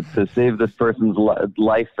worth it to save this person's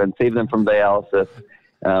life and save them from dialysis.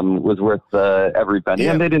 Was worth every penny.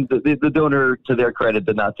 Yeah. And they didn't. The donor, to their credit,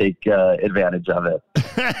 did not take advantage of it.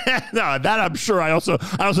 No, that I'm sure. I also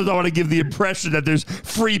don't want to give the impression that there's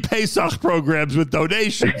free Pesach programs with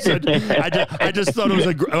donations. I just thought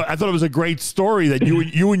it was a great story that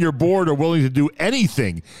you and your board are willing to do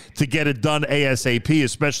anything to get it done ASAP,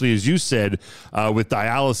 especially as you said with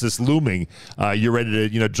dialysis looming. You're ready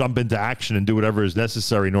to jump into action and do whatever is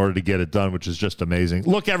necessary in order to get it done, which is just amazing.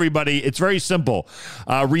 Look, everybody, it's very simple.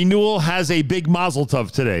 Renewal has a big mazel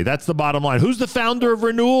tov today. That's the bottom line. Who's the founder of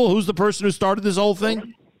Renewal? Who's the person who started this whole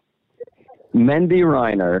thing? Mendy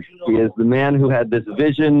Reiner. He is the man who had this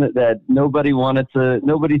vision that nobody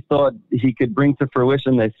thought he could bring to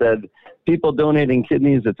fruition. They said, people donating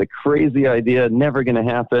kidneys, it's a crazy idea, never going to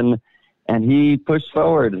happen. And he pushed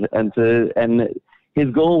forward. And his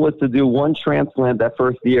goal was to do one transplant that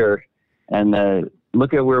first year. And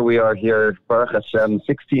look at where we are here, Baruch Hashem,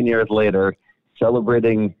 16 years later,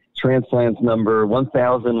 celebrating transplants number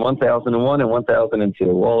 1,000, 1,001, and 1,002,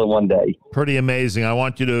 all in one day. Pretty amazing. I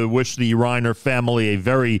want you to wish the Reiner family a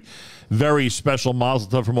very, very special mazel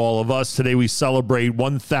tov from all of us. Today we celebrate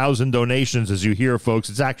 1,000 donations, as you hear, folks.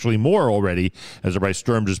 It's actually more already, as Rabbi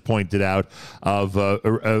Sturm just pointed out, of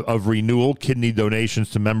Renewal, kidney donations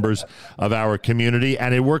to members of our community.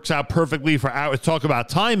 And it works out perfectly for talk about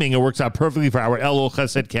timing, it works out perfectly for our Elul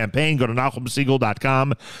Chesed campaign. Go to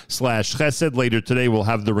NachumSiegel.com/Chesed. Later today we'll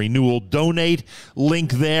have the Renewal Donate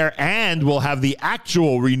link there, and we'll have the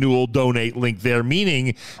actual Renewal Donate link there,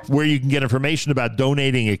 meaning where you can get information about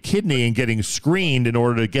donating a kidney and getting screened in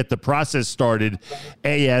order to get the process started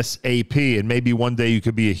ASAP. And maybe one day you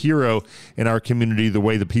could be a hero in our community the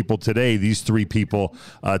way the people today, these three people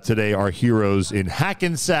today, are heroes in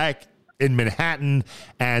Hackensack, in Manhattan,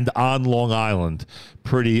 and on Long Island.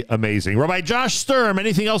 Pretty amazing. Rabbi Josh Sturm,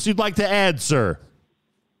 anything else you'd like to add, sir?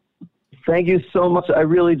 Thank you so much. I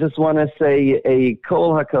really just want to say a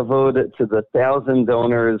kol hakavod to the 1,000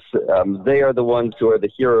 donors. They are the ones who are the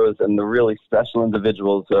heroes and the really special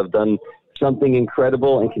individuals who have done something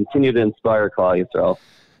incredible and continue to inspire Klal Yisrael.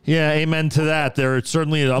 Yeah, amen to that. They're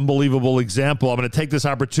certainly an unbelievable example. I'm going to take this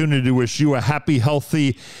opportunity to wish you a happy,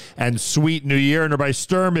 healthy, and sweet new year. And Rabbi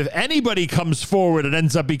Sturm, if anybody comes forward and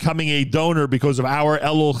ends up becoming a donor because of our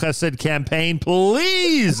Elul Chesed campaign,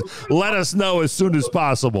 please let us know as soon as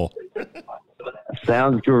possible.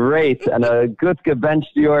 Sounds great. And a good gebench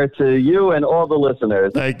to you and all the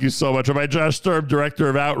listeners. Thank you so much. Rabbi Josh Sturm, Director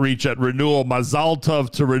of Outreach at Renewal. Mazal Tov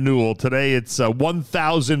to Renewal. Today it's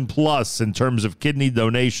 1,000 plus in terms of kidney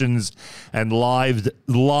donations and lives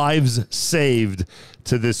saved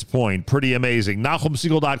to this point. Pretty amazing.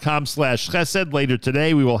 NachumSegal.com/chesed. Later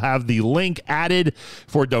today, we will have the link added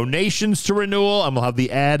for donations to Renewal, and we'll have the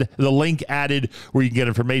link added where you can get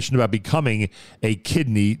information about becoming a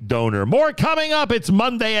kidney donor. More coming up. It's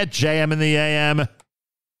Monday at JM in the AM.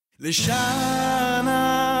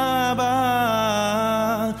 לשנה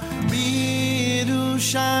הבאה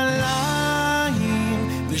בירושלים,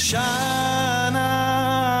 לשנה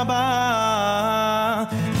הבאה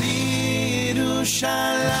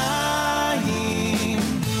בירושלים.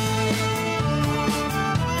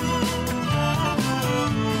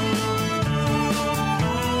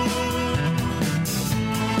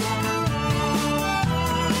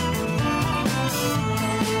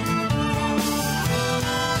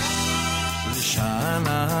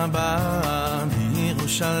 לשנה הבאה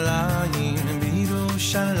בירושלים,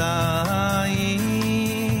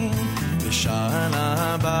 בירושלים. לשנה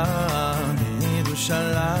הבאה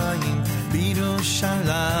בירושלים,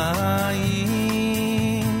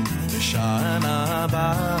 בירושלים. לשנה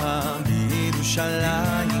הבאה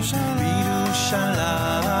בירושלים,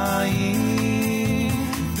 בירושלים.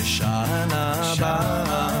 לשנה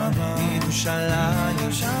הבאה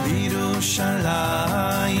בירושלים,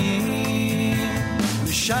 בירושלים.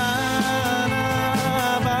 לשנה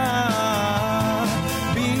הבאה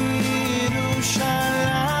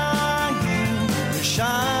בירושלים,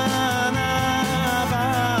 לשנה הבאה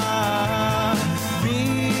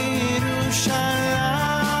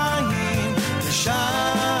בירושלים,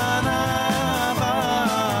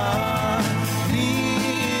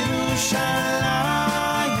 לשנה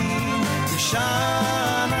הבאה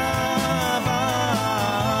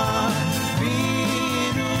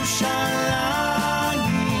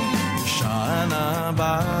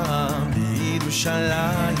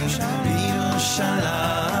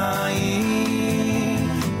לשנה הבאה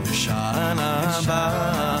בירושלים. לשנה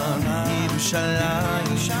הבאה בירושלים, בירושלים. לשנה הבאה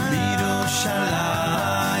בירושלים,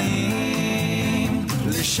 בירושלים.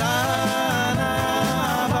 לשנה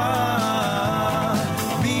הבאה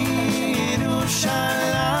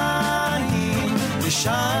בירושלים,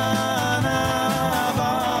 לשנה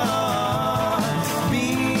הבאה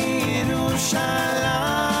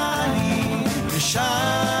בירושלים,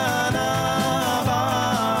 לשנה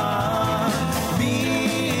הבאה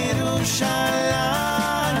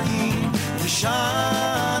בירושלים,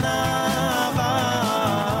 לשנה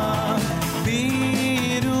הבאה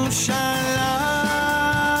בירושלים.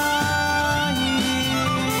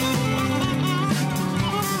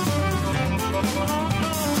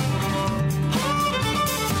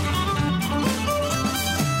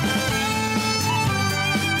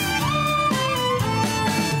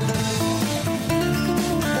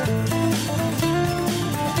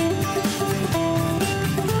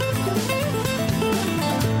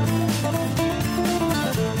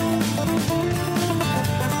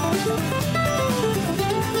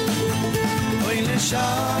 אוי לשנה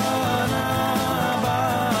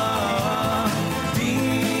הבאה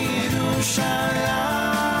בירושלים,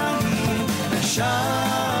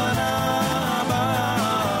 לשנה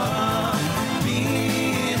הבאה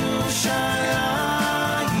בירושלים,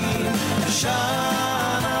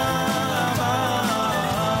 לשנה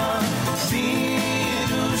הבאה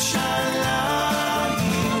בירושלים,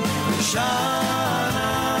 לשנה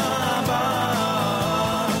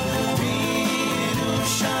הבאה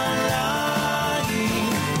בירושלים.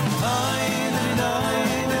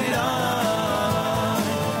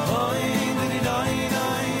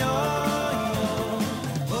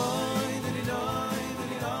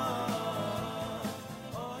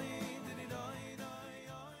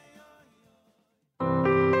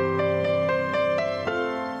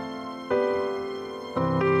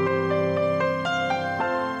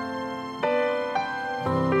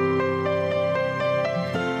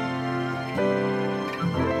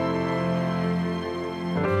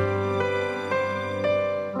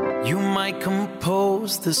 You might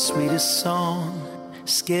compose the sweetest song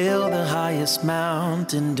scale the highest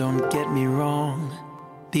mountain, don't get me wrong.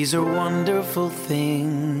 These are wonderful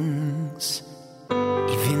things,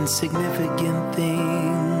 even significant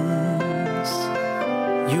things.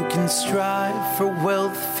 You can strive for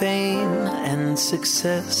wealth, fame, and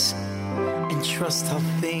success, and trust I'll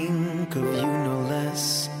think of you no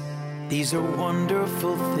less. These are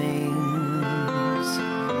wonderful things,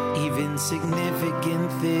 even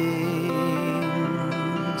significant things.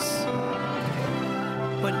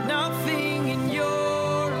 But nothing in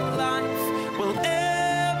your life will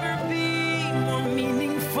ever be more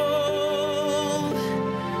meaningful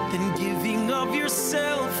than giving of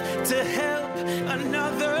yourself to help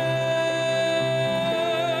another.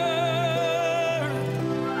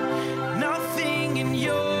 Nothing in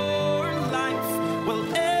your life will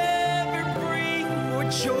ever bring more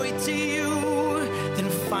joy to you than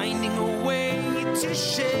finding a way to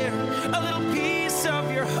share a little piece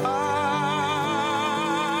of your heart.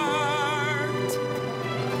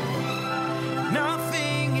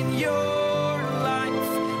 Nothing in your life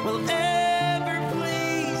will ever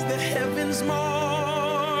please the heavens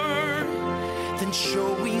more than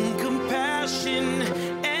showing compassion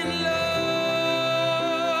and love.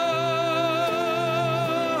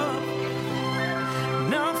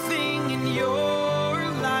 Nothing in your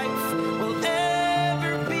life will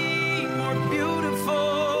ever be more beautiful.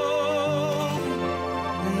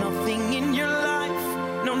 Nothing in your life,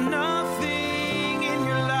 no, nothing in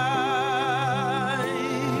your life.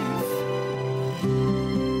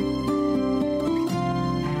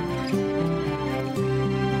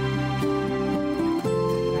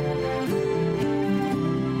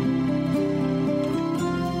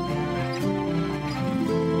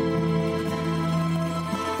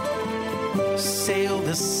 Sail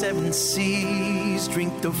the 7 seas,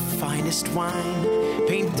 drink the finest wine,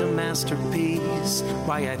 paint a masterpiece,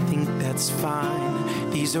 why I think that's fine.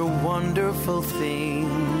 These are wonderful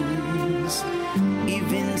things,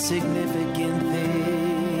 even significant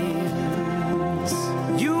things.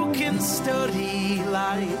 You can study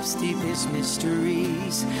life's deepest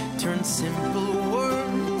mysteries, turn simple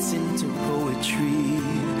words into poetry.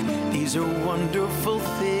 These are wonderful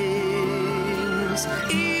things,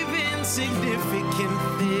 even significant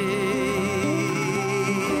things.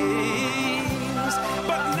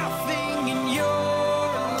 But nothing in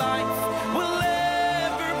your life will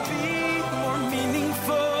ever be more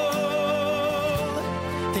meaningful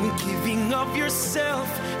than giving of yourself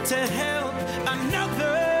to help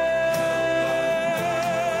another.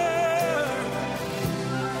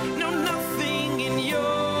 No, nothing in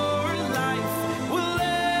your life will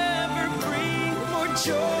ever bring more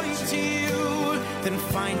joy to you than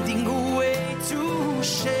finding a way to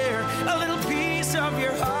share a little piece of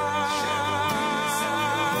your heart.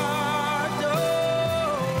 Oh,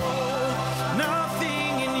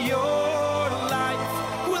 nothing in your life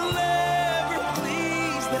will ever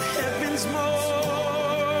please the heavens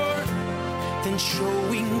more than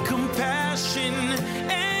showing compassion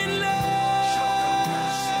and love.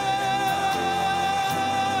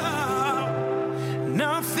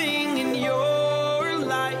 Nothing in your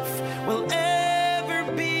life will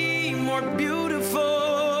ever be more beautiful.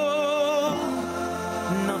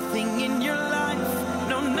 Nothing in your life,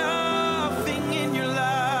 no, nothing in your life.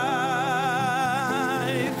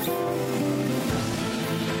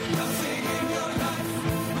 Nothing in your life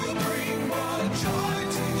will bring more joy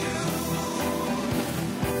to you.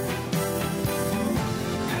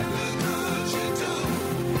 And the good you do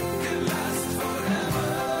can last forever.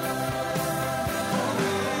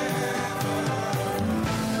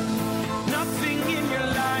 Nothing in your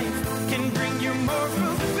life can bring you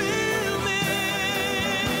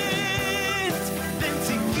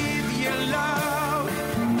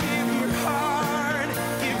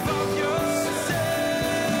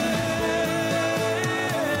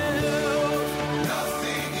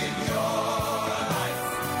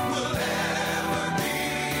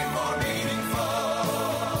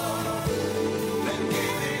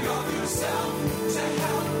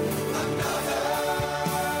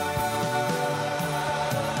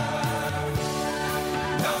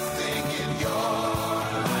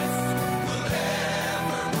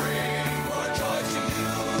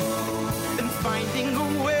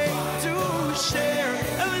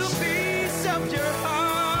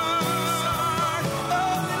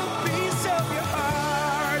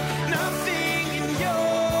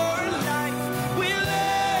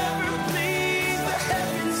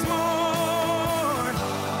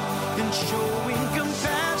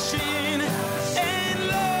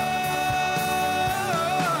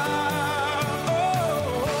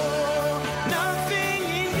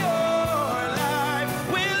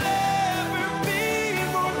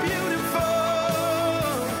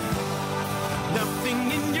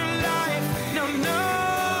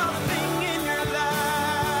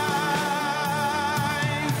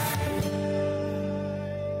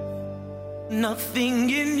nothing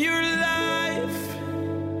in your life.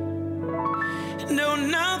 No,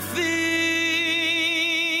 nothing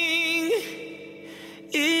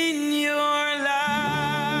in your life.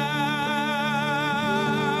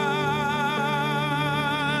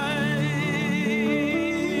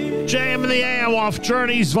 JM in the AM off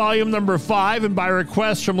Journeys, volume number 5, and by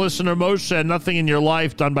request from listener Moshe, Nothing in Your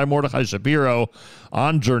Life, done by Mordechai Shapiro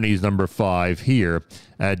on Journeys number 5 here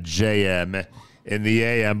at JM in the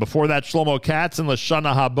AM. Before that, Shlomo Katz and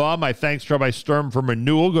Lashana Haba. My thanks to Rabbi Sturm from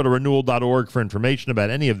Renewal. Go to renewal.org for information about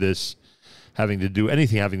any of this having to do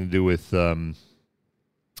with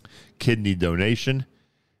kidney donation.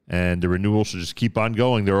 And the Renewal should just keep on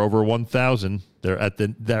going. They're over 1,000.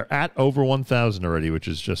 They're at over 1,000 already, which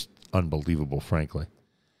is just unbelievable, frankly.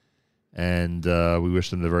 And we wish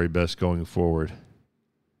them the very best going forward.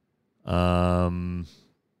 Yeah.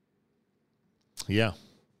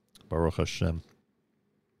 Baruch Hashem.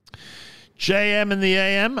 JM in the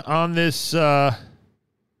AM on this oh,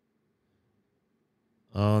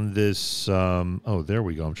 there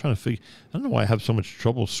we go. I'm trying to figure, I don't know why I have so much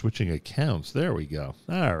trouble switching accounts. There we go.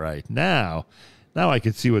 All right. Now I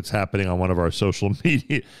can see what's happening on one of our social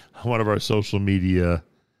media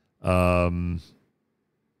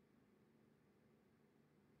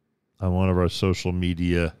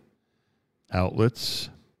outlets.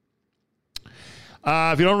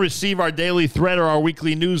 If you don't receive our daily thread or our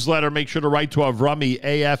weekly newsletter, make sure to write to Avrami,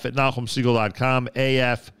 af@NachumSegal.com,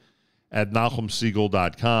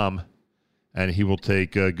 af@NachumSegal.com, and he will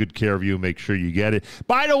take good care of you. Make sure you get it.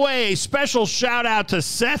 By the way, a special shout out to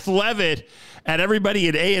Seth Levitt and everybody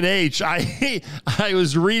at A&H. I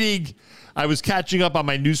was catching up on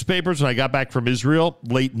my newspapers when I got back from Israel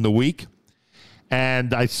late in the week.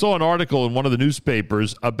 And I saw an article in one of the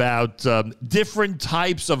newspapers about different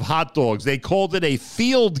types of hot dogs. They called it a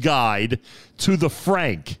field guide to the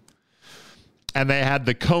Frank. And they had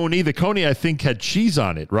the Coney. The Coney, I think, had cheese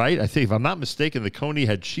on it, right? I think, if I'm not mistaken, the Coney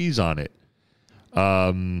had cheese on it.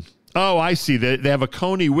 Oh, I see. They have a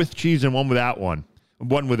Coney with cheese and one without.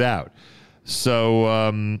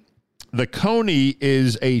 So the Coney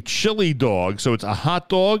is a chili dog. So it's a hot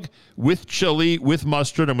dog with chili, with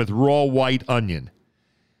mustard, and with raw white onion.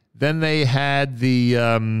 Then they had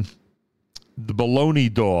the bologna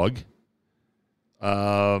dog,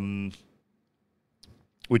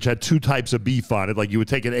 which had two types of beef on it. Like you would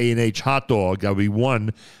take an A&H hot dog, that would be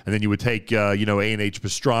one, and then you would take A&H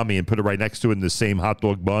pastrami and put it right next to it in the same hot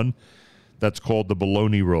dog bun. That's called the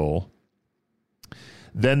bologna roll.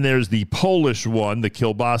 Then there's the Polish one, the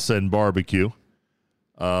kielbasa and barbecue.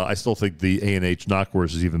 I still think the A&H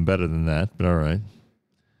knockwurst is even better than that, but all right.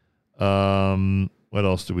 What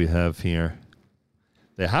else do we have here?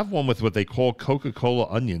 They have one with what they call Coca-Cola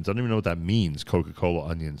onions. I don't even know what that means, Coca-Cola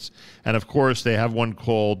onions. And of course, they have one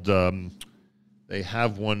called the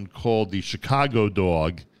Chicago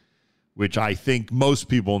dog, which I think most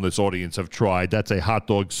people in this audience have tried. That's a hot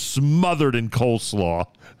dog smothered in coleslaw.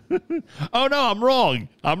 Oh, no,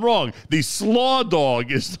 I'm wrong. The slaw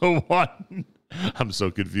dog is the one. I'm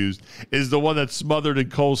so confused. Is the one that's smothered in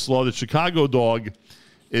coleslaw. The Chicago dog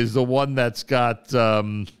is the one that's got,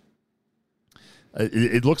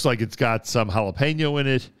 it looks like it's got some jalapeno in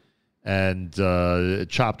it and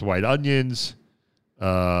chopped white onions,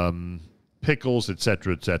 pickles,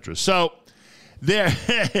 etc., etc. So, there,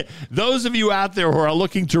 those of you out there who are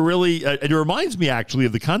looking to really, it reminds me actually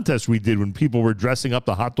of the contest we did when people were dressing up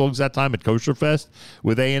the hot dogs that time at Kosher Fest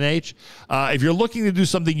with A&H. If you're looking to do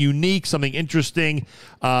something unique, something interesting,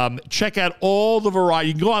 check out all the variety.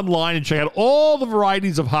 You can go online and check out all the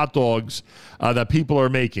varieties of hot dogs that people are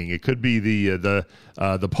making. It could be the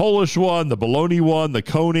Polish one, the bologna one, the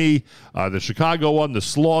Coney, the Chicago one, the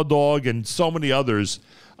slaw dog, and so many others.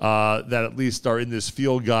 That at least are in this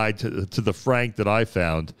field guide to the Frank that I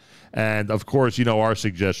found. And, of course, our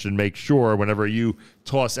suggestion, make sure whenever you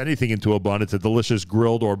toss anything into a bun, it's a delicious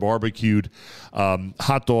grilled or barbecued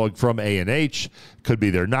hot dog from A&H. Could be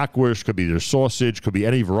their knockwurst, could be their sausage, could be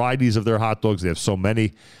any varieties of their hot dogs. They have so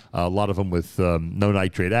many, a lot of them with no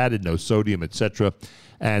nitrate added, no sodium, etc.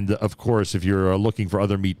 And, of course, if you're looking for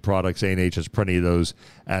other meat products, A&H has plenty of those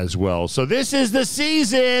as well. So this is the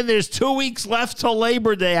season. There's 2 weeks left till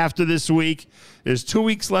Labor Day after this week. There's 2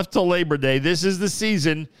 weeks left till Labor Day. This is the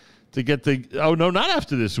season to get the... Oh, no, not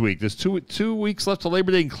after this week. There's two weeks left till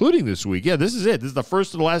Labor Day, including this week. Yeah, this is it. This is the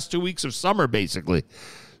first of the last 2 weeks of summer, basically.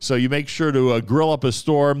 So you make sure to grill up a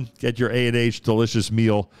storm, get your A&H delicious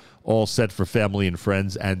meal all set for family and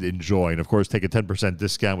friends, and enjoy. And, of course, take a 10%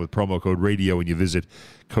 discount with promo code radio when you visit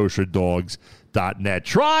kosherdogs.net.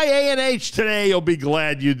 Try A&H today. You'll be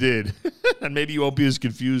glad you did. And maybe you won't be as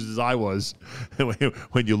confused as I was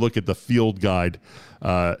when you look at the field guide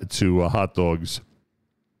to hot dogs.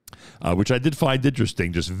 Which I did find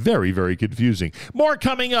interesting, just very, very confusing. More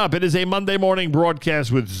coming up. It is a Monday morning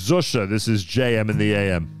broadcast with Zusha. This is JM in the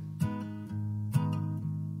AM.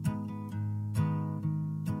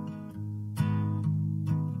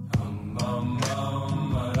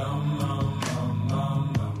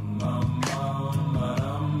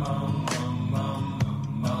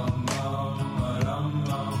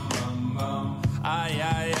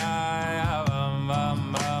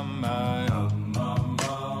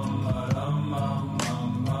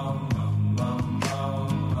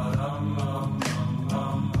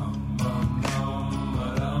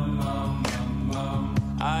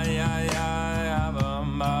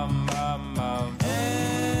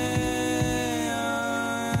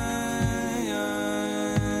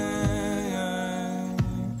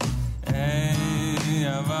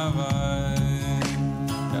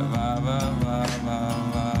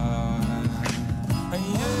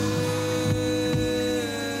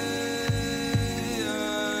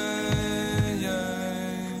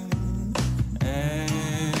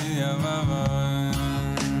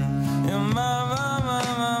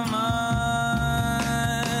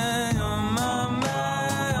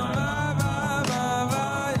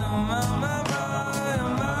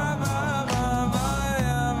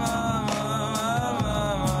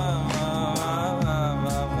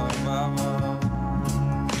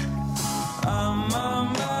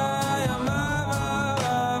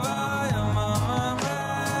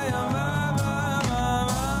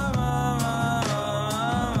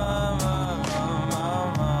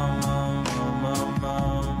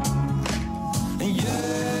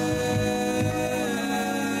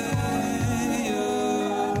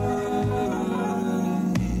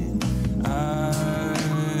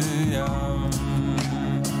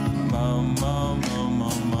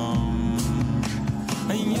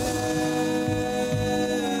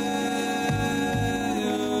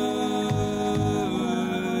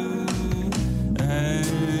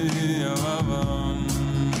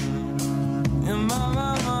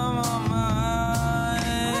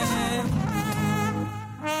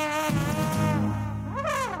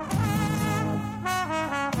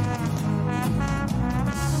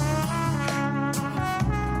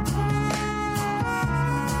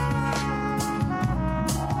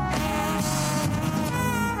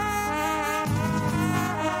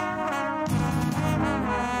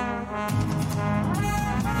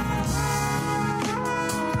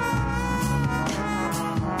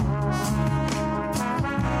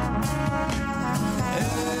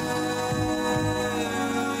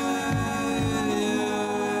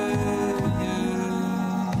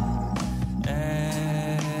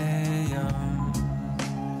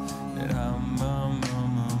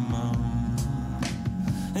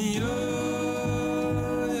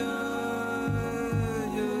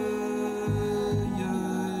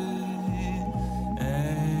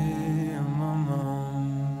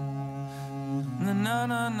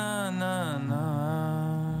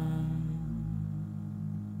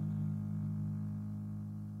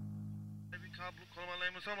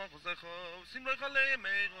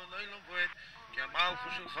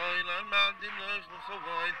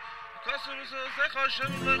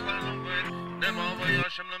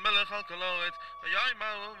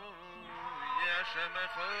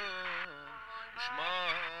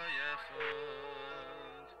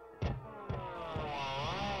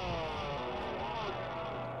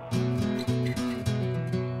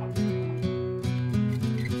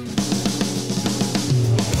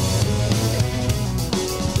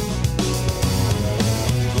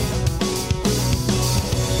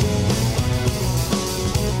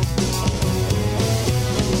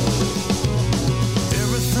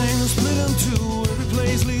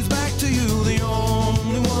 Leads back to you, the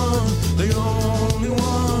only one,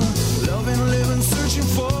 loving, living.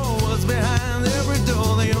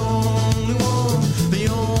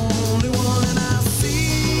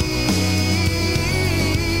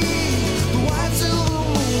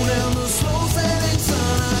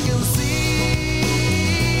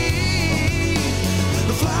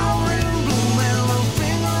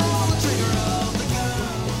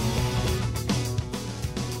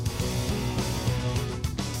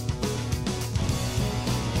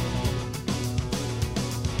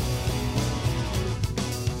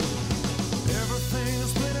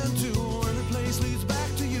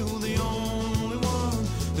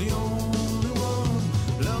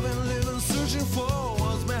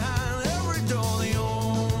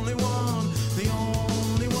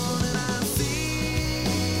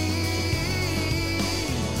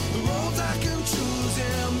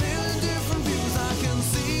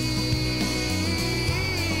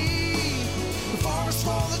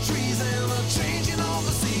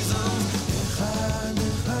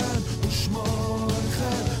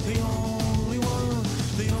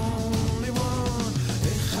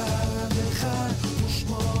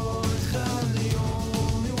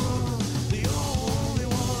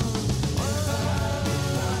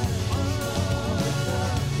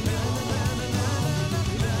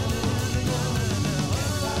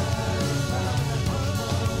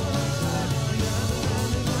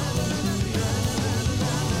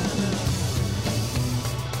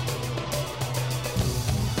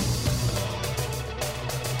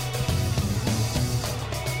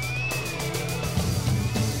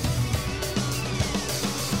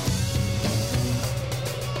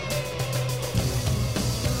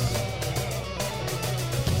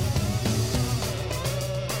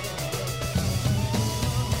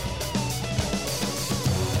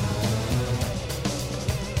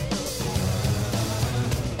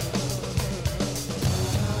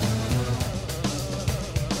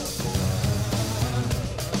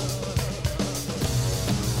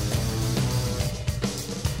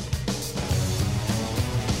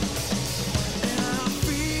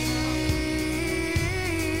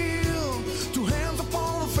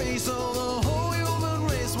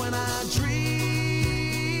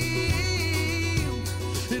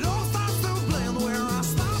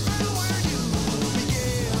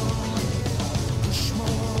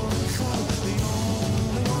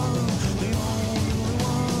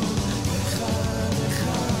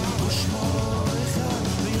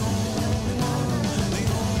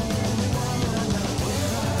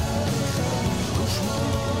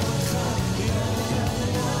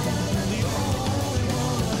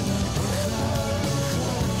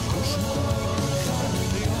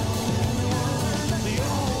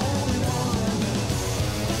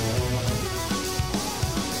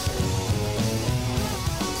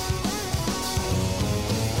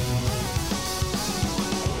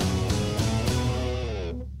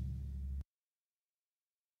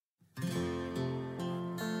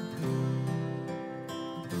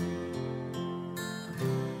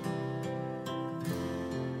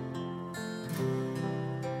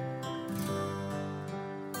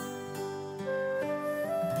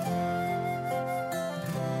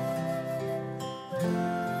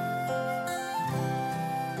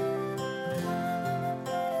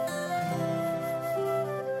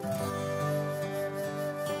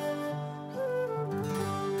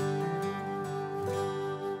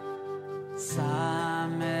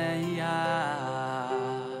 Sameach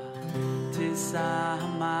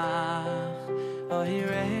Tisamach Ohi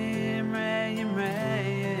Reim Reim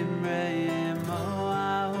Reim Reim O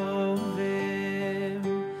Ahovim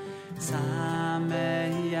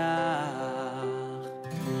Sameach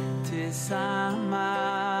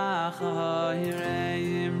Tisamach Ohi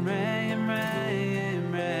Reim Reim Reim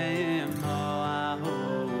Reim O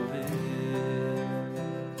Ahovim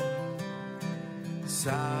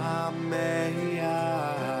Sameach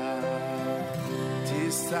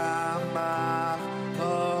Tisamach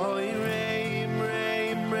Oy Reim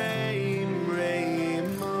Reim Reim Reim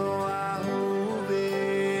O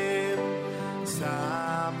Ahuvim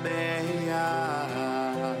Sameach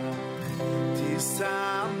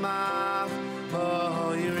Tisamach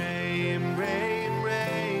Oy Reim Reim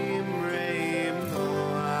Reim Reim O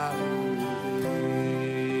Ahuvim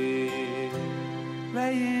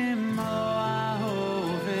Reim O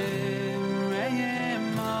Ahuvim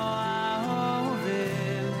Reim O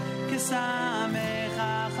Ahuvim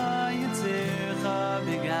Kisamecha Choytzircha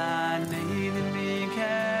B'gan Eden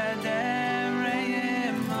Mikedem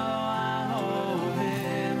Reim O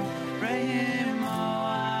Ahuvim Reim O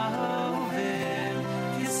Ahuvim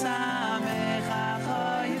Kisamecha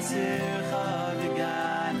Choytzircha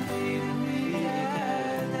B'gan Eden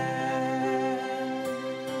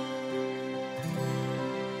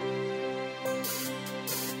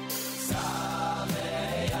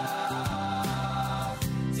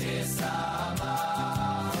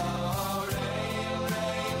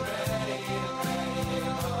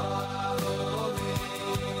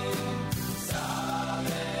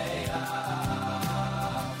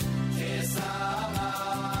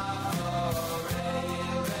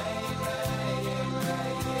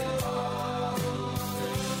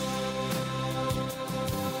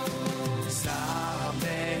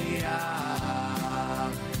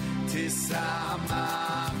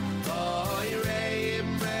Tisamach Oy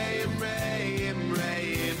Reim Reim Reim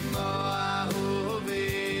Reim O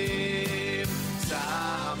Ahuvim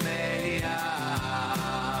Sameach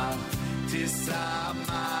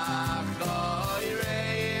Tisamach Oy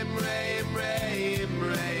Reim Reim Reim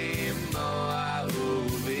Reim O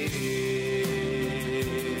Ahuvim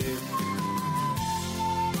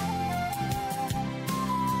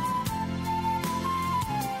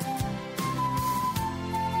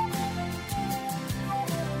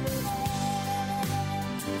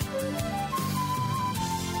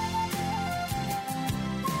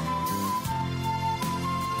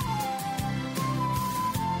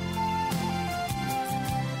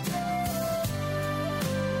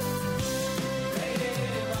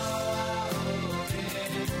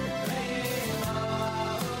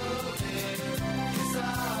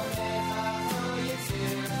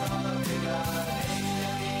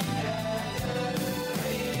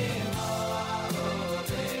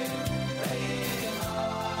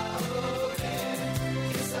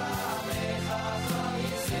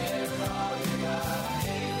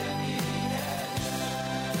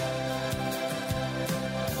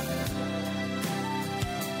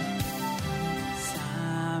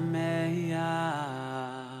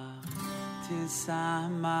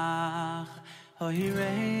Tisamach Ohi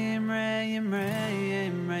Reim Reim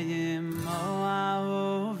Reim Reim O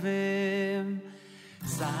Ahuvim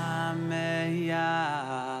Sameach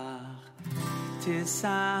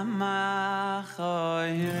Tisamach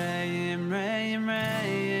Ohi Reim Reim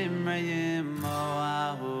Reim Reim O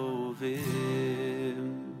Ahuvim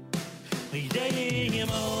Reim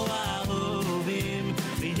O Ahuvim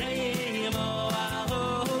Reim O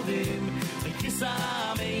Ahuvim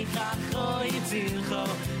Kisamecha Choytzircha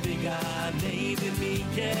B'gan Eden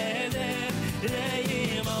Mikedem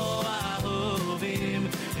Reim O Ahuvim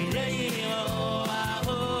Reim O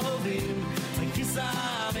Ahuvim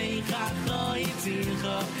Kisamecha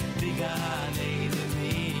Choytzircha B'gan Eden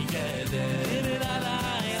Mikedem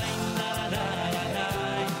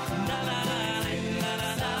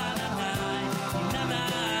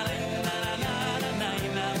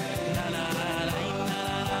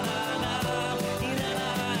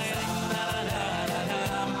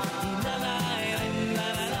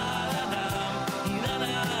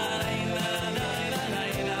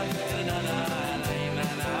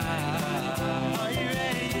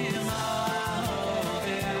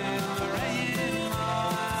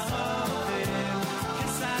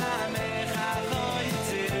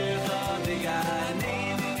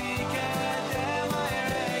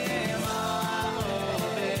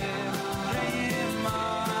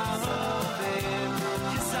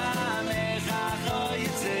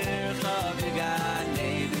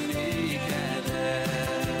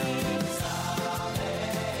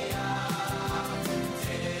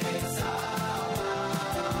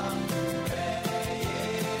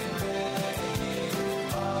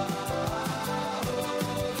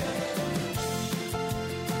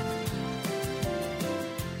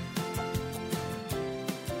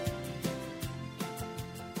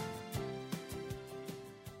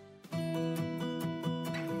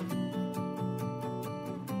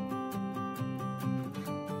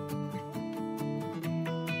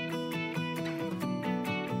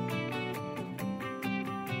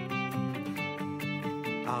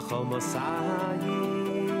Achol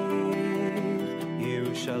Mosayim,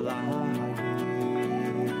 Yerushalayim.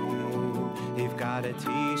 You've got a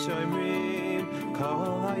T-Shoimrim,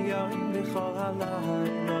 Kol Hayom V'chol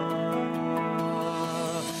Halayla.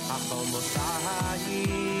 Achol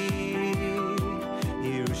Mosayim,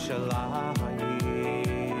 Yerushalayim.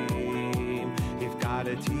 You've got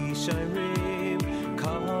a T-Shoimrim,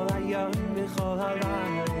 Kol Hayom V'chol Halayla.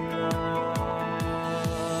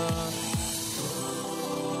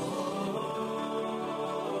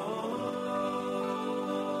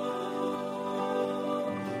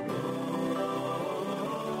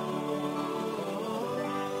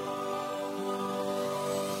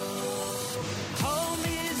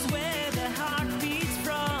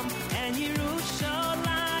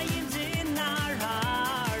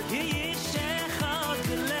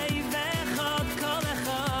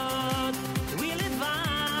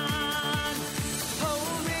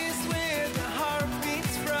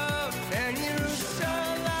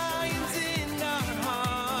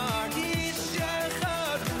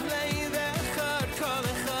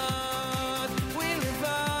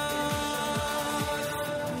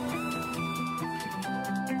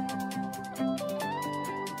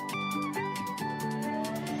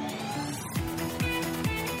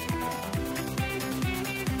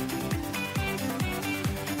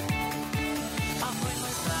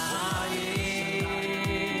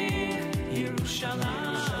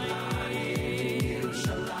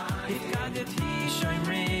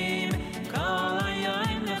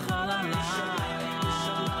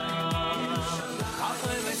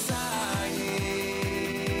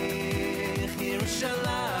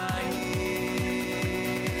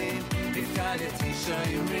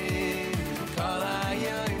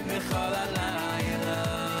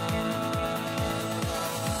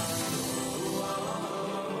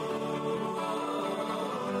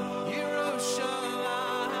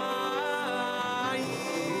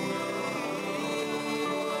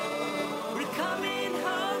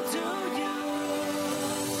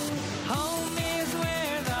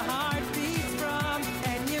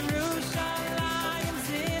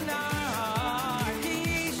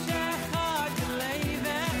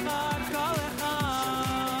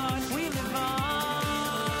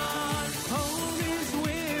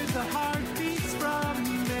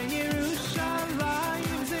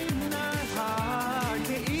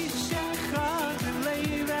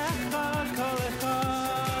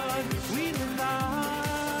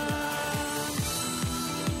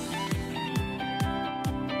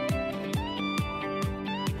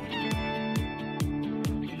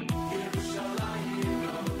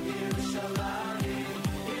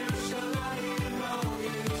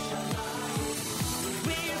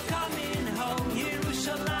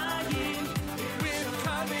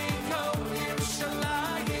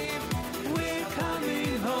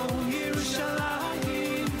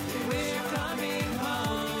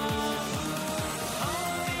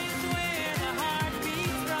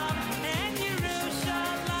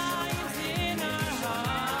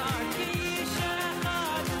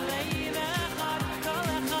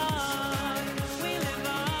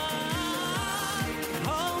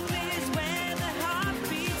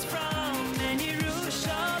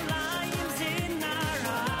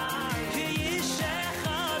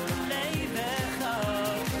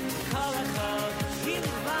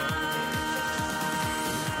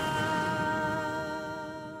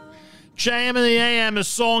 JM in the AM, a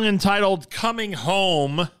song entitled Coming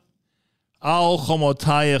Home. Al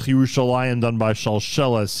Chomotayach Yerushalayim, done by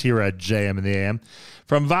Shalshelis here at JM in the AM.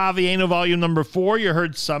 From Vavieno, volume number 4, you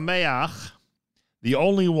heard Sameach. The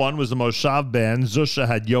only one was the Moshav band. Zusha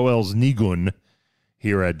had Yoel's Nigun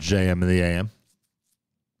here at JM in the AM.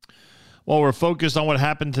 Well, we're focused on what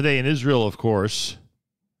happened today in Israel, of course,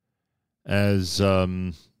 as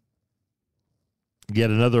yet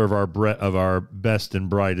another of our best and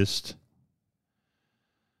brightest.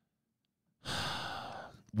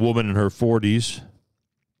 Woman in her 40s,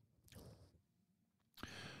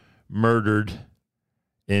 murdered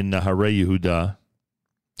in Hare Yehuda,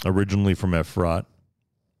 originally from Efrat.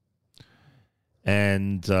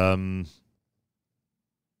 And one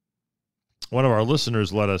of our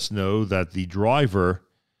listeners let us know that the driver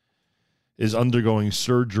is undergoing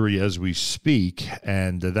surgery as we speak,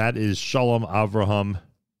 and that is Shalom Avraham.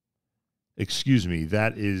 Excuse me,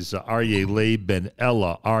 that is Aryeh Leib Ben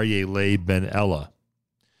Ella. Aryeh Leib Ben Ella.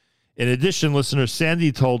 In addition, listener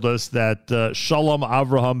Sandy told us that Shalom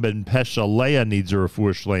Avraham Ben Pesha Leah needs a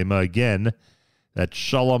refuah shlema. Again, that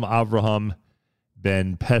Shalom Avraham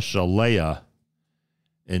Ben Pesha Leah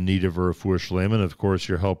in need of a refuah shlema. And, of course,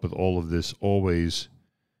 your help with all of this always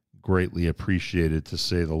greatly appreciated, to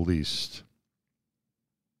say the least.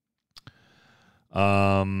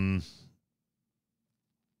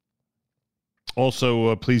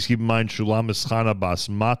 Also, please keep in mind Shulamis Chana Bas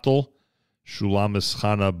Matel. Shulamis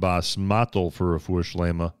Chana Bas Matel for Refuah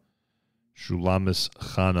Shlema. Shulamis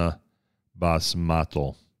Chana Bas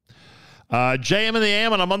Matel. JM and the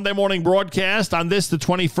AM on a Monday morning broadcast on this, the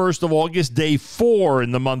 21st of August, day 4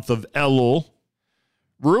 in the month of Elul.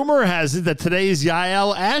 Rumor has it that today is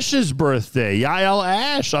Yael Ash's birthday. Yael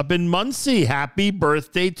Ash up in Muncie. Happy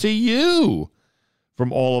birthday to you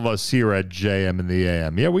from all of us here at JM and the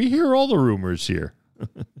AM. Yeah, we hear all the rumors here,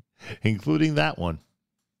 including that one.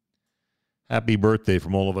 Happy birthday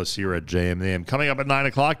from all of us here at JM and the AM. Coming up at 9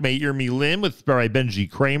 o'clock, Meir Milim with Rabbi Benji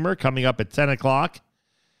Kramer. Coming up at 10 o'clock,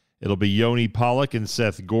 it'll be Yoni Pollack and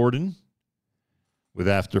Seth Gordon with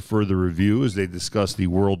After Further Review as they discuss the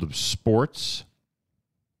world of sports.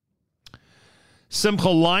 Simcha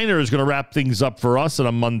Liner is going to wrap things up for us on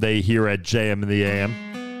a Monday here at JM and the AM.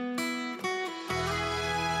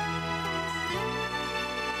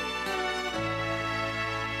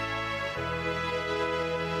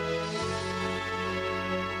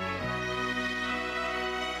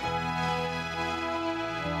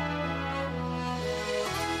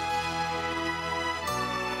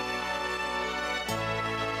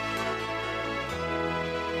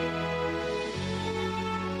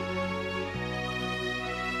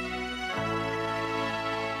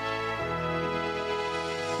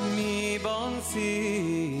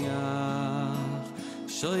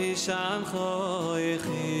 Shoishan choichim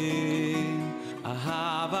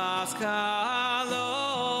ahavas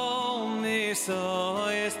kalom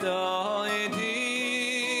nisois doidim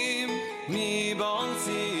mi bon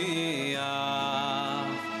siach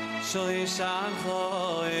Shoishan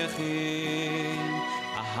choichim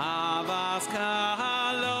ahavas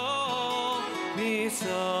kalom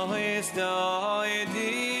nisois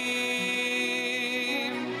doidim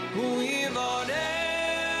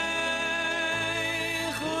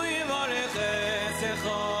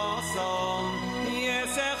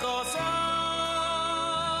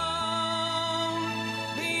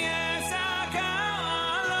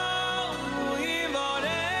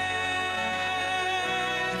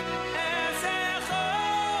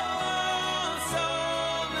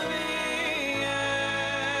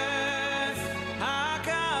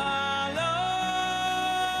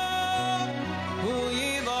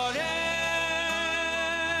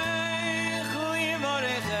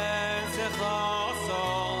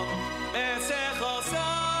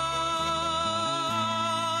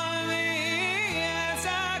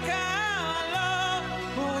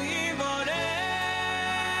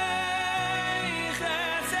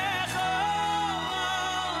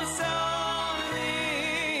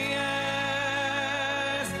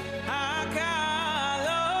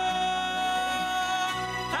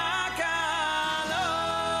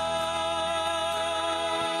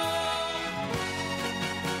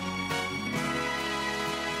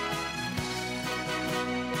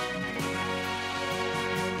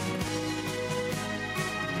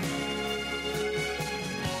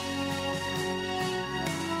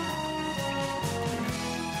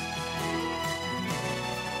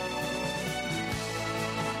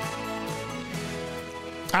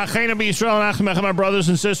Achenu b'Yisrael and Achim, my brothers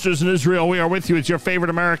and sisters in Israel, we are with you. It's your favorite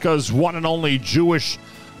America's one and only Jewish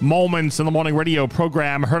Moments in the Morning radio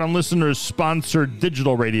program, heard on listeners-sponsored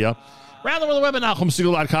digital radio. Around the web at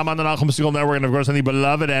NachumSegal.com, on the Nachum Segal Network, and of course on the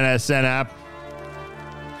beloved NSN app.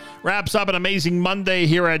 Wraps up an amazing Monday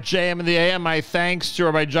here at JM and the AM. My thanks to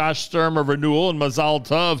Rabbi Josh Sturm of Renewal and Mazal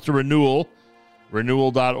Tov to Renewal.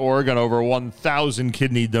 Renewal.org on over 1,000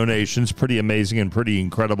 kidney donations. Pretty amazing and pretty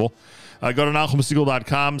incredible. Go to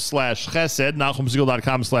NachumSegal.com/chesed,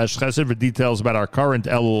 NachumSegal.com/chesed for details about our current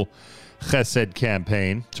Elul Chesed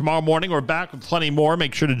campaign. Tomorrow morning, we're back with plenty more.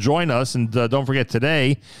 Make sure to join us. And don't forget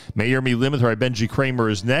today, Meir Milim with Rabbi Benji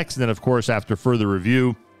Kramer is next. And then, of course, after further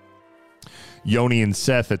review, Yoni and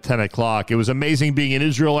Seth at 10 o'clock. It was amazing being in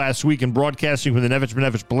Israel last week and broadcasting from the Nefesh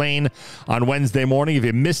B'Nefesh Blaine on Wednesday morning. If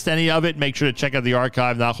you missed any of it, make sure to check out the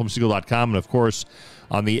archive, NachumSegal.com, and, of course,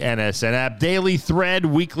 on the NSN app. Daily thread,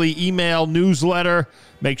 weekly email, newsletter.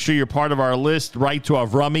 Make sure you're part of our list. Write to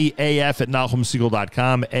Avrami,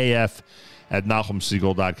 af@NachumSegal.com,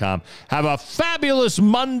 af@NachumSegal.com. Have a fabulous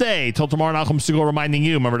Monday. Till tomorrow, Nachum Segal reminding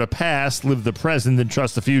you, remember the past, live the present, and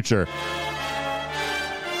trust the future.